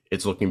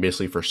it's looking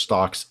basically for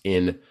stocks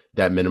in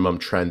that minimum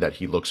trend that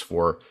he looks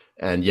for.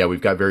 And yeah, we've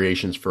got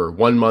variations for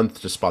 1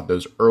 month to spot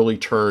those early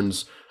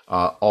turns,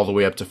 all the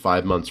way up to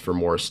 5 months for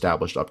more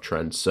established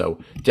uptrends. So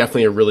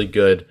definitely a really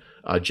good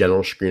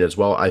general screen as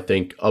well. I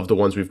think of the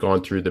ones we've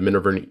gone through, the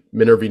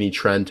Minervini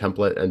trend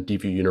template and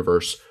DView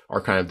universe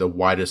are kind of the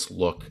widest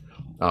look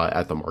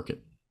at the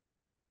market.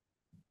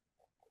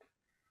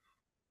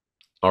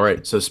 All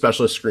right, so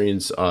specialist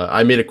screens.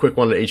 I made a quick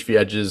one on HV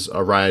edges.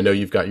 Rai, I know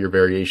you've got your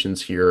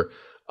variations here,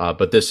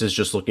 but this is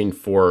just looking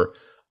for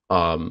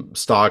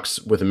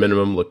stocks with a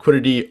minimum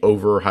liquidity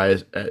over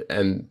highest,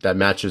 and that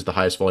matches the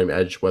highest volume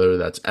edge, whether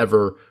that's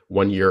ever,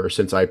 1 year, or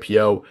since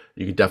IPO.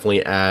 You could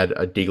definitely add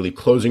a daily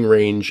closing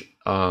range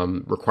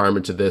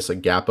requirement to this, a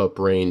gap up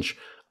range,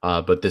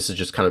 but this is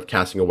just kind of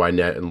casting a wide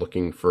net and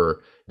looking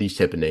for these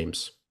type of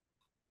names.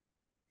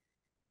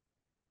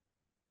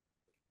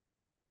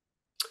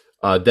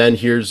 Then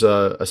here's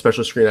a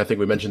special screen. I think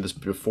we mentioned this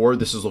before.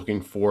 This is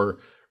looking for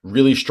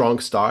really strong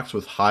stocks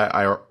with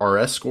high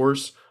RS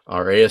scores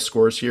or AS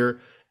scores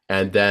here.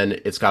 And then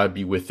it's got to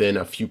be within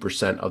a few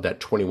percent of that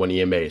 21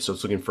 EMA. So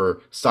it's looking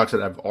for stocks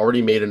that have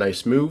already made a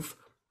nice move,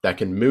 that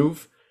can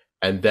move,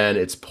 and then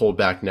it's pulled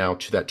back now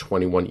to that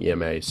 21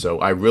 EMA. So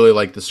I really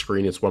like the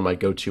screen. It's one of my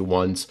go-to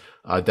ones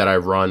that I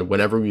run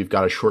whenever we've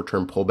got a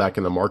short-term pullback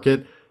in the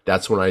market.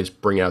 That's when I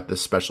bring out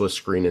this specialist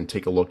screen and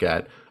take a look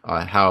at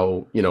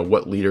how,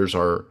 what leaders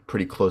are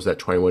pretty close to that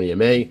 21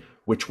 EMA,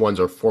 which ones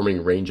are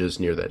forming ranges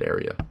near that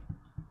area.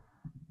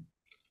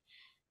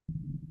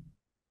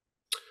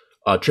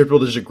 Triple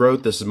digit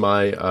growth. This is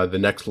my the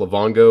next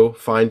Livongo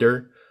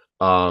finder.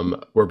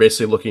 We're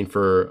basically looking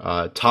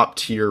for top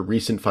tier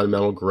recent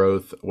fundamental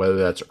growth, whether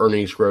that's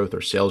earnings growth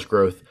or sales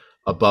growth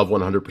above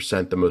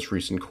 100% the most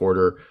recent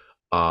quarter.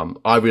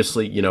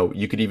 Obviously,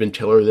 you could even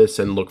tailor this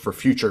and look for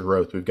future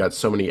growth. We've got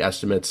so many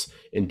estimates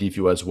in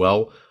DView as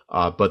well,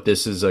 but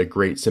this is a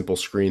great simple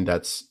screen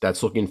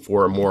that's looking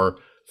for a more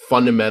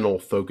fundamental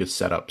focused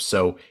setup.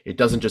 So it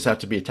doesn't just have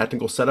to be a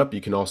technical setup. You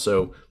can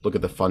also look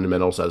at the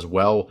fundamentals as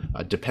well,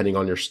 depending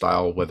on your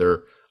style,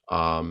 whether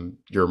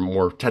you're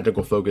more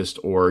technical focused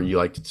or you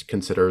like to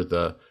consider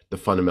the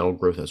fundamental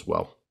growth as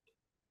well.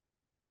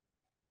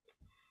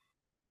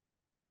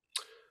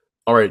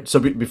 All right. So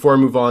before I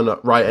move on,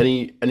 Rai,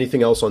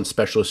 anything else on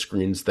specialist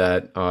screens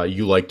that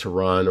you like to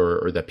run,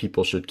 or that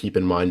people should keep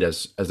in mind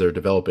as they're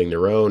developing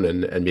their own,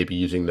 and maybe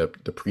using the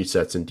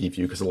presets in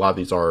DView, because a lot of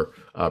these are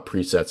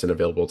presets and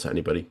available to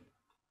anybody.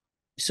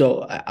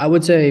 So I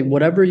would say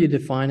whatever you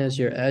define as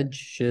your edge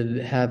should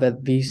have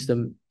at least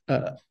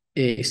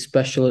a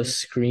specialist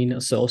screen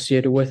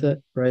associated with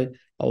it, right?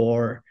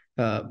 Or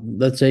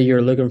let's say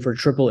you're looking for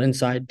triple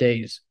inside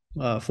days.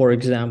 For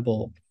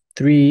example,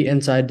 three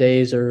inside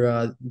days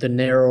or the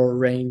narrow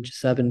range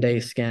 7-day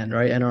scan,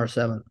 right?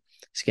 NR7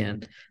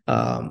 scan,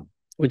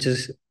 which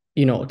is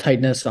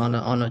tightness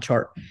on a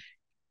chart.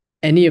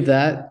 Any of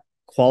that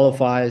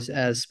qualifies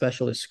as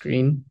specialist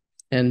screen.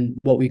 And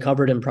what we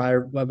covered in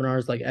prior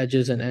webinars, like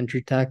edges and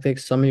entry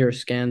tactics, some of your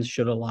scans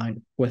should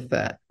align with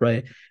that,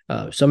 right?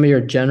 Some of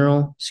your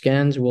general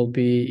scans will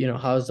be,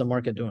 how's the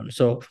market doing?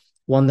 So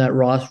one that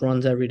Ross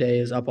runs every day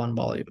is up on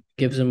volume,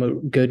 gives him a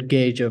good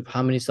gauge of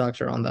how many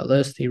stocks are on that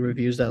list. He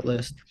reviews that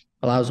list,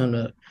 allows him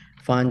to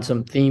find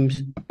some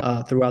themes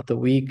throughout the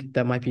week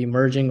that might be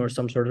emerging, or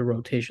some sort of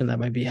rotation that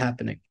might be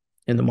happening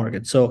in the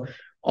market. So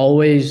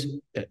always,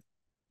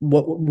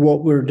 what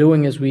we're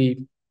doing is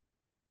we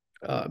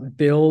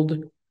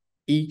build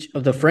each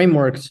of the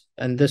frameworks,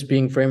 and this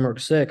being framework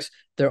 6,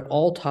 they're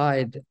all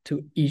tied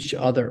to each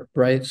other,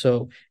 right?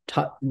 So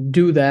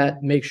do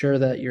that, make sure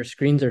that your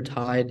screens are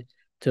tied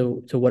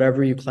to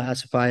whatever you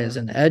classify as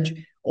an edge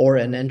or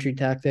an entry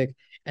tactic,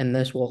 and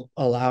this will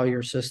allow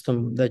your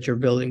system that you're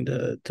building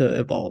to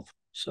evolve.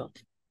 So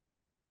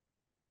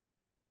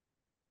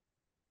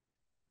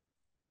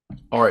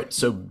All right.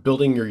 So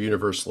building your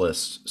universe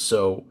list.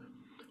 So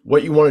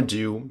what you want to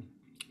do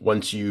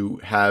once you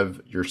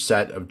have your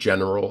set of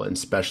general and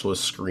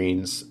specialist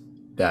screens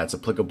that's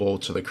applicable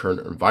to the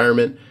current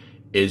environment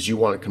is you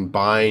want to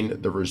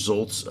combine the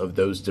results of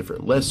those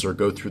different lists, or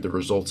go through the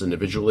results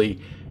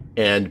individually,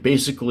 and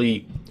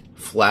basically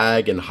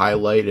flag and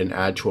highlight and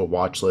add to a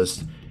watch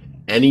list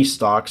any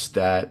stocks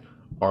that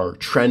are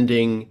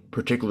trending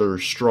particularly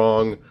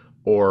strong,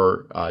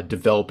 or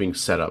developing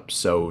setups.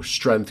 So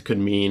strength could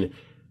mean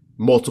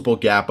multiple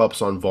gap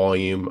ups on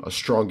volume, a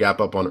strong gap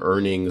up on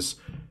earnings,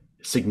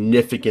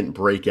 significant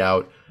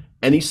breakout.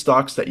 Any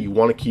stocks that you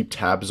want to keep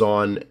tabs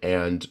on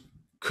and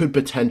could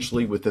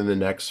potentially within the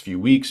next few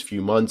weeks,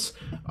 few months,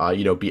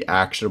 be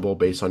actionable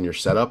based on your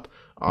setup.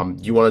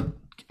 You want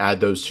to add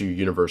those to your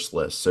universe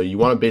list. So you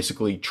want to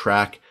basically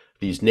track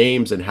these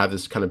names and have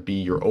this kind of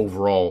be your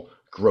overall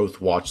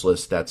growth watch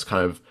list. That's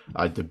kind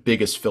of the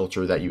biggest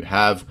filter that you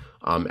have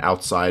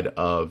outside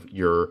of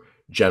your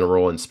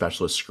general and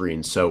specialist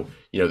screens. So,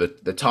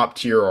 the top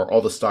tier are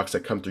all the stocks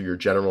that come through your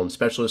general and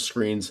specialist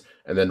screens.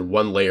 And then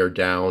one layer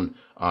down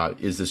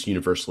is this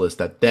universe list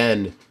that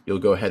then you'll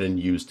go ahead and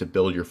use to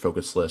build your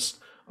focus list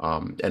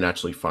and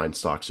actually find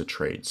stocks to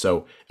trade.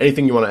 So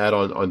anything you want to add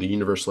on the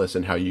universe list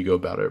and how you go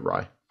about it,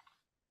 Rai?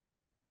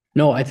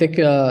 no, I think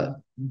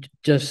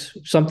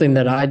just something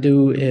that I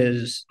do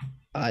is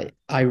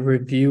I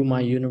review my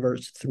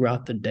universe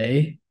throughout the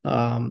day.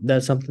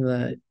 That's something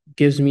that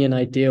gives me an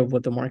idea of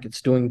what the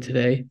market's doing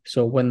today.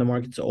 So when the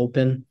market's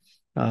open,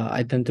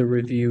 I tend to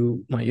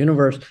review my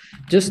universe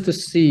just to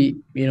see,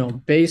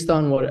 based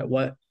on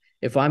what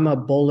if I'm a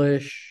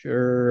bullish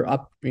or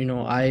up,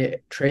 I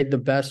trade the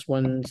best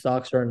when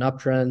stocks are an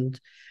uptrend.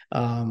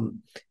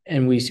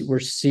 And we're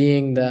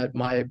seeing that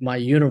my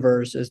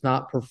universe is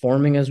not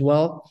performing as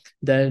well,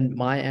 then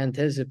my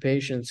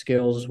anticipation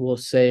skills will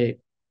say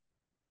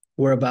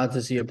we're about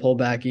to see a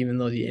pullback, even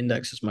though the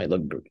indexes might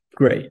look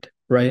great,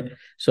 right?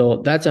 So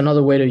that's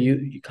another way to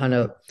you kind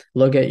of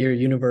look at your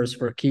universe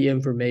for key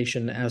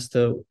information as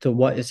to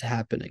what is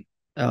happening.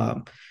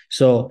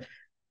 So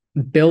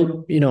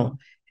build,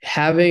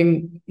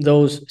 having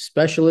those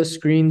specialist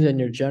screens and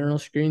your general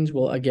screens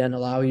will again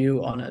allow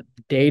you on a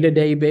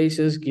day-to-day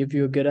basis, give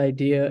you a good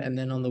idea. And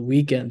then on the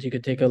weekends, you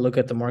could take a look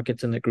at the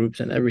markets and the groups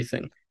and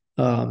everything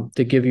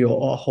to give you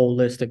a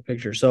holistic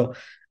picture. So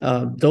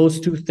those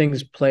two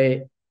things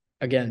play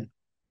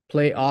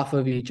off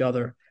of each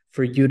other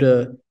for you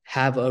to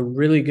have a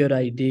really good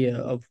idea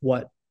of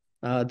what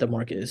the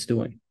market is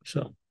doing.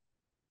 So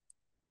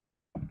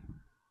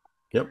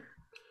Yep.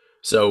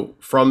 So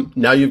from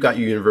now you've got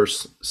your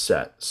universe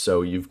set.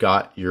 So you've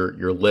got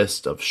your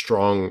list of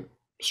strong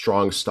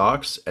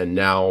stocks, and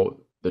now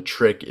the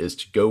trick is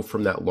to go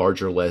from that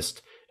larger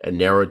list and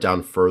narrow it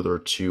down further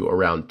to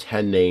around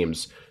 10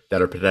 names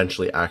that are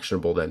potentially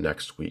actionable then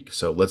next week.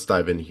 So let's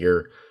dive in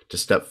here to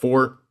step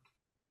 4.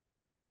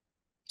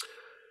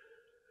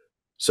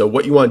 So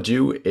what you want to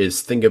do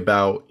is think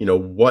about,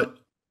 what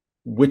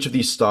which of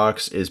these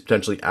stocks is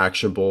potentially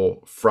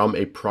actionable from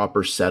a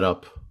proper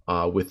setup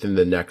within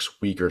the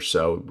next week or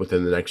so,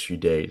 within the next few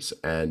days.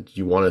 And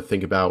you want to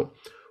think about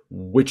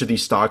which of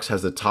these stocks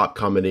has the top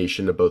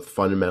combination of both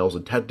fundamentals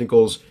and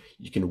technicals.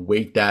 You can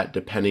weight that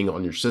depending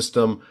on your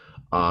system.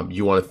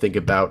 You want to think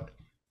about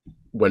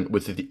when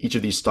with each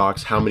of these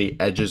stocks, how many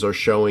edges are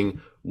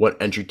showing, what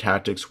entry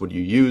tactics would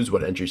you use,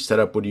 what entry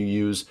setup would you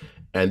use,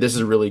 and this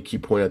is a really key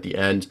point at the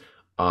end.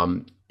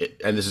 And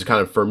this is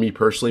kind of for me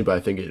personally, but I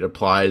think it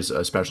applies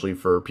especially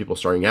for people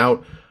starting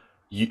out.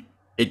 You,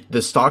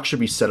 the stock should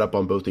be set up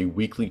on both a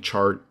weekly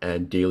chart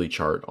and daily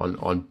chart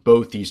on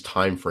both these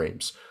time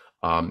frames.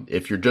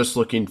 If you're just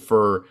looking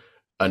for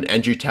an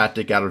entry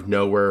tactic out of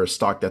nowhere, a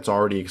stock that's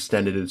already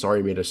extended, it's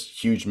already made a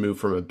huge move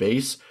from a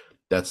base,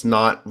 that's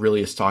not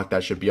really a stock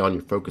that should be on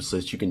your focus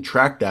list. You can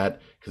track that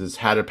because it's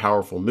had a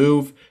powerful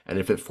move, and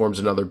if it forms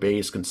another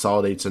base,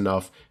 consolidates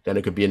enough, then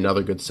it could be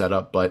another good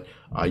setup. But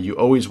you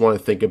always want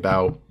to think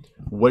about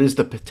what is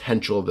the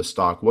potential of the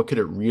stock? What could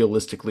it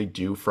realistically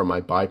do from my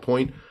buy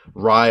point?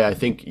 Rai, I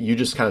think you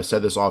just kind of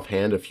said this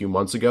offhand a few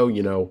months ago.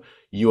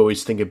 You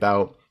always think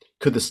about,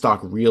 could the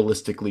stock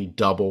realistically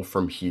double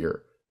from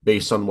here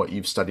based on what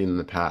you've studied in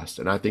the past?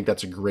 And I think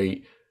that's a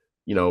great,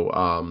 you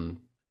know,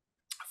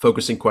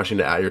 focusing question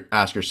to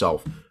ask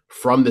yourself.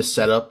 From this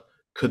setup,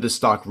 could the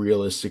stock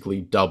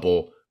realistically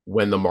double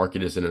when the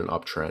market is in an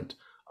uptrend?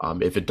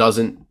 If it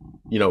doesn't,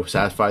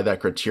 satisfy that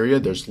criteria,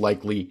 there's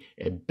likely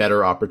a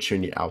better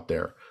opportunity out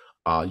there.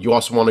 You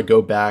also want to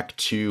go back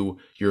to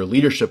your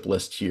leadership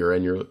list here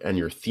and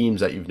your themes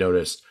that you've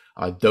noticed.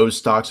 Those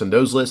stocks on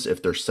those lists,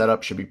 if they're set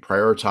up, should be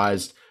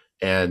prioritized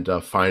and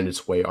find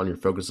its way on your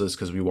focus list,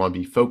 because we want to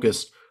be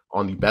focused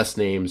on the best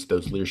names,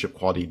 those leadership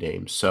quality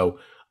names. So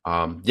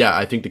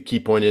I think the key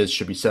point is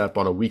should be set up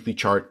on a weekly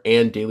chart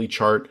and daily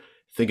chart.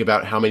 Think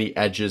about how many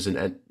edges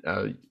and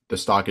the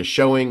stock is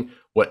showing,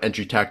 what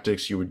entry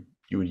tactics you would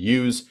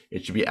use.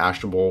 It should be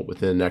actionable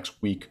within the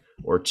next week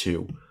or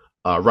two.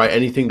 Right?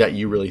 Anything that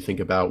you really think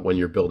about when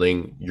you're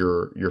building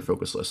your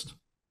focus list?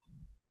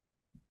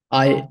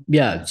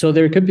 So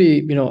there could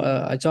be,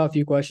 I saw a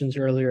few questions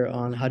earlier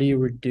on how do you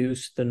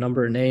reduce the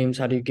number of names?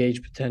 How do you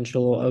gauge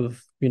potential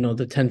of,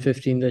 the 10,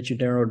 15 that you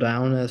narrow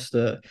down as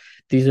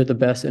these are the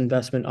best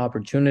investment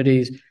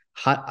opportunities?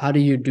 How do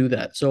you do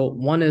that? So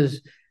one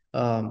is,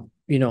 are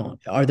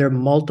there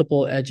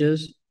multiple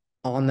edges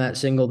on that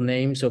single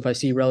name? So if I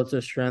see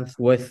relative strength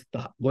with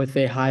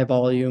a high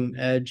volume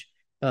edge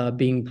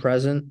being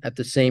present at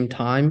the same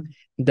time,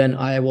 then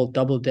I will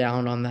double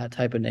down on that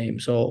type of name.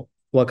 So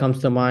what comes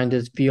to mind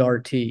is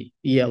VRT,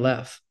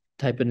 ELF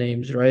type of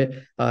names, right?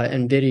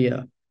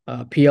 NVIDIA,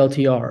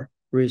 PLTR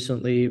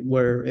recently,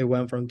 where it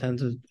went from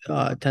 10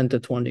 to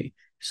 20.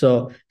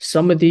 So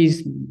some of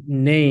these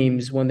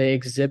names, when they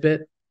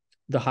exhibit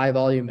the high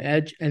volume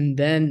edge and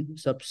then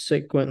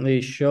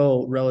subsequently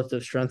show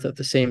relative strength at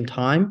the same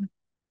time,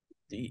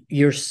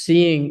 you're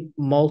seeing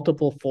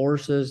multiple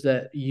forces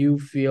that you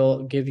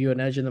feel give you an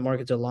edge in the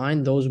market's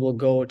aligned. Those will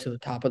go to the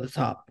top of the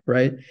top,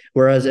 right?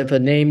 Whereas if a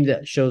name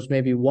that shows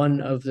maybe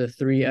one of the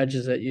three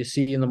edges that you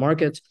see in the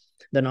markets,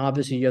 then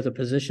obviously you have to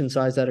position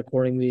size that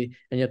accordingly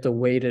and you have to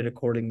weight it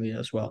accordingly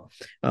as well.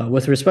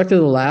 With respect to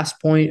the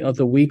last point of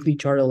the weekly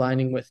chart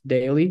aligning with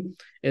daily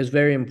is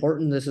very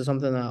important. This is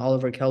something that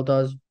Oliver Kell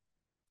does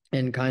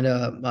and kind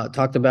of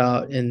talked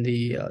about in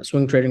the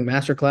swing trading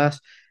masterclass.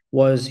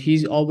 Was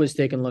he's always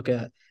taken a look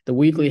at the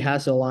weekly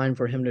has to align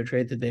for him to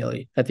trade the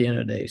daily at the end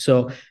of the day.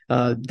 So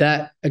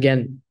that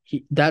again,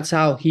 that's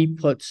how he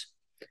puts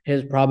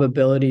his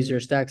probabilities or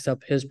stacks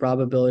up his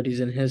probabilities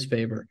in his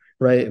favor,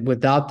 right?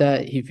 Without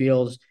that, he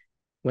feels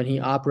when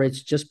he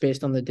operates just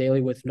based on the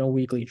daily with no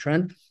weekly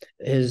trend,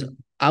 his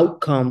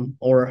outcome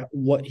or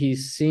what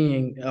he's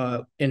seeing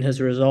in his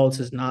results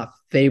is not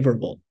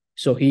favorable.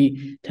 So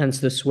he tends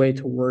to sway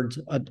towards,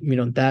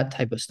 that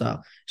type of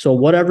style. So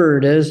whatever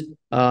it is,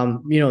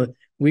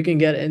 we can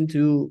get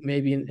into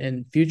maybe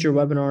in future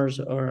webinars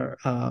or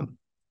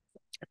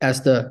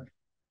as to,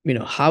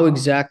 how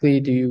exactly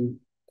do you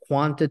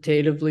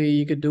quantitatively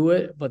you could do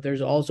it, but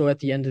there's also at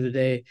the end of the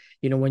day,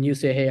 when you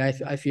say, hey,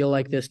 I feel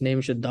like this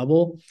name should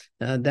double,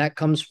 that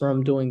comes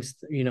from doing,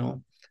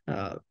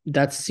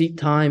 that's seat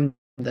time,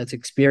 that's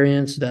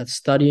experience, that's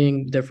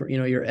studying different,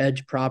 your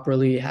edge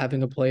properly,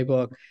 having a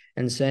playbook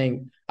and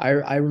saying,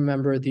 I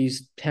remember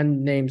these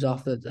 10 names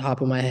off the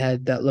top of my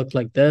head that looked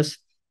like this,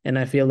 and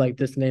I feel like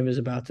this name is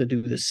about to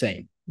do the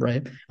same,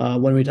 right?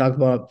 When we talk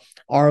about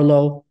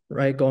Arlo,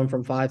 right, going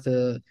from 5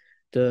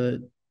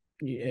 to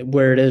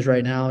where it is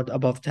right now,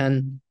 above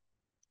 10,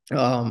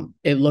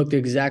 it looked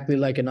exactly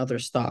like another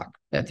stock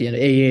at the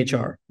end,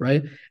 AHR,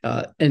 right?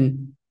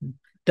 And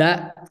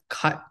that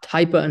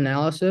type of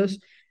analysis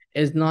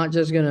is not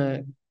just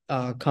going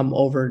to come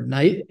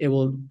overnight. It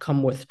will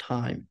come with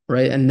time,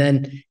 right? And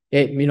then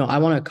I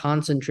want to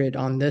concentrate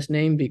on this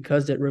name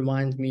because it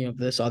reminds me of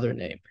this other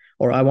name,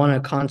 or I want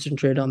to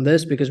concentrate on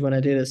this because when I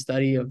did a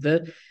study of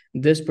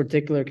this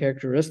particular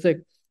characteristic,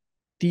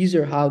 these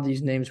are how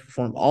these names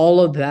perform. All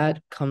of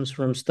that comes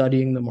from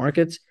studying the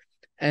markets,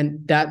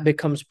 and that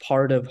becomes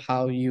part of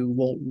how you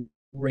will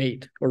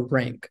rate or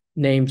rank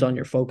names on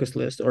your focus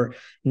list, or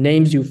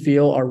names you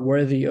feel are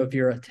worthy of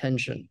your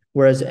attention.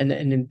 Whereas and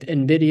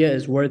NVIDIA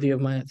is worthy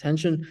of my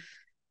attention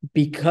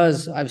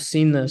because I've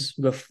seen this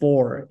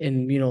before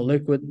in,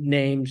 liquid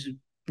names,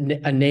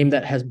 a name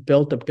that has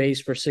built a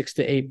base for 6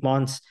 to 8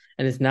 months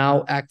and is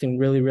now acting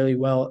really, really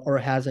well, or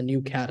has a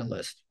new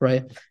catalyst,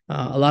 right?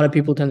 A lot of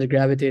people tend to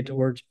gravitate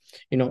towards,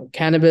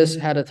 cannabis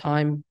had a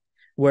time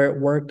where it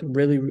worked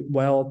really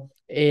well.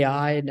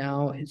 AI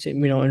now,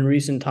 in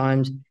recent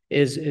times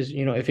is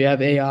if you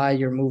have AI,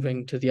 you're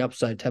moving to the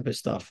upside type of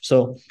stuff.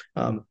 So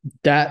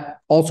that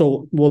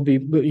also will be,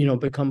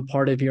 become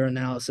part of your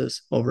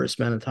analysis over a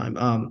span of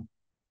time.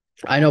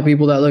 I know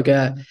people that look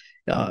at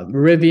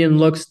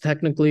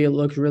Rivian it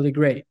looks really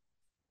great.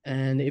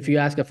 And if you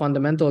ask a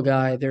fundamental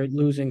guy, they're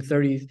losing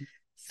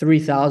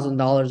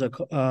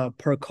 $33,000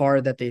 per car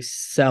that they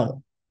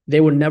sell. They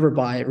would never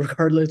buy it,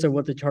 regardless of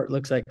what the chart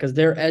looks like, because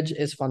their edge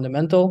is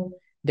fundamental.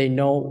 They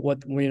know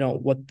what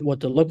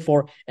to look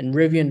for, and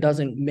Rivian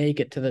doesn't make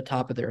it to the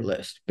top of their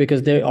list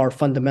because they are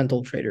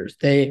fundamental traders.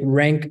 They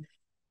rank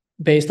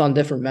based on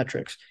different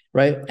metrics,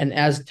 right? And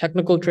as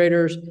technical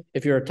traders,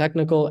 if you're a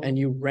technical and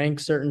you rank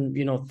certain,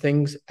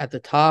 things at the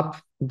top,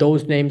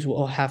 those names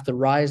will have to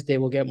rise. They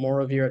will get more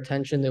of your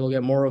attention. They will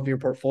get more of your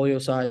portfolio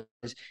size.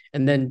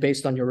 And then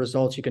based on your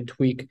results, you can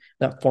tweak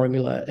that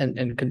formula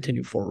and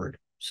continue forward.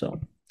 So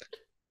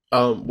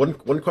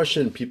one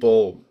question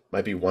people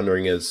might be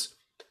wondering is,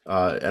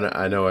 and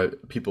I know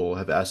people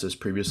have asked this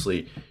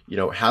previously,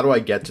 how do I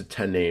get to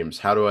 10 names?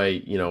 How do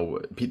I,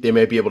 they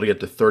may be able to get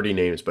to 30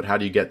 names, but how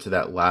do you get to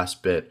that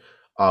last bit?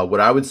 What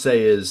I would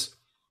say is,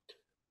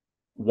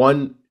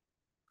 one,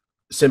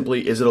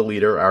 simply, is it a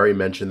leader? I already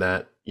mentioned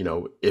that.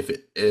 If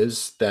it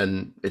is,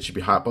 then it should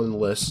be high up on the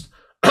list.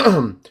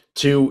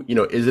 Two,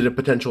 is it a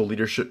potential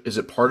leadership? Is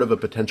it part of a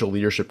potential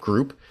leadership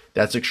group?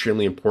 That's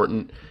extremely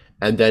important.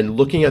 And then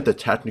looking at the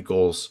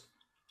technicals,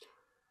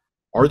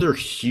 are there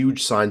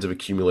huge signs of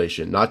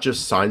accumulation? Not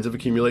just signs of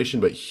accumulation,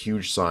 but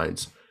huge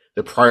signs.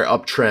 The prior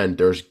uptrend,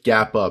 there's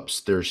gap ups,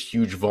 there's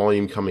huge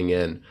volume coming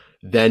in.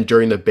 Then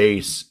during the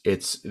base,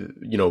 it's,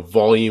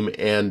 volume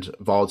and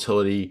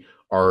volatility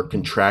are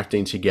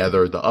contracting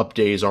together. The up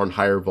days are on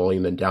higher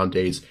volume than down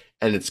days,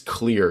 and it's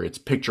clear, it's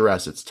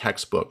picturesque, it's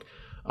textbook.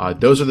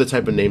 Those are the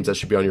type of names that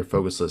should be on your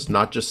focus list,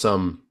 not just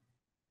some,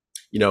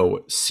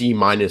 C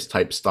minus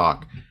type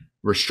stock.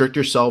 Restrict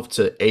yourself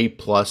to A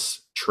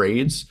plus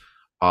trades.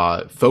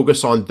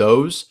 Focus on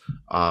those,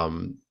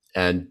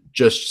 and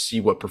just see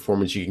what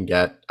performance you can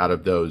get out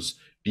of those.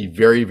 Be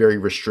very, very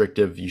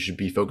restrictive. You should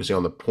be focusing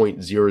on the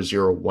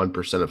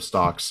 0.001% of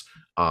stocks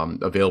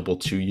available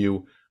to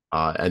you.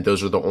 And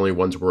those are the only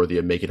ones worthy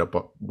of make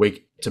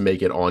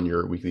it on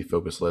your weekly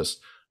focus list.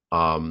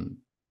 I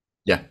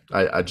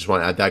just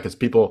want to add that because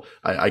people,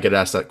 I get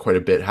asked that quite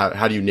a bit.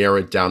 How do you narrow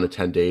it down to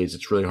 10 days?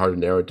 It's really hard to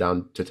narrow it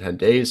down to 10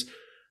 days.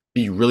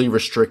 Be really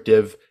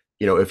restrictive.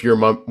 If you're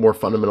more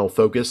fundamental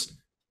focused,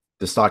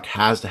 the stock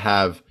has to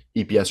have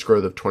EPS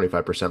growth of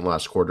 25%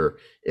 last quarter.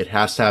 It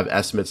has to have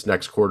estimates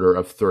next quarter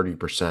of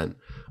 30%.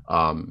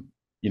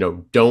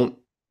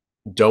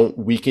 Don't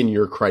weaken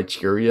your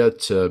criteria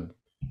to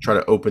try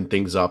to open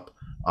things up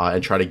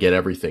and try to get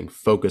everything.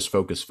 Focus.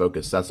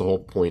 That's the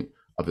whole point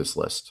of this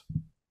list.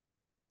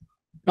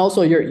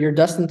 also, you're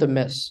destined to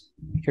miss.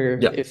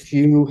 If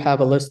you have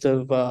a list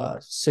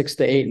of 6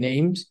 to 8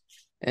 names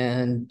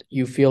and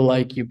you feel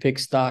like you pick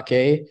stock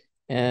A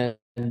and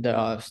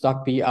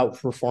stock B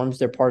outperforms,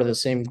 they're part of the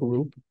same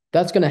group,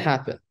 that's going to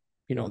happen.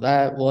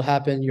 That will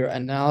happen. Your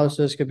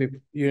analysis could be,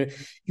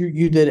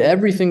 you did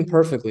everything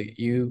perfectly.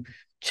 You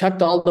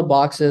checked all the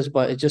boxes,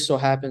 but it just so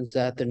happens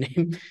that the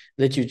name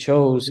that you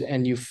chose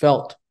and you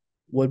felt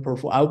would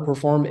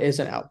outperform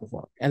isn't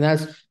outperform. And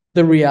that's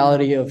the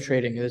reality of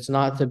trading. It's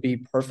not to be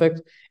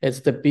perfect. It's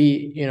to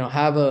be,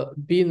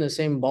 be in the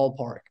same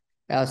ballpark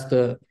as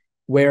to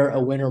where a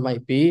winner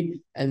might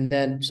be. And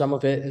then some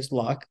of it is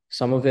luck.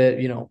 Some of it,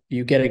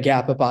 you get a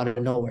gap up out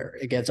of nowhere.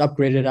 It gets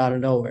upgraded out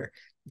of nowhere.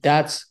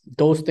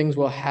 Those things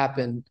will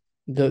happen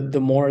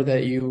the more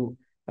that you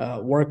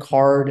work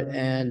hard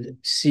and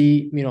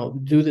see,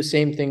 do the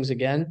same things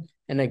again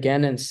and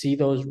again and see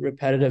those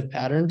repetitive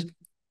patterns.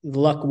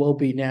 Luck will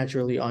be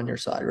naturally on your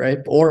side, right?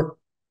 Or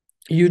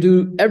you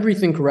do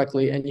everything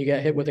correctly and you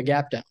get hit with a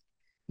gap down.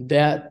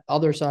 That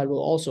other side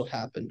will also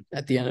happen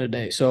at the end of the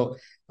day. So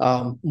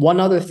one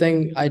other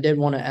thing I did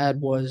want to add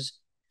was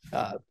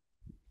I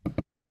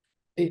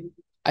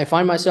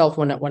find myself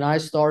when I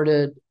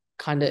started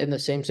kind of in the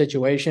same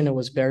situation, it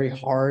was very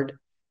hard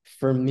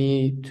for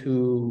me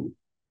to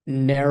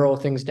narrow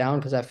things down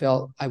because I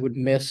felt I would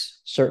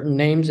miss certain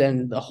names,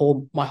 and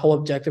my whole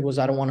objective was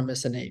I don't want to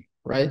miss a name,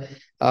 right?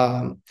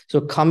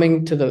 So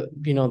coming to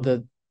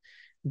the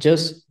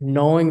just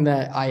knowing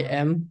that I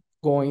am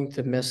going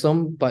to miss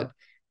them, but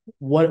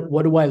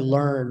what do I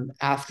learn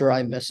after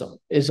I miss them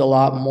is a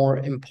lot more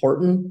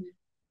important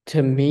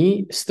to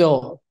me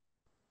still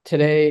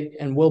today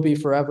and will be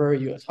forever.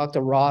 You talk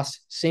to Ross,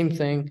 same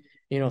thing,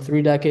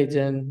 3 decades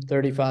in,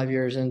 35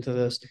 years into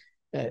this.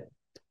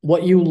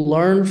 what you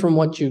learn from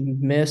what you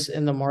miss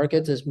in the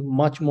markets is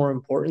much more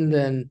important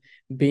than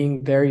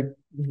being very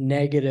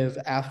negative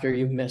after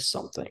you've missed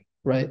something,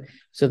 right?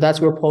 So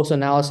that's where post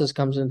analysis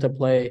comes into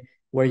play,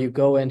 where you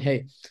go in,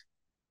 hey,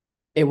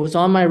 it was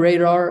on my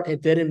radar,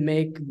 it didn't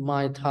make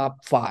my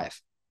top five,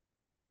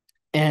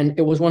 and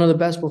it was one of the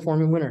best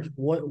performing winners.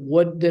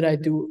 What did I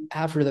do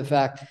after the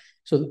fact?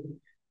 So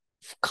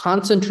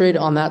concentrate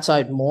on that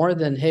side more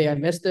than, hey, I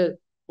missed it,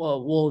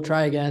 well, we'll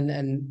try again,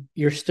 and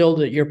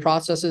your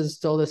process is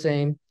still the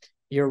same,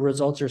 your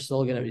results are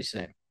still going to be the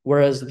same.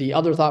 Whereas the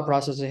other thought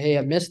process is, hey,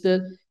 I missed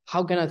it,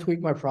 how can I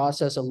tweak my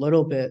process a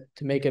little bit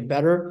to make it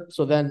better,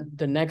 so then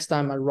the next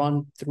time I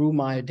run through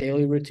my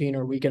daily routine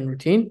or weekend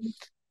routine,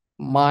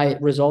 my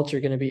results are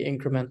going to be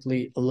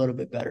incrementally a little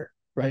bit better,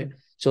 right?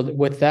 So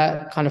with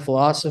that kind of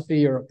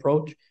philosophy or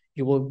approach,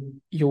 you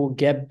will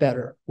get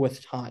better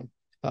with time,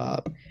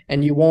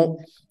 and you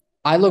won't.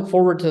 I look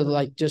forward to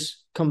like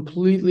just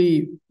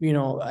completely,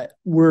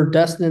 we're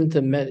destined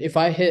to met. If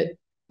I hit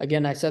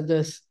again, I said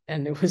this,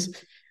 and it was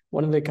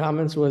one of the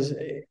comments was,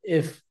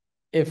 if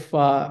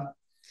I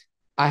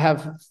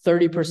have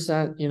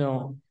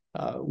 30%,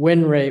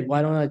 win rate,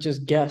 why don't I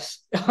just guess?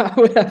 I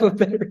would have a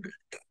better,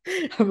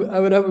 I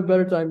would have a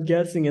better time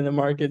guessing in the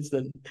markets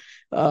than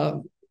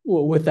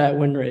with that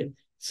win rate.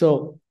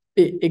 So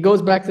it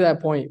goes back to that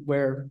point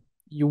where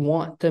you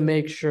want to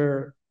make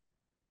sure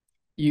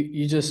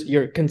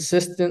you're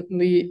consistent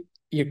with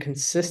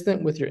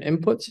your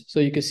inputs, so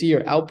you can see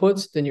your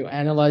outputs, then you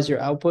analyze your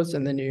outputs,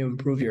 and then you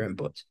improve your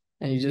inputs,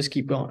 and you just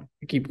keep going,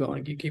 you keep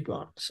going.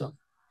 So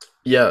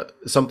Yeah,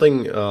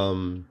 something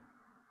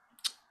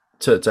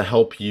to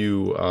help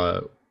you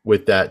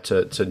with that,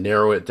 to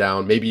narrow it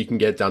down. Maybe you can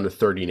get down to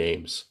 30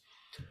 names.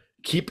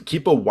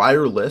 Keep a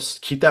wider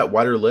list. Keep that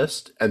wider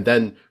list, and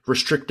then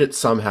restrict it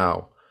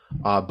somehow.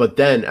 But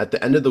then at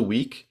the end of the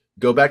week,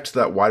 go back to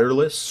that wider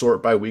list,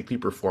 sort by weekly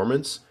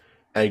performance,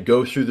 and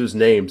go through those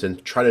names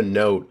and try to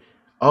note,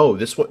 oh,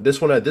 this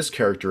one had this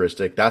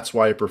characteristic. That's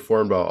why it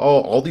performed well.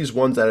 Oh, all these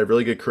ones that had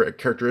really good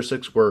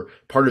characteristics were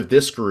part of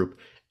this group.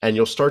 And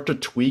you'll start to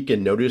tweak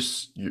and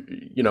notice,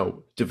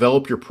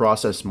 develop your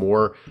process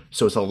more,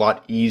 so it's a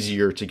lot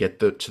easier to get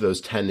to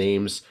those 10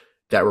 names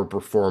that will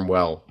perform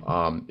well.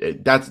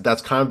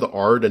 That's kind of the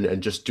art,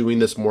 and just doing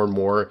this more and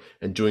more,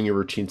 and doing your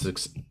routines,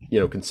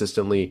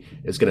 consistently,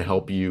 is going to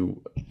help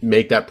you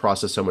make that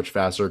process so much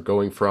faster.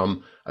 Going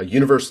from a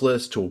universe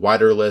list to a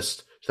wider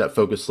list to that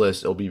focus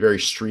list, it'll be very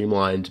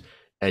streamlined,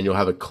 and you'll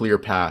have a clear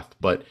path.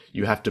 But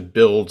you have to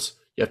build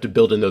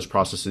in those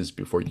processes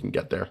before you can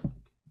get there.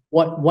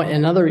 what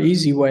another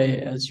easy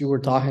way, as you were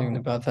talking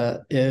about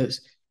that,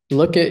 is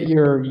look at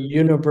your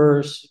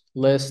universe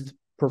list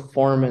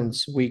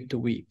performance week to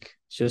week.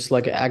 It's just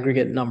like an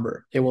aggregate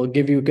number. It will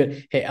give you a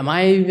good, hey, am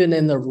I even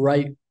in the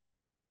right,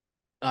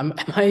 am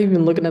I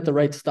even looking at the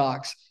right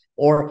stocks?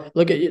 Or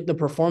look at the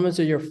performance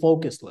of your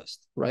focus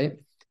list, right?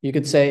 You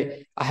could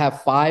say, I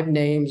have 5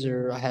 names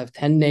or I have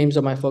 10 names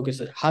on my focus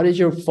list. How did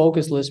your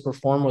focus list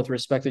perform with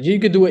respect to, you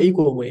could do an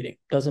equal weighting,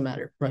 doesn't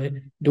matter, right?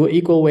 Do an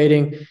equal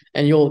weighting,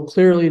 and you'll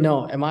clearly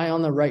know, am I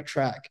on the right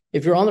track?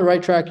 If you're on the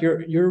right track,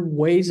 you're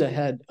ways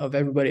ahead of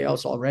everybody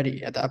else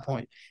already at that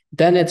point.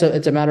 Then it's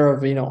a matter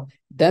of,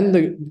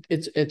 then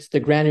it's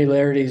the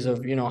granularities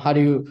of, how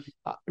do you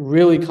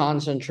really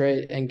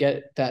concentrate and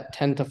get that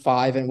 10 to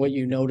 5, and what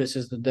you notice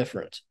is the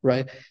difference,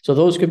 right? So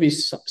those could be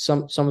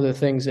some of the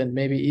things. And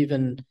maybe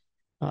even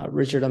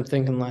Richard, I'm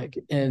thinking like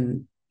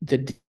in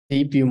the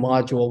deep view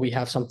module, we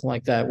have something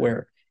like that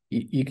where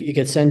you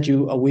could send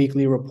you a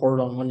weekly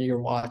report on one of your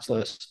watch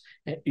lists,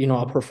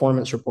 a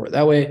performance report.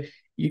 That way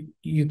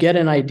you get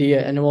an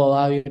idea, and it will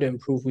allow you to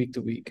improve week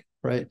to week,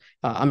 right?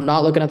 I'm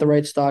not looking at the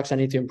right stocks. I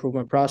need to improve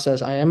my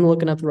process. I am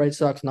looking at the right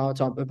stocks. Now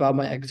it's about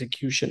my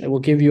execution. It will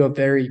give you a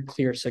very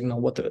clear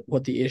signal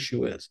what the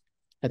issue is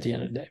at the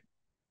end of the day.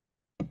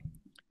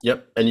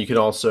 Yep. And you can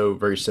also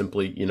very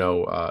simply,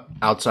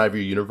 outside of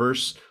your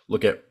universe,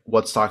 look at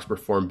what stocks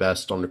perform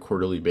best on a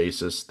quarterly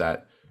basis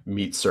that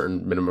meet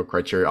certain minimum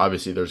criteria.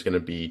 Obviously, there's going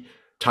to be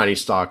tiny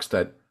stocks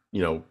that,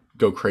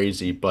 go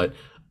crazy, but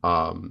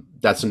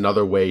that's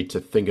another way to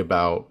think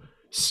about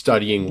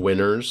studying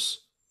winners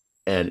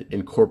and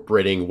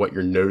incorporating what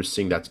you're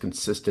noticing that's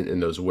consistent in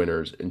those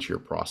winners into your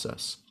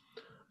process.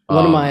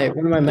 One of my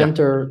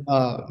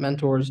Yeah.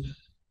 mentors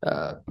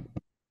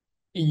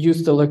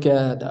used to look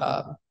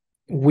at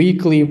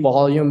weekly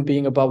volume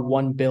being above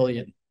 1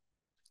 billion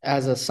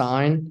as a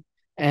sign,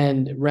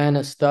 and ran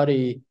a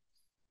study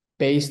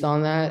based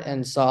on that,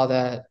 and saw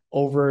that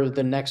over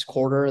the next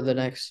quarter, the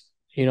next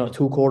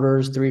 2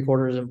 quarters, 3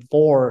 quarters, and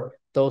 4,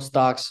 those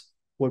stocks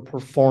would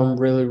perform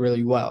really,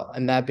 really well,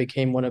 and that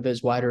became one of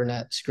his wider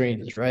net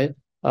screens, right?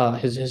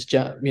 His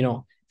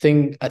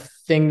thing, a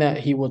thing that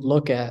he would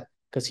look at,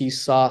 because he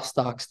saw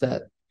stocks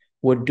that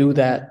would do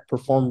that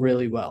perform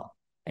really well,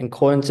 and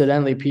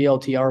coincidentally,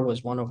 PLTR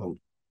was one of them.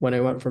 When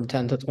it went from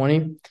 10 to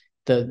 20,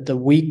 the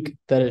week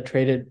that it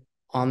traded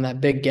on that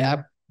big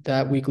gap,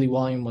 that weekly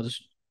volume was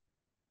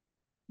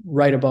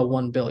right above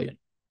 1 billion.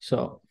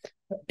 So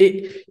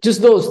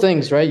just those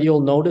things, right?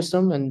 You'll notice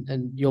them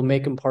and you'll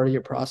make them part of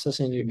your process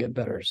and you get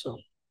better. So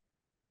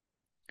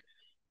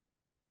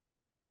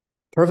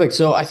perfect.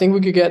 So I think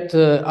we could get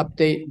to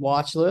update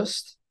watch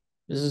list.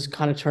 This is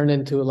kind of turned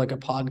into like a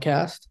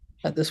podcast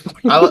at this I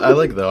point.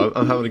 like though.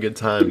 I'm having a good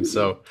time.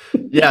 So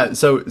yeah,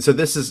 so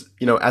this is,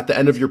 at the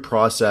end of your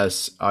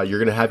process, you're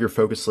gonna have your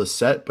focus list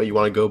set, but you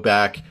want to go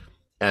back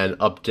and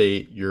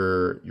update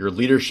your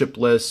leadership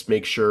list.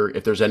 Make sure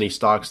if there's any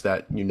stocks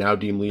that you now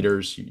deem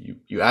leaders,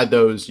 you add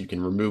those. You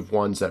can remove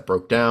ones that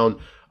broke down.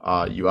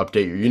 You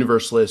update your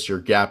universe list, your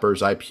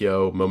gappers,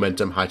 IPO,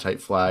 momentum, high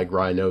tight flag.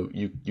 Ryan, I know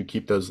you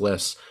keep those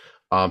lists.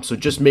 So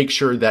just make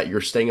sure that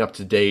you're staying up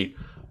to date.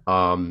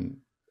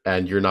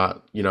 And you're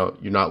not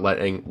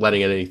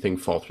letting anything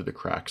fall through the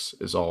cracks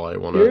is all I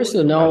want to Curious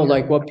to know add here.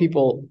 like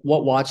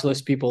what watch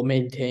list people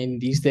maintain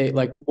these days.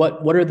 Like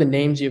what are the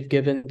names you've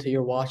given to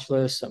your watch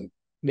list?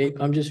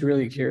 I'm just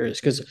really curious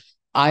because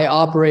I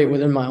operate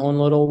within my own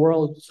little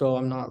world, so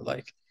I'm not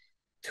like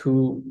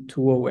too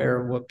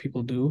aware of what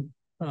people do.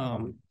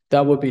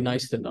 That would be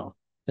nice to know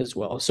as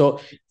well.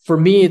 So for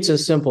me, it's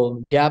as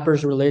simple.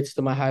 Gappers relates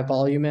to my high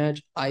volume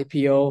edge.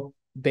 IPO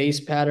base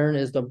pattern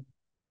is the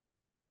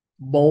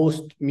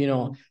most,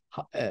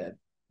 uh,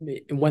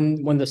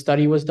 when the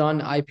study was done,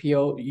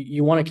 IPO,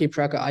 you want to keep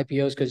track of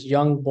IPOs because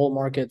young bull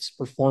markets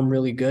perform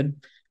really good.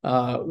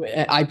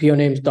 IPO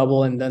names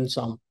double and then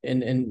some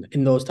in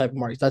those type of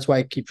markets. That's why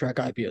I keep track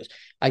of IPOs.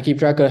 I keep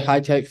track of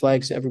high tech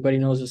flags. Everybody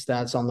knows the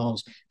stats on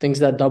those. Things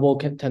that double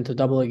can tend to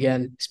double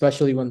again,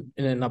 especially when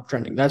in an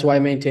uptrending. That's why I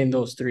maintain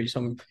those three. So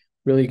I'm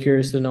really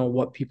curious to know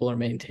what people are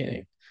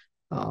maintaining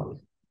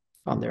um,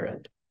 on their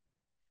end.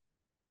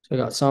 So I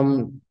got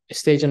some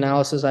stage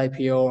analysis,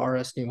 IPO,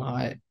 RS new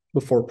high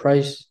before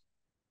price.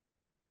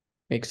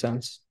 Makes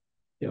sense.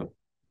 Yeah,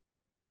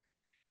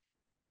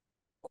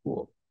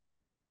 cool.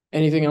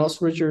 Anything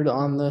else, Richard,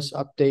 on this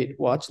update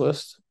watch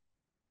list?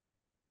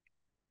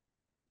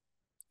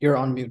 You're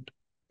on mute.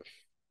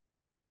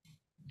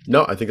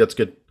 No, I think that's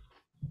good.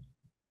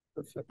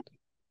 Perfect.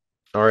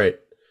 All right.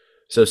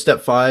 So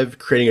step 5,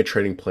 creating a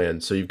trading plan.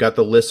 So you've got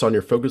the lists on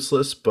your focus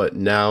list, but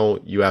now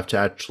you have to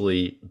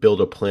actually build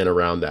a plan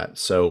around that.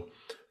 So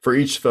for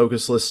each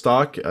focus list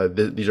stock,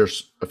 these are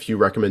a few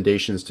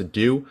recommendations to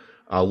do.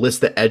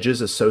 List the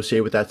edges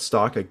associated with that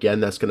stock. Again,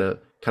 that's going to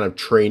kind of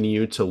train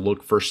you to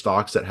look for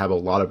stocks that have a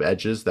lot of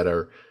edges that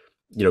are,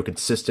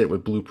 consistent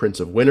with blueprints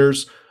of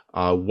winners.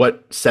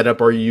 What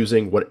setup are you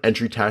using? What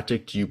entry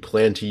tactic do you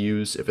plan to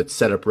use? If it's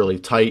set up really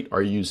tight,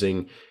 are you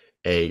using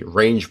a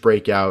range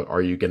breakout?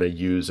 Are you going to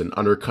use an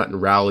undercut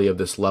and rally of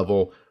this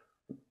level?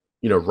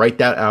 Write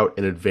that out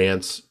in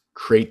advance,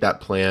 create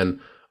that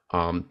plan.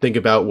 Think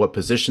about what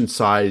position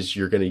size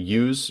you're going to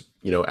use,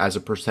 as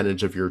a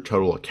percentage of your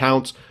total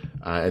account.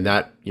 And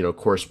that,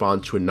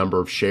 corresponds to a number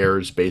of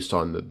shares based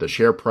on the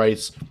share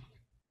price.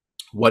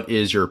 What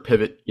is your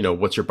pivot?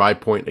 What's your buy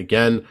point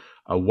again?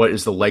 What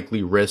is the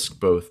likely risk,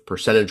 both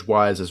percentage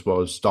wise as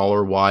well as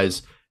dollar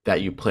wise,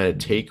 that you plan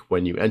to take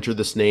when you enter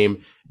this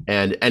name,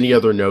 and any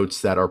other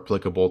notes that are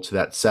applicable to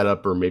that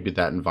setup or maybe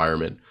that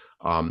environment.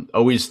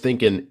 Always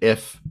think in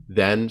if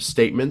then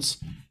statements.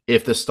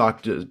 If the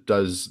stock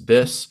does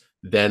this,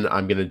 then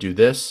I'm going to do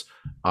this,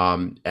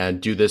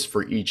 and do this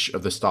for each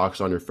of the stocks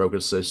on your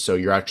focus list. So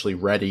you're actually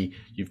ready.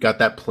 You've got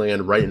that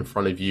plan right in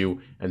front of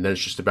you, and then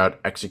it's just about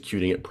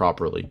executing it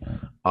properly.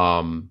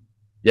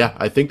 Yeah,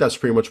 I think that's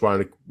pretty much what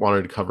I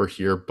wanted to cover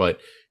here. But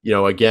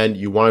again,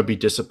 you want to be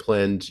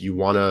disciplined. You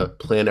want to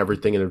plan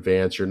everything in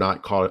advance. You're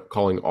not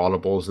calling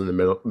audibles in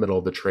the middle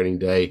of the trading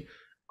day.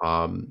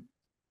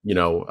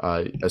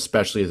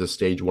 Especially as a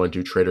stage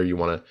 1-2 trader, you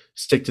want to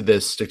stick to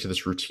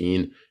this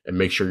routine and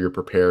make sure you're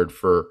prepared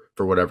for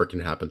whatever can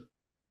happen.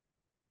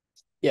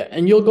 Yeah,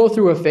 and you'll go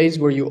through a phase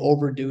where you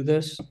overdo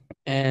this,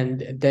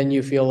 and then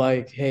you feel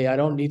like, hey, I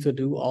don't need to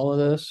do all of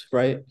this,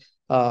 right?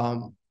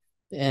 Um,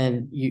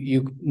 and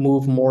you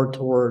move more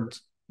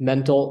towards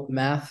mental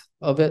math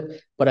of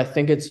it. But I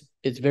think it's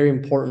very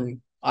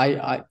important.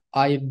 I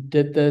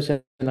did this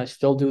and I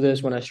still do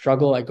this. When I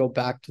struggle, I go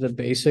back to the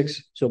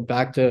basics. So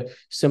back to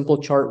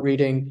simple chart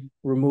reading,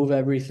 remove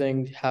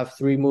everything, have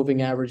 3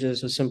 moving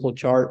averages, a simple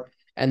chart,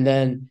 and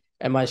then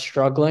am I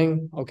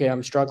struggling? Okay,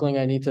 I'm struggling.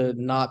 I need to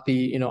not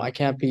be, I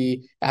can't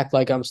act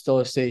like I'm still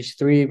a stage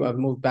 3. I've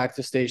moved back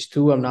to stage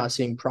 2. I'm not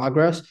seeing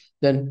progress.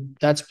 Then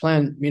that's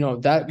plan,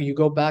 that you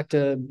go back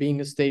to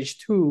being a stage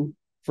 2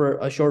 for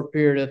a short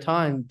period of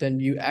time, then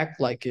you act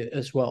like it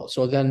as well.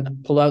 So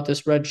then pull out the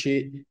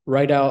spreadsheet,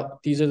 write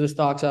out, these are the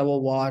stocks I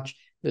will watch.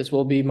 This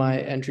will be my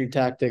entry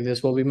tactic.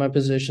 This will be my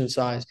position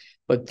size.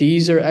 But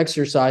these are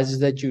exercises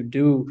that you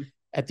do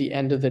at the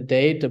end of the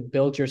day to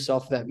build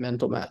yourself that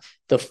mental math.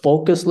 The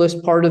focus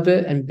list part of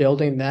it and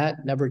building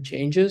that never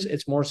changes.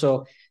 It's more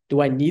so,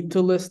 do I need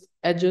to list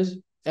edges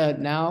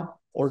now?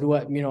 Or do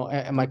I,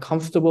 am I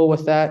comfortable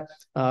with that?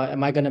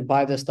 Am I going to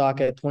buy the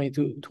stock at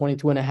 22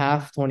 and a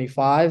half,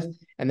 25,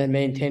 and then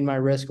maintain my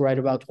risk right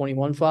about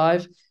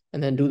 21.5,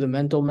 and then do the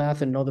mental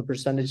math and know the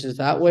percentages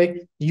that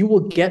way? You will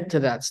get to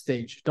that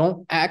stage.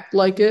 Don't act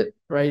like it,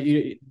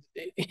 right?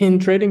 in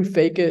trading,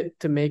 fake it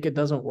to make it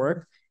doesn't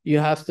work. You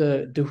have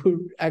to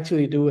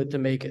actually do it to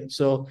make it.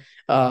 So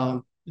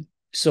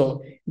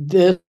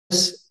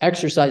this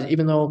exercise,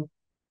 even though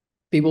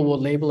people will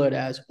label it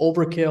as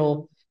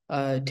overkill,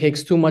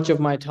 takes too much of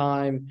my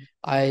time,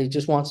 I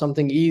just want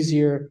something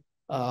easier.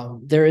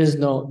 There's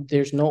no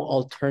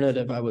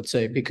alternative, I would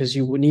say, because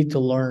you would need to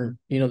learn,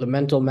 the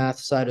mental math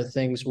side of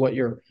things, what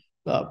your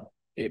uh,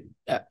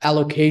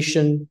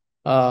 allocation,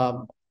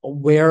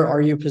 where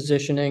are you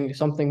positioning?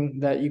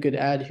 Something that you could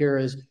add here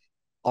is,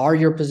 are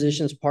your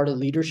positions part of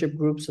leadership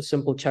groups? A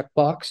simple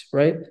checkbox,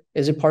 right?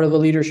 Is it part of a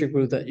leadership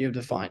group that you've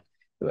defined?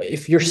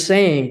 If you're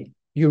saying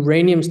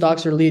uranium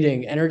stocks are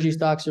leading, energy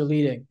stocks are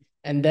leading,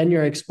 and then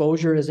your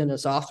exposure is in a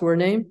software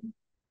name,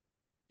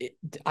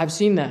 I've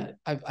seen that.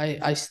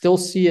 I still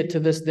see it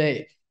to this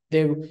day.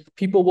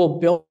 People will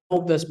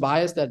build this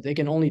bias that they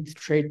can only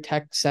trade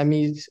tech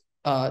semis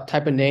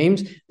type of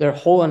names. Their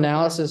whole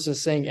analysis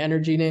is saying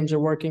energy names are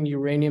working,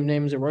 uranium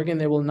names are working.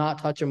 They will not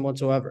touch them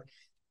whatsoever.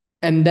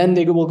 And then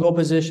they will go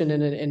position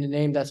in a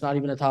name that's not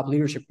even a top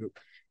leadership group.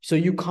 So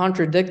you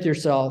contradict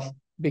yourself,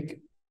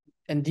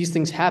 and these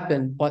things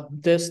happen, but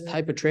this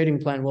type of trading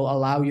plan will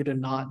allow you to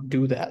not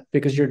do that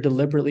because you're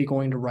deliberately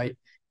going to write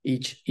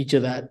each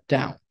of that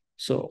down.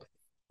 So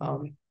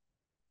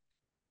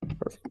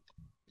perfect.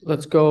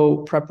 Let's go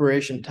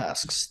preparation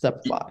tasks,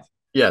 step 5.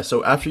 Yeah,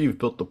 so after you've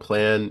built the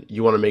plan,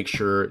 you want to make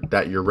sure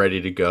that you're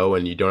ready to go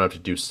and you don't have to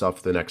do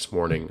stuff the next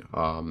morning.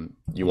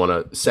 You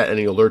want to set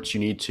any alerts you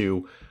need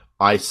to.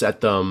 I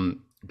set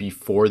them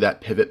before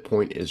that pivot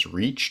point is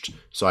reached.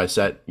 So I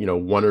set,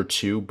 one or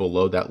two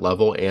below that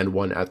level and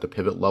one at the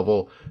pivot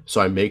level.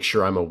 So I make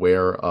sure I'm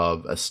aware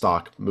of a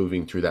stock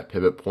moving through that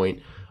pivot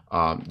point.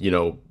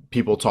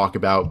 People talk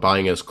about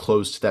buying as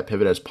close to that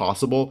pivot as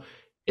possible.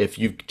 If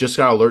you've just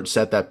got alert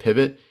set that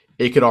pivot,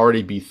 it could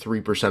already be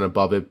 3%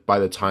 above it by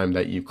the time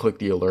that you click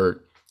the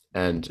alert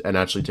and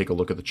actually take a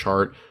look at the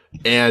chart.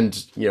 And,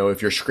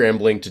 if you're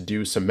scrambling to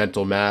do some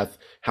mental math,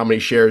 how many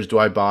shares do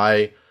I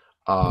buy?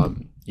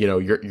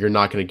 You're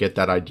not going to get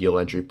that ideal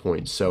entry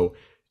point. So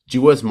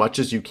do as much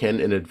as you can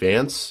in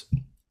advance,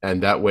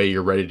 and that way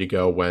you're ready to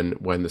go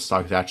when the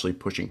stock is actually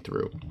pushing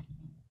through.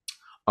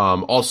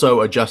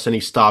 Also adjust any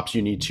stops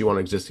you need to on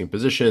existing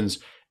positions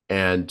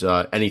and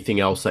anything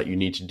else that you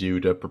need to do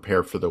to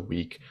prepare for the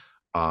week.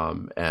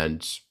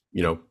 And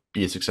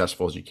be as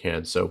successful as you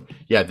can. So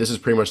yeah, this is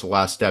pretty much the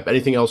last step.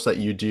 Anything else that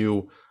you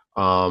do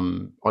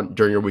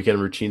during your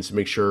weekend routines to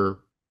make sure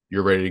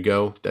you're ready to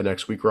go that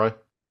next week, Rai?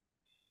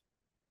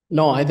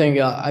 No, I think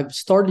I've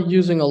started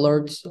using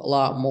alerts a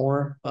lot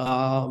more,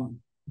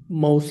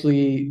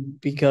 mostly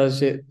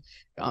because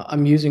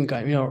I'm using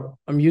them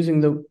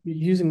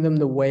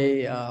the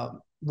way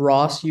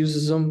Ross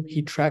uses them.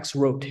 He tracks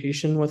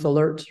rotation with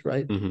alerts,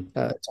 right? Mm-hmm.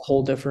 It's a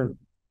whole different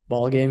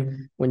ball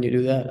game when you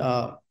do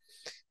that.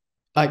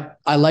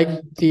 I like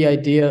the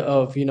idea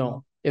of,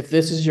 if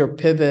this is your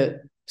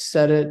pivot,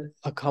 set it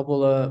a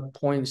couple of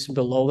points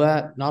below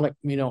that. Not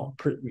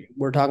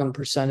we're talking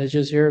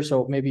percentages here,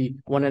 so maybe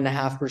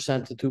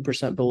 1.5% to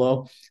 2%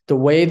 below. The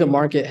way the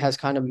market has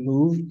kind of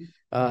moved,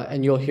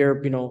 and you'll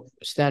hear,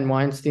 Stan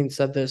Weinstein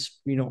said this,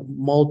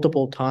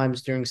 multiple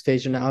times during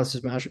stage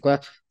analysis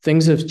masterclass.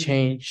 Things have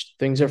changed.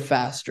 Things are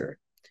faster.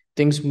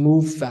 Things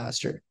move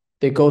faster.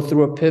 They go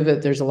through a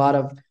pivot. There's a lot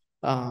of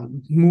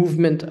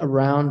movement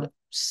around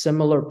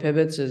similar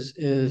pivots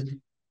is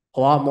a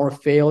lot more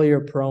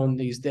failure prone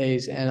these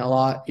days, and a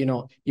lot,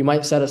 you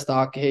might set a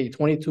stock, hey,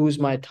 22 is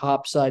my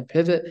top side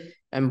pivot,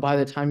 and by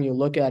the time you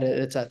look at it,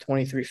 it's at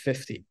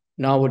 23.50.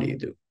 Now what do you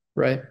do,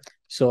 right?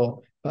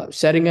 So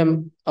setting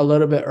them a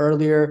little bit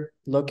earlier,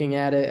 looking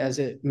at it as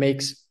it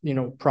makes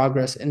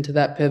progress into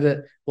that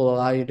pivot will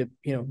allow you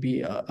to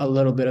be a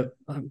little bit of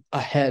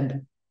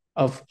ahead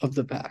of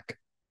the pack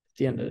at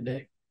the end of the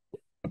day.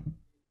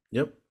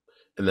 Yep.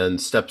 And then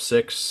step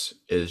 6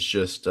 is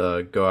just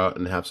go out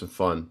and have some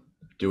fun.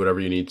 Do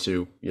whatever you need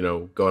to,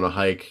 go on a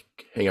hike,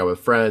 hang out with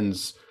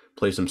friends,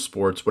 play some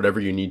sports, whatever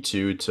you need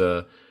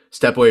to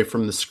step away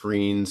from the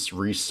screens,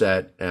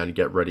 reset, and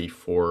get ready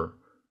for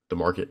the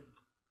market.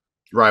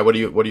 Rai, what do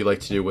you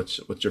like to do? What's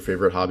your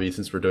favorite hobby,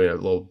 since we're doing a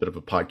little bit of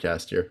a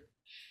podcast here?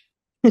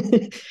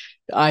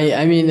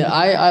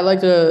 I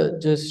like to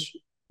just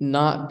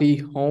not be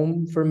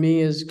home. For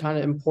me is kind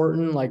of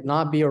important, like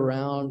not be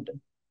around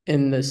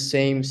in the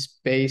same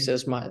space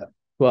as my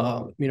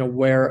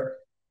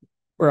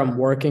where I'm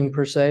working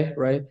per se,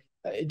 right?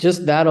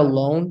 Just that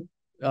alone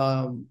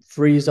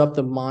frees up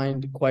the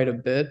mind quite a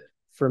bit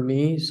for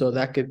me. So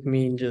that could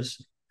mean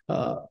just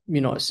as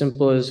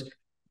simple as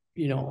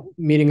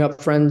meeting up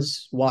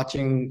friends,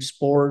 watching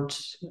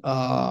sports,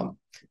 going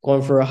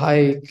for a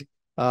hike,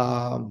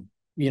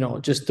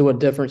 just to a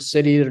different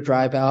city to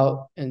drive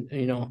out,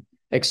 and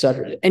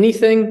etc.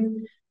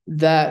 Anything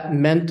that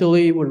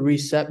mentally would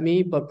reset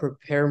me but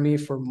prepare me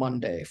for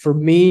Monday. For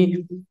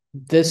me,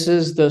 this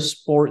is the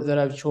sport that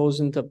I've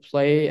chosen to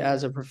play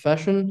as a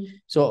profession.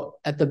 So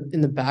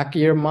in the back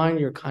of your mind,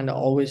 you're kind of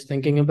always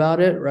thinking about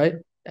it, right?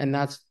 And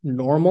that's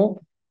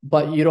normal.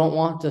 but you don't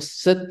want to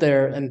sit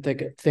there and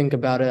think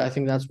about it. I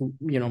think that's,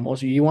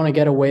 most of you want to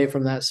get away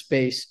from that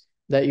space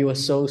that you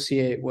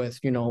associate with,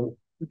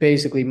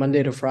 basically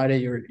Monday to Friday,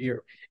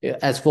 you're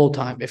as full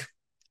time. If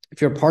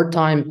you're part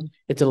time,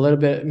 it's a little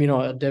bit,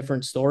 a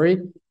different story,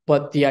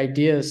 but the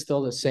idea is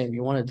still the same.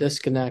 You want to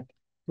disconnect.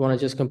 You want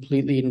to just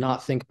completely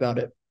not think about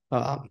it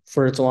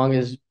for as long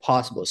as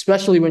possible,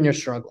 especially when you're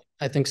struggling.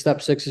 I think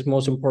step 6 is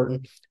most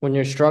important. When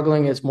you're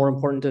struggling, it's more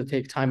important to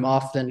take time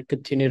off than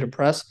continue to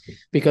press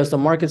because the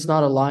market's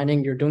not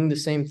aligning. You're doing the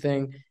same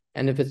thing.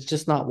 And if it's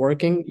just not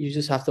working, you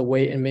just have to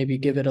wait and maybe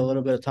give it a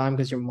little bit of time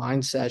because your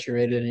mind's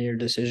saturated and your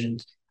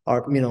decisions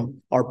are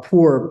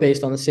poor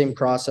based on the same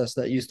process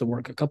that used to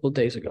work a couple of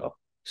days ago.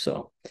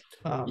 So,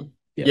 yeah,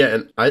 Yeah,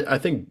 and I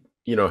think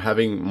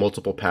having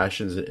multiple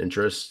passions and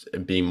interests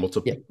and being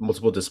yeah.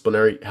 multiple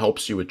disciplinary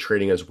helps you with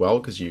trading as well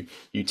because you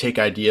take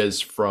ideas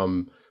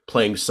from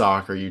playing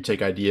soccer, you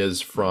take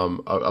ideas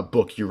from a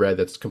book you read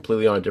that's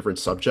completely on a different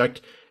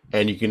subject,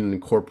 and you can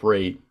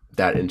incorporate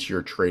that into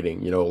your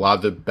trading. A lot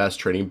of the best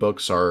trading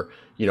books are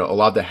a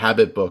lot of the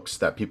habit books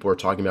that people were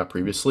talking about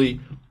previously.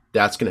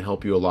 That's going to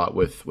help you a lot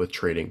with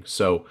trading.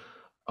 So,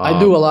 I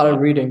do a um, lot of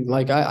reading.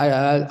 Like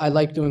I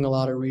like doing a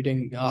lot of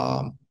reading.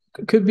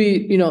 Could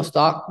be,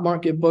 stock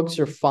market books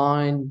are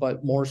fine,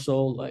 but more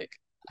so like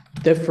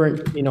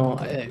different,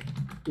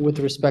 with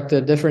respect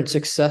to different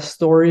success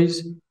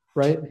stories,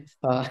 right?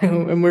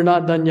 And we're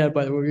not done yet,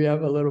 but we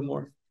have a little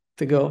more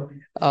to go.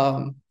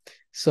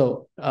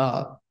 So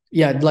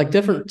yeah, like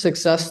different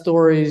success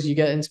stories, you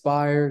get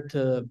inspired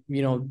to,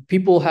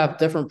 people have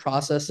different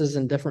processes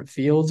in different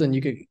fields, and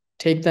you could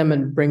take them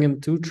and bring them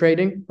to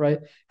trading, right?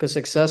 Because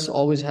success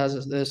always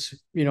has this,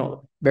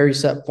 very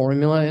set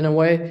formula in a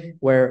way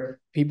where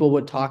people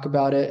would talk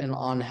about it and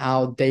on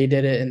how they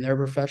did it in their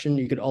profession.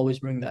 You could always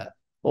bring that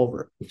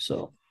over.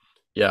 So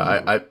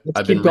yeah, let's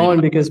I've been keep going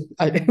reading. because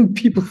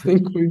people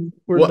think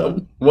we're What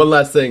done. one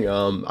last thing?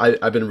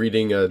 I've been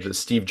reading the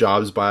Steve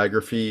Jobs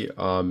biography,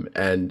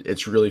 and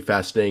it's really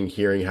fascinating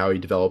hearing how he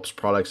develops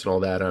products and all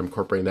that. I'm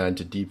incorporating that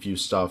into deep view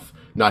stuff,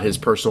 not his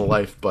personal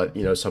life, but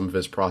some of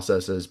his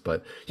processes.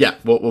 But yeah,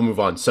 we'll move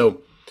on.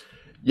 So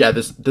yeah,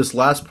 this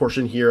last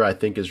portion here I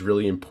think is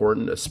really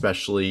important,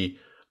 especially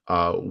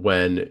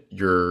when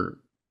you're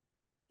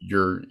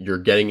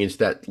getting into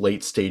that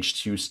late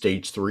stage 2,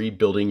 stage 3,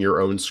 building your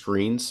own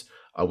screens.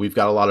 We've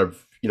got a lot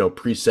of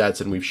presets,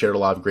 and we've shared a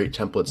lot of great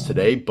templates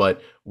today,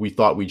 but we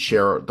thought we'd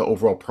share the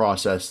overall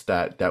process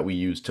that we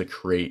use to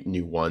create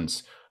new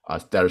ones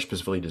that are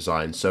specifically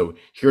designed. So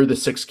here are the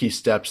 6 key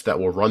steps that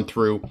we'll run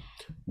through.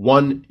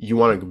 One, you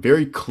want to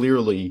very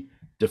clearly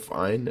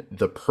define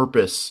the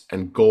purpose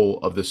and goal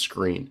of the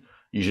screen.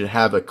 You should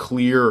have a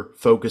clear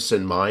focus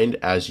in mind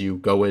as you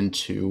go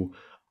into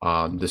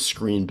the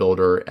screen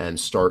builder and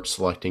start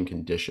selecting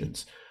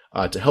conditions.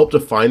 To help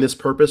define this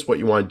purpose, what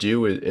you want to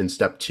do in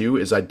step 2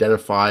 is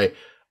identify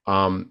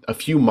a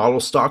few model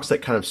stocks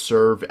that kind of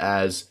serve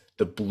as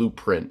the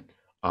blueprint,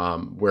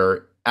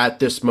 where at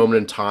this moment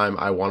in time,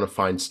 I want to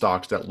find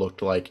stocks that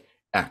look like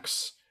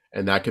X.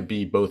 And that could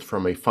be both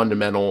from a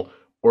fundamental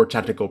or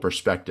technical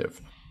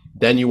perspective.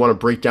 Then you want to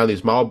break down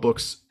these model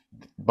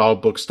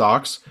book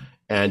stocks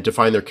and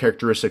define their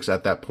characteristics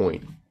at that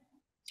point,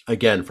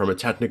 again, from a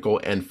technical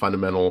and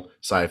fundamental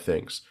side of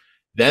things.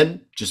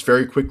 Then just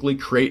very quickly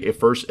create a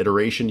first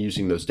iteration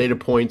using those data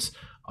points.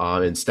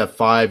 In step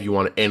 5, you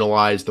want to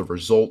analyze the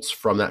results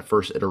from that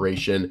first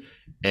iteration,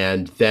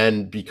 and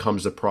then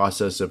becomes the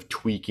process of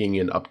tweaking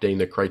and updating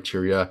the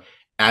criteria,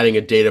 adding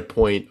a data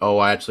point. Oh,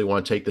 I actually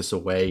want to take this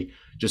away.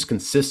 Just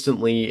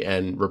consistently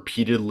and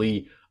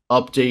repeatedly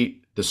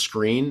update the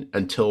screen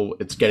until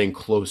it's getting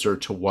closer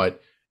to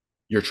what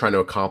you're trying to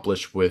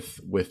accomplish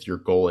with your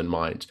goal in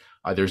mind.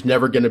 There's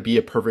never going to be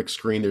a perfect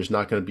screen. There's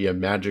not going to be a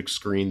magic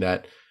screen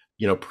that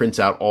prints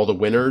out all the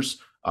winners.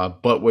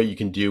 But what you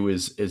can do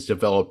is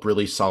develop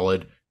really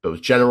solid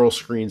both general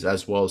screens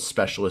as well as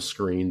specialist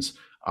screens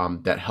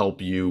that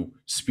help you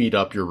speed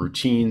up your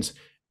routines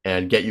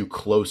and get you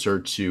closer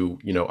to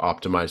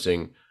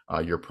optimizing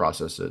your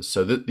processes.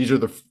 So these are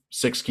the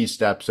 6 key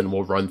steps, and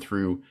we'll run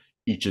through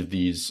each of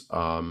these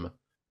to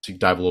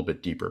dive a little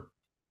bit deeper.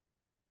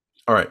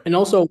 All right. And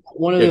also,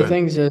 one of Yeah, go the ahead.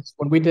 things is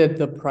when we did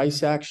the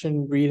price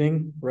action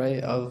reading,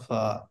 right, of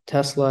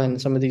Tesla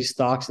and some of these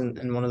stocks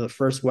in one of the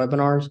first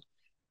webinars,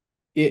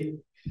 it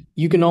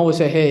you can always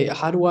say, hey,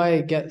 how do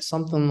I get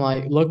something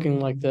like looking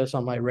like this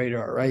on my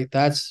radar, right?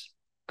 That's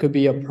could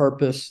be a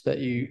purpose that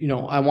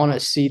I want to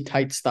see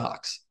tight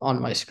stocks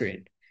on my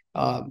screen.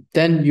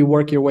 Then you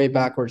work your way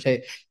backwards.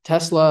 Hey,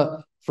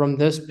 Tesla from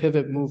this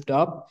pivot moved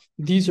up.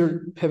 These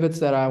are pivots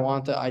that I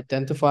want to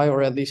identify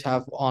or at least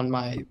have on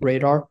my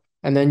radar.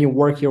 And then you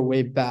work your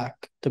way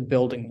back to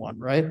building one,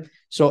 right?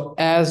 So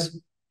as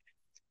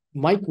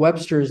Mike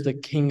Webster is the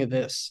king of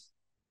this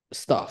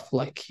stuff.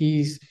 Like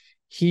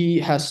he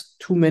has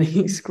too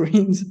many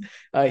screens.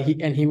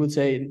 He would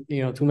say,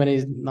 too many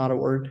is not a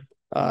word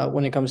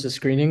when it comes to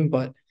screening,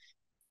 but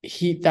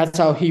that's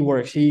how he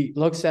works. He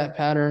looks at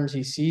patterns,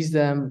 he sees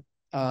them.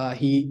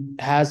 He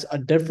has a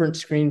different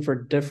screen for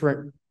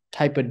different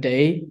type of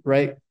day,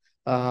 right?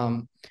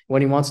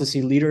 When he wants to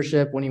see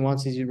leadership, when he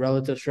wants to see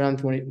relative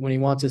strength, when he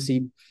wants to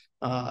see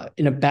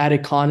in a bad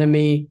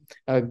economy,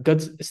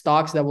 good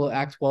stocks that will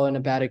act well in a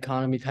bad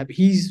economy type.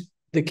 He's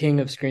the king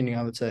of screening,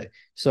 I would say.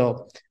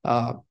 So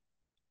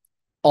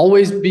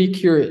always be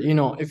curious.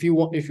 If you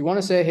want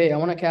to say, hey, I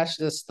want to catch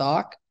this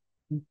stock,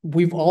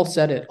 we've all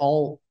said it.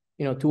 All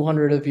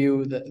 200 of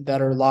you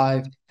that are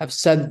live have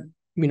said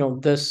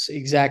this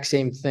exact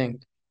same thing.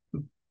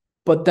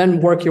 But then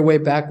work your way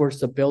backwards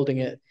to building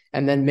it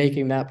and then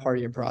making that part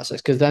of your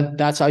process, because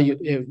that's how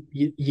it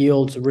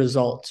yields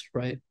results,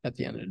 right, at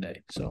the end of the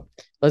day. So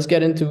let's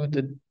get into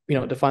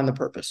define the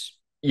purpose.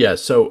 Yeah,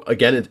 so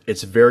again,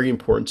 it's very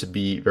important to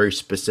be very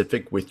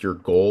specific with your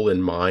goal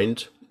in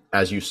mind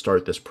as you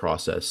start this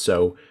process.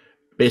 So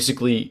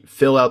basically,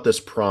 fill out this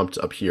prompt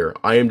up here.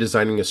 I am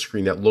designing a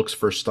screen that looks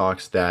for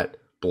stocks that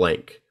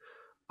blank.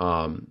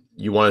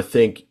 You want to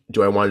think,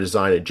 do I want to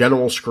design a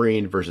general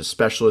screen versus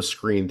specialist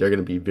screen? They're going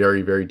to be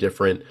very, very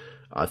different.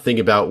 Think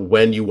about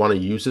when you want to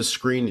use this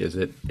screen. Is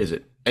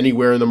it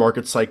anywhere in the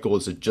market cycle?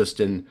 Is it just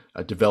in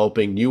a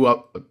developing new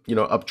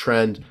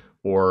uptrend,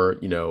 or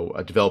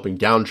a developing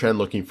downtrend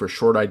looking for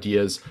short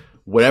ideas?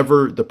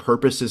 Whatever the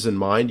purpose is in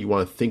mind, you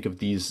want to think of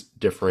these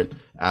different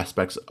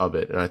aspects of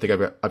it. And I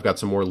think I've got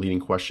some more leading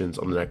questions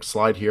on the next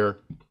slide here.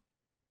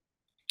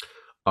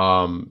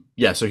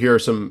 So here are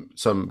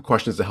some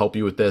questions to help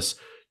you with this.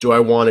 Do I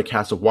want to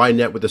cast a wide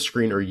net with a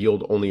screen or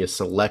yield only a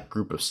select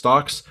group of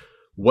stocks?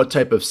 What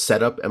type of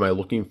setup am I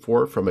looking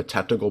for from a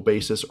technical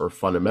basis or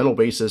fundamental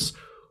basis?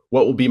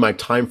 What will be my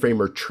time frame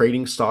or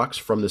trading stocks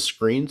from the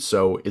screen?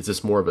 So is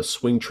this more of a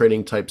swing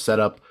trading type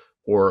setup,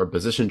 or a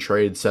position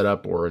trade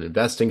setup, or an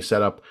investing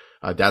setup?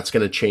 That's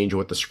going to change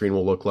what the screen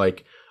will look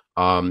like.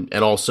 And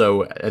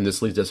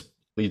this leads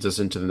us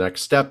into the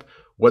next step.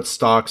 What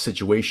stock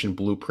situation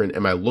blueprint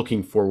am I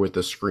looking for with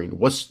the screen?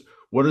 What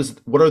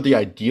are the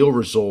ideal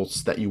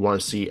results that you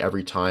want to see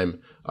every time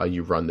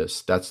you run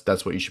this? That's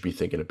what you should be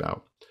thinking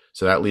about.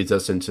 So that leads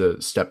us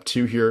into step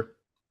 2 here.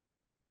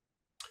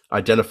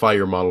 Identify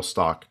your model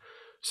stock.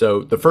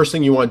 So the first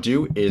thing you want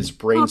to do is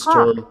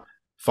brainstorm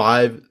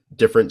 5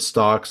 different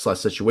stocks /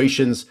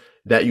 situations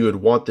that you would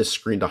want this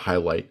screen to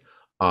highlight.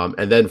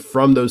 And then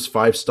from those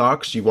 5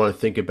 stocks, you want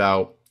to think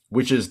about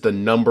which is the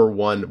number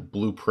one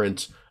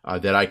blueprint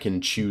that I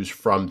can choose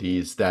from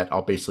these that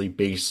I'll basically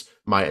base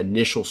my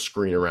initial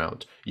screen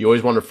around. You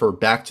always want to refer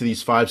back to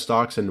these 5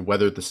 stocks and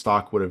whether the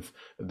stock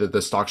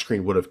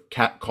screen would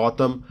have caught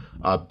them,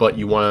 but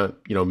you want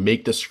to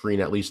make the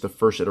screen, at least the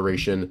first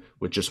iteration,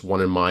 with just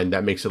one in mind.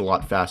 That makes it a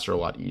lot faster, a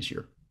lot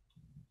easier.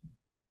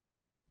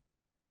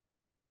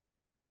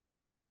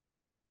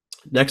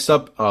 Next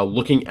up,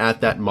 looking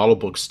at that model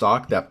book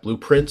stock, that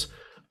blueprint,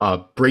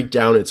 break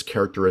down its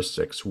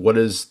characteristics. What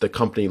does the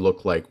company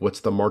look like?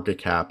 What's the market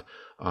cap?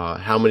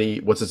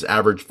 What's its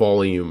average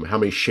volume? How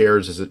many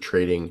shares is it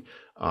trading?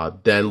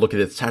 Then look at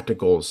its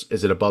technicals.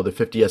 Is it above the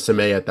 50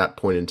 SMA at that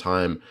point in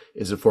time?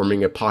 Is it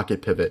forming a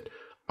pocket pivot?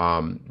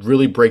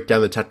 Really break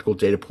down the technical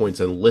data points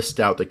and list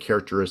out the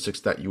characteristics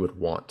that you would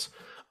want.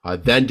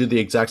 Then do the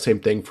exact same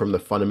thing from the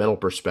fundamental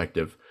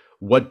perspective.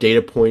 What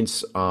data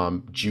points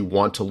do you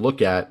want to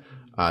look at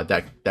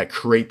that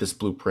create this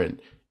blueprint?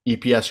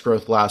 EPS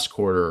growth last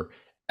quarter,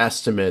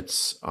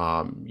 estimates,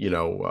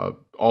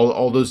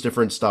 all those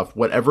different stuff.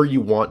 Whatever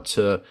you want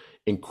to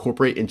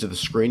incorporate into the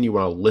screen, you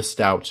want to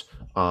list out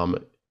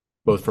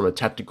both from a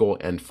technical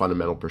and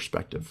fundamental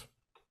perspective.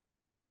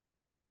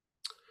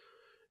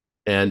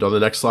 And on the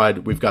next slide,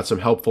 we've got some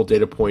helpful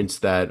data points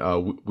that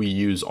we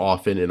use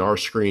often in our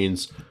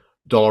screens: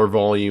 dollar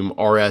volume,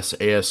 RS,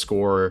 AS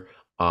score,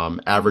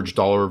 average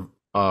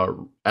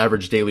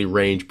daily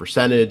range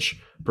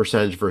percentage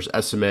versus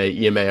SMA,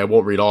 EMA. I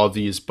won't read all of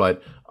these,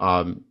 but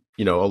a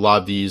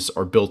lot of these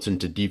are built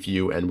into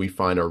DView and we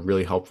find are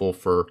really helpful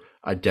for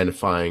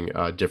identifying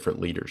different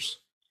leaders.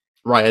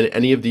 Rai,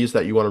 any of these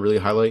that you want to really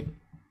highlight?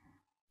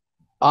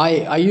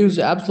 I use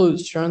absolute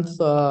strength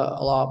a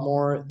lot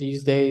more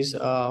these days.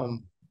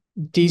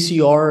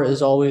 DCR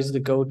is always the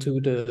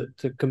go-to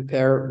to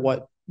compare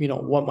what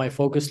my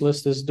focus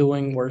list is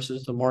doing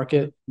versus the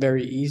market.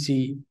 Very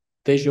easy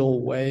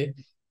visual way.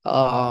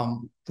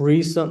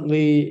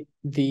 Recently,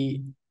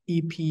 the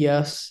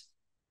EPS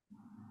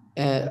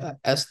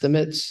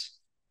estimates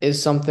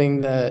is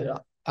something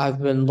that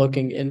I've been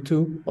looking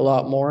into a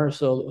lot more.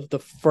 So the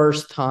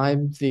first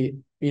time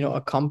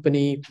a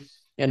company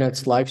in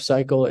its life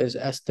cycle is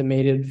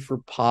estimated for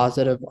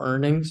positive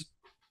earnings,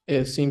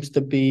 it seems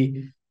to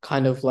be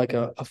kind of like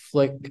a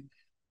flip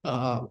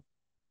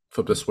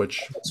the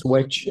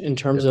switch in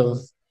terms of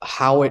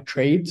how it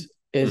trades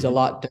is a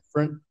lot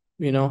different,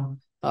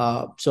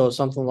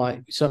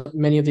 so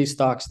many of these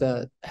stocks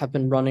that have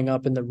been running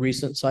up in the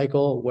recent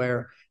cycle,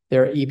 where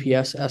their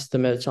EPS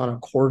estimates on a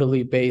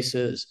quarterly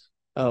basis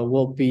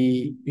will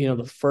be,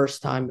 the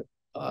first time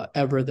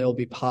ever they'll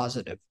be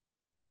positive,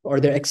 or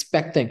they're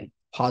expecting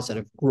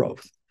positive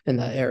growth in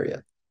that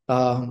area.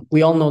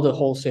 We all know the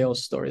whole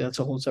sales story. That's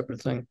a whole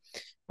separate thing.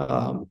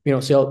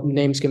 Sale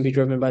names can be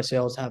driven by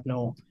sales, have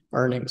no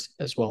earnings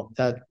as well.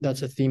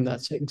 That's a theme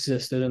that's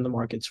existed in the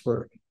markets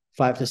for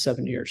 5 to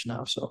 7 years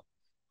now. So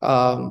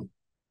a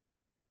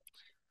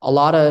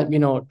lot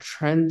of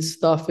trend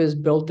stuff is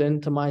built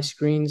into my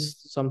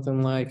screens,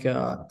 something like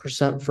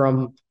percent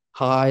from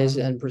highs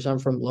and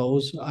percent from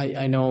lows.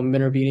 I know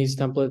Minervini's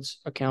templates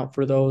account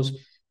for those.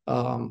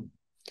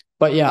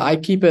 But yeah, I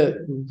keep it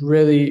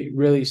really,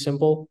 really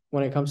simple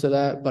when it comes to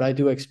that, but I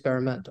do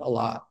experiment a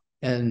lot.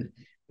 And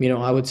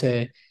I would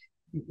say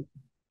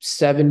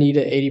 70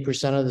 to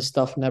 80% of the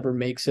stuff never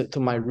makes it to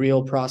my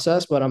real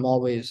process, but I'm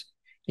always,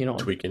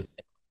 Tweaking.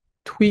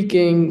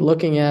 tweaking,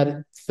 looking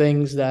at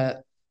things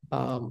that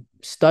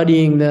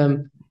studying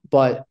them.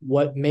 But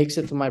what makes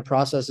it to my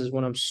process is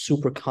when I'm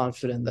super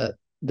confident that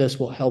this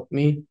will help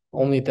me.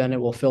 Only then it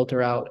will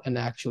filter out and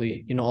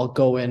actually, I'll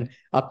go in,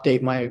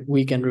 update my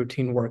weekend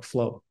routine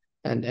workflow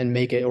and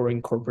make it or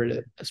incorporate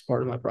it as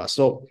part of my process.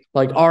 So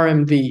like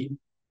RMV,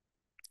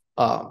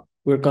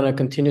 we're going to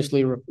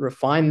continuously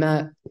refine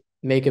that,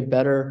 make it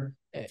better.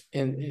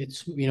 And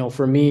it's,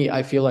 for me,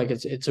 I feel like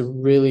it's a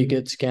really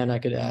good scan I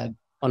could add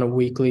on a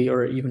weekly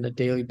or even a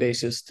daily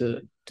basis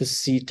to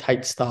see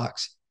tight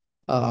stocks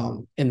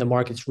in the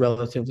markets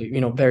relatively,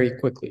 very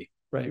quickly,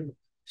 right?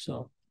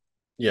 So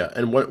Yeah,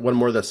 and one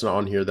more that's not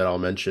on here that I'll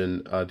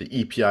mention,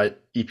 the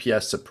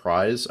EPS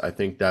surprise. I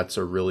think that's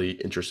a really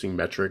interesting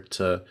metric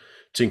to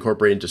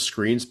incorporate into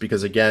screens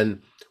because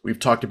again, we've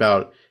talked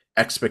about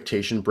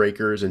expectation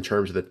breakers in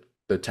terms of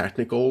the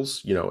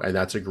technicals, and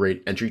that's a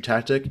great entry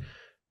tactic.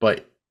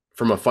 But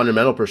from a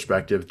fundamental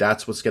perspective,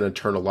 that's what's going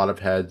to turn a lot of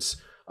heads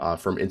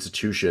from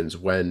institutions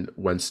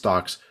when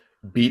stocks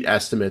beat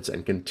estimates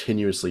and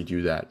continuously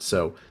do that.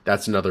 So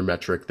that's another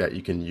metric that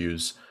you can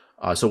use.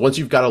 So once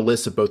you've got a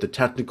list of both the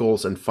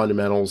technicals and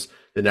fundamentals,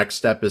 the next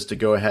step is to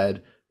go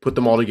ahead, put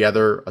them all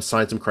together,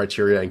 assign some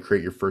criteria, and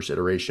create your first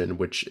iteration,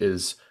 which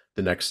is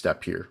the next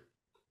step here.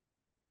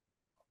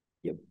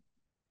 yep.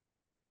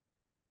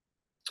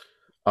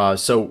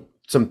 So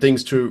some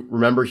things to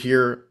remember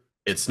here.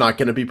 It's not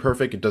going to be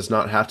perfect. It does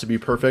not have to be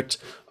perfect.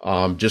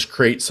 Just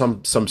create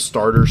some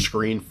starter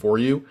screen for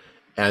you.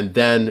 And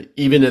then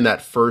even in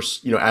that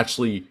first,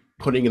 actually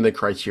putting in the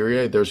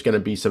criteria, there's going to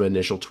be some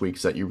initial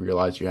tweaks that you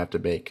realize you have to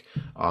make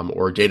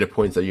or data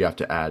points that you have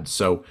to add.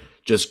 So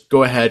just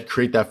go ahead,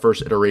 create that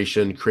first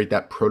iteration, create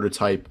that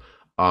prototype,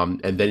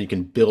 and then you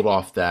can build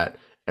off that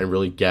and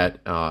really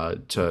get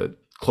to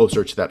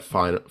closer to that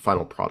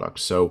final product.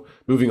 So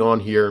moving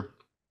on here,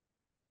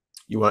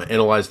 you want to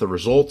analyze the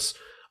results,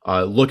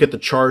 look at the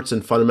charts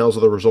and fundamentals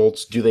of the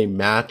results. Do they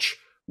match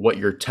what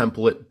your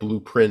template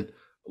blueprint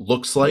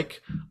looks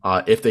like?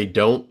 If they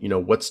don't,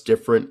 what's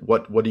different?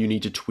 What do you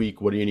need to tweak?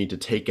 What do you need to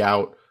take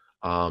out,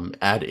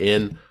 add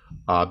in,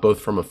 both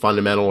from a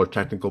fundamental or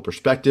technical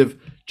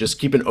perspective? Just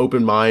keep an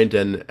open mind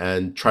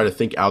and try to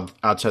think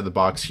outside the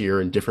box here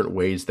in different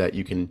ways that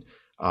you can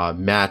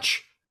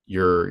match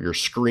your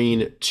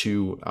screen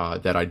to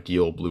that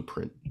ideal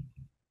blueprint.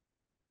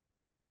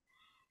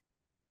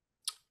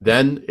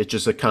 Then it's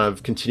just a kind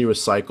of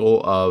continuous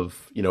cycle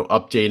of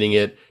updating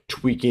it,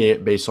 tweaking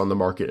it based on the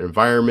market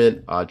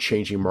environment,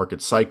 changing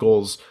market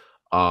cycles.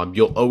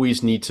 You'll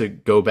always need to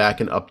go back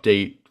and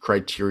update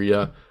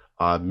criteria.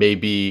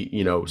 Maybe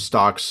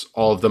stocks,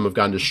 all of them have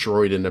gotten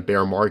destroyed in a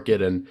bear market,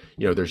 and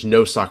there's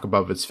no stock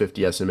above its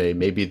 50 SMA.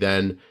 Maybe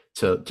then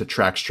to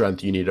track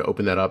strength, you need to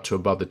open that up to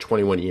above the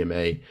 21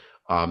 EMA.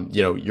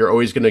 You're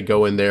always going to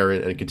go in there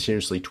and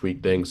continuously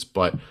tweak things,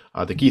 but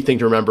the key thing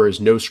to remember is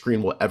no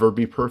screen will ever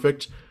be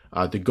perfect.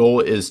 The goal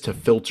is to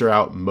filter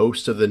out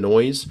most of the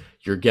noise.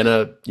 You're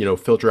gonna,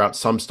 filter out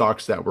some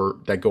stocks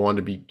that go on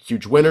to be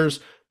huge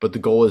winners, but the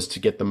goal is to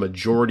get the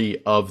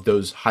majority of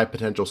those high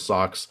potential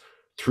stocks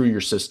through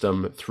your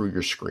system, through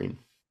your screen.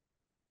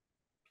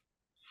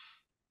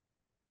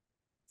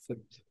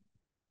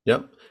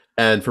 Yep.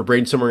 And for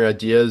brainstorming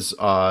ideas,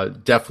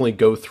 definitely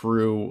go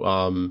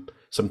through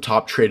some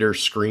top trader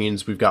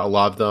screens. We've got a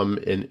lot of them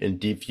in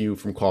Deep View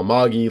from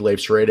Qualmagi, Leif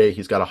Serede.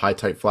 He's got a high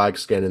tight flag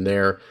scan in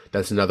there.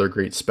 That's another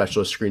great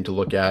specialist screen to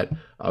look at.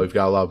 We've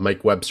got a lot of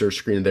Mike Webster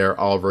screen there,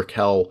 Oliver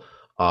Kell,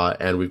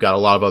 and we've got a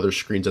lot of other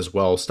screens as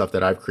well, stuff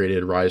that I've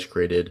created, Rai's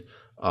created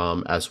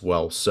as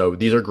well. So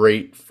these are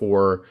great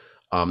for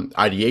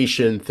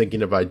ideation,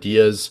 thinking of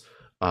ideas.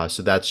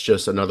 So that's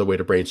just another way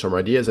to brainstorm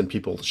ideas, and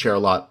people share a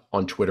lot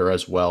on Twitter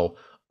as well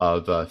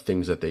of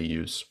things that they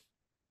use.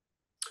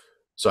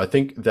 So I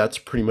think that's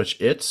pretty much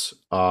it.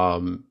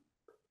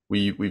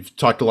 We've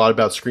talked a lot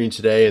about screen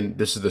today, and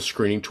this is the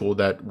screening tool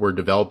that we're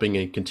developing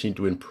and continue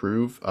to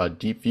improve.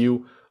 Deep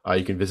View.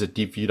 You can visit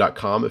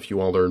deepview.com if you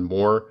want to learn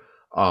more.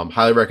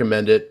 Highly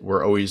recommend it.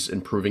 We're always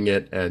improving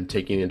it and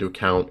taking into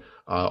account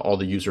all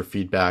the user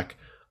feedback.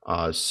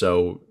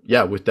 So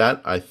yeah, with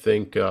that, I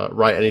think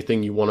Rai,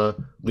 anything you want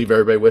to leave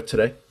everybody with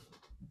today?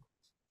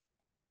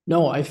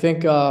 No, I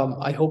think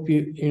I hope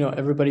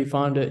everybody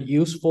found it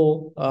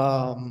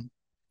useful.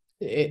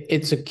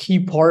 It's a key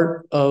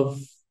part of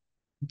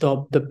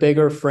the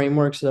bigger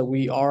frameworks that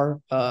we are,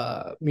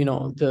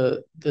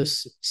 the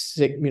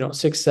six,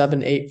 6,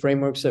 7, 8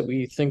 frameworks that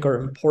we think are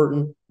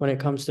important when it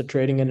comes to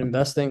trading and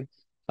investing.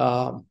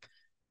 Um,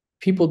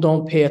 People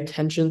don't pay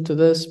attention to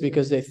this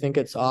because they think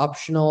it's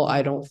optional.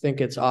 I don't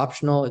think it's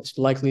optional. It's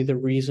likely the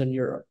reason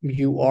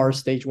you are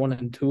stage 1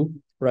 and 2,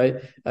 right?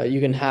 You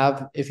can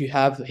have, if you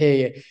have,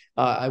 hey,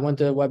 I went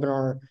to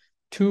webinar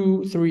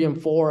 2, 3,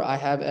 and 4. I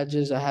have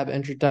edges, I have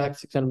entry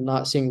tactics, and I'm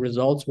not seeing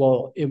results.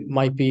 Well, it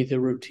might be the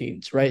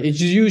routines, right?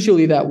 It's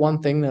usually that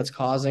one thing that's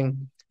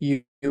causing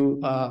you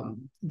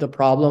the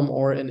problem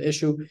or an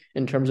issue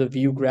in terms of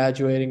you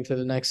graduating to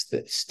the next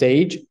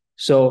stage.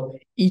 So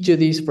each of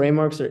these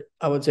frameworks are,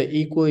 I would say,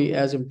 equally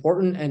as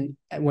important. And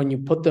when you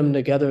put them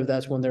together,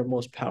 that's when they're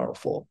most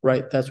powerful,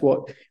 right? That's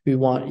what we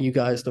want you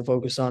guys to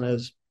focus on,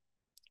 is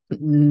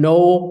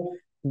no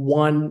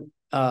one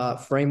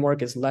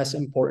framework is less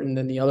important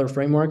than the other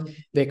framework.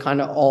 They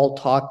kind of all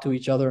talk to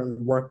each other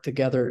and work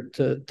together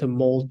to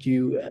mold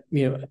you,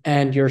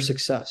 and your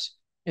success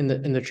in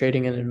the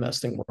trading and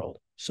investing world.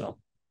 So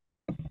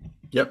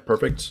Yep,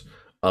 perfect.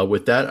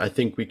 With that, I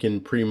think we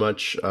can pretty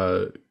much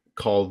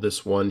call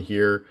this one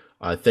here.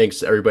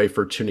 Thanks everybody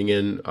for tuning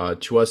in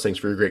to us. Thanks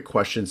for your great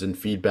questions and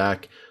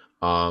feedback.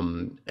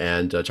 And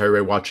to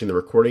everybody watching the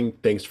recording,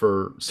 thanks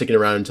for sticking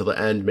around until the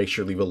end. Make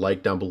sure to leave a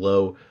like down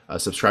below,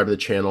 subscribe to the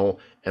channel,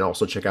 and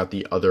also check out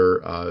the other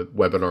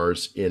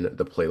webinars in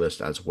the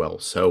playlist as well.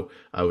 So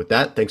with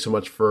that, thanks so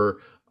much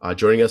for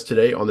joining us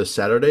today on this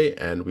Saturday,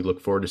 and we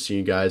look forward to seeing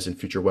you guys in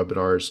future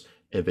webinars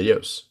and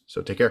videos.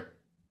 So take care.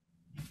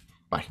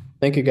 Bye.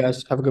 thank you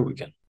guys. Have a good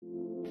weekend.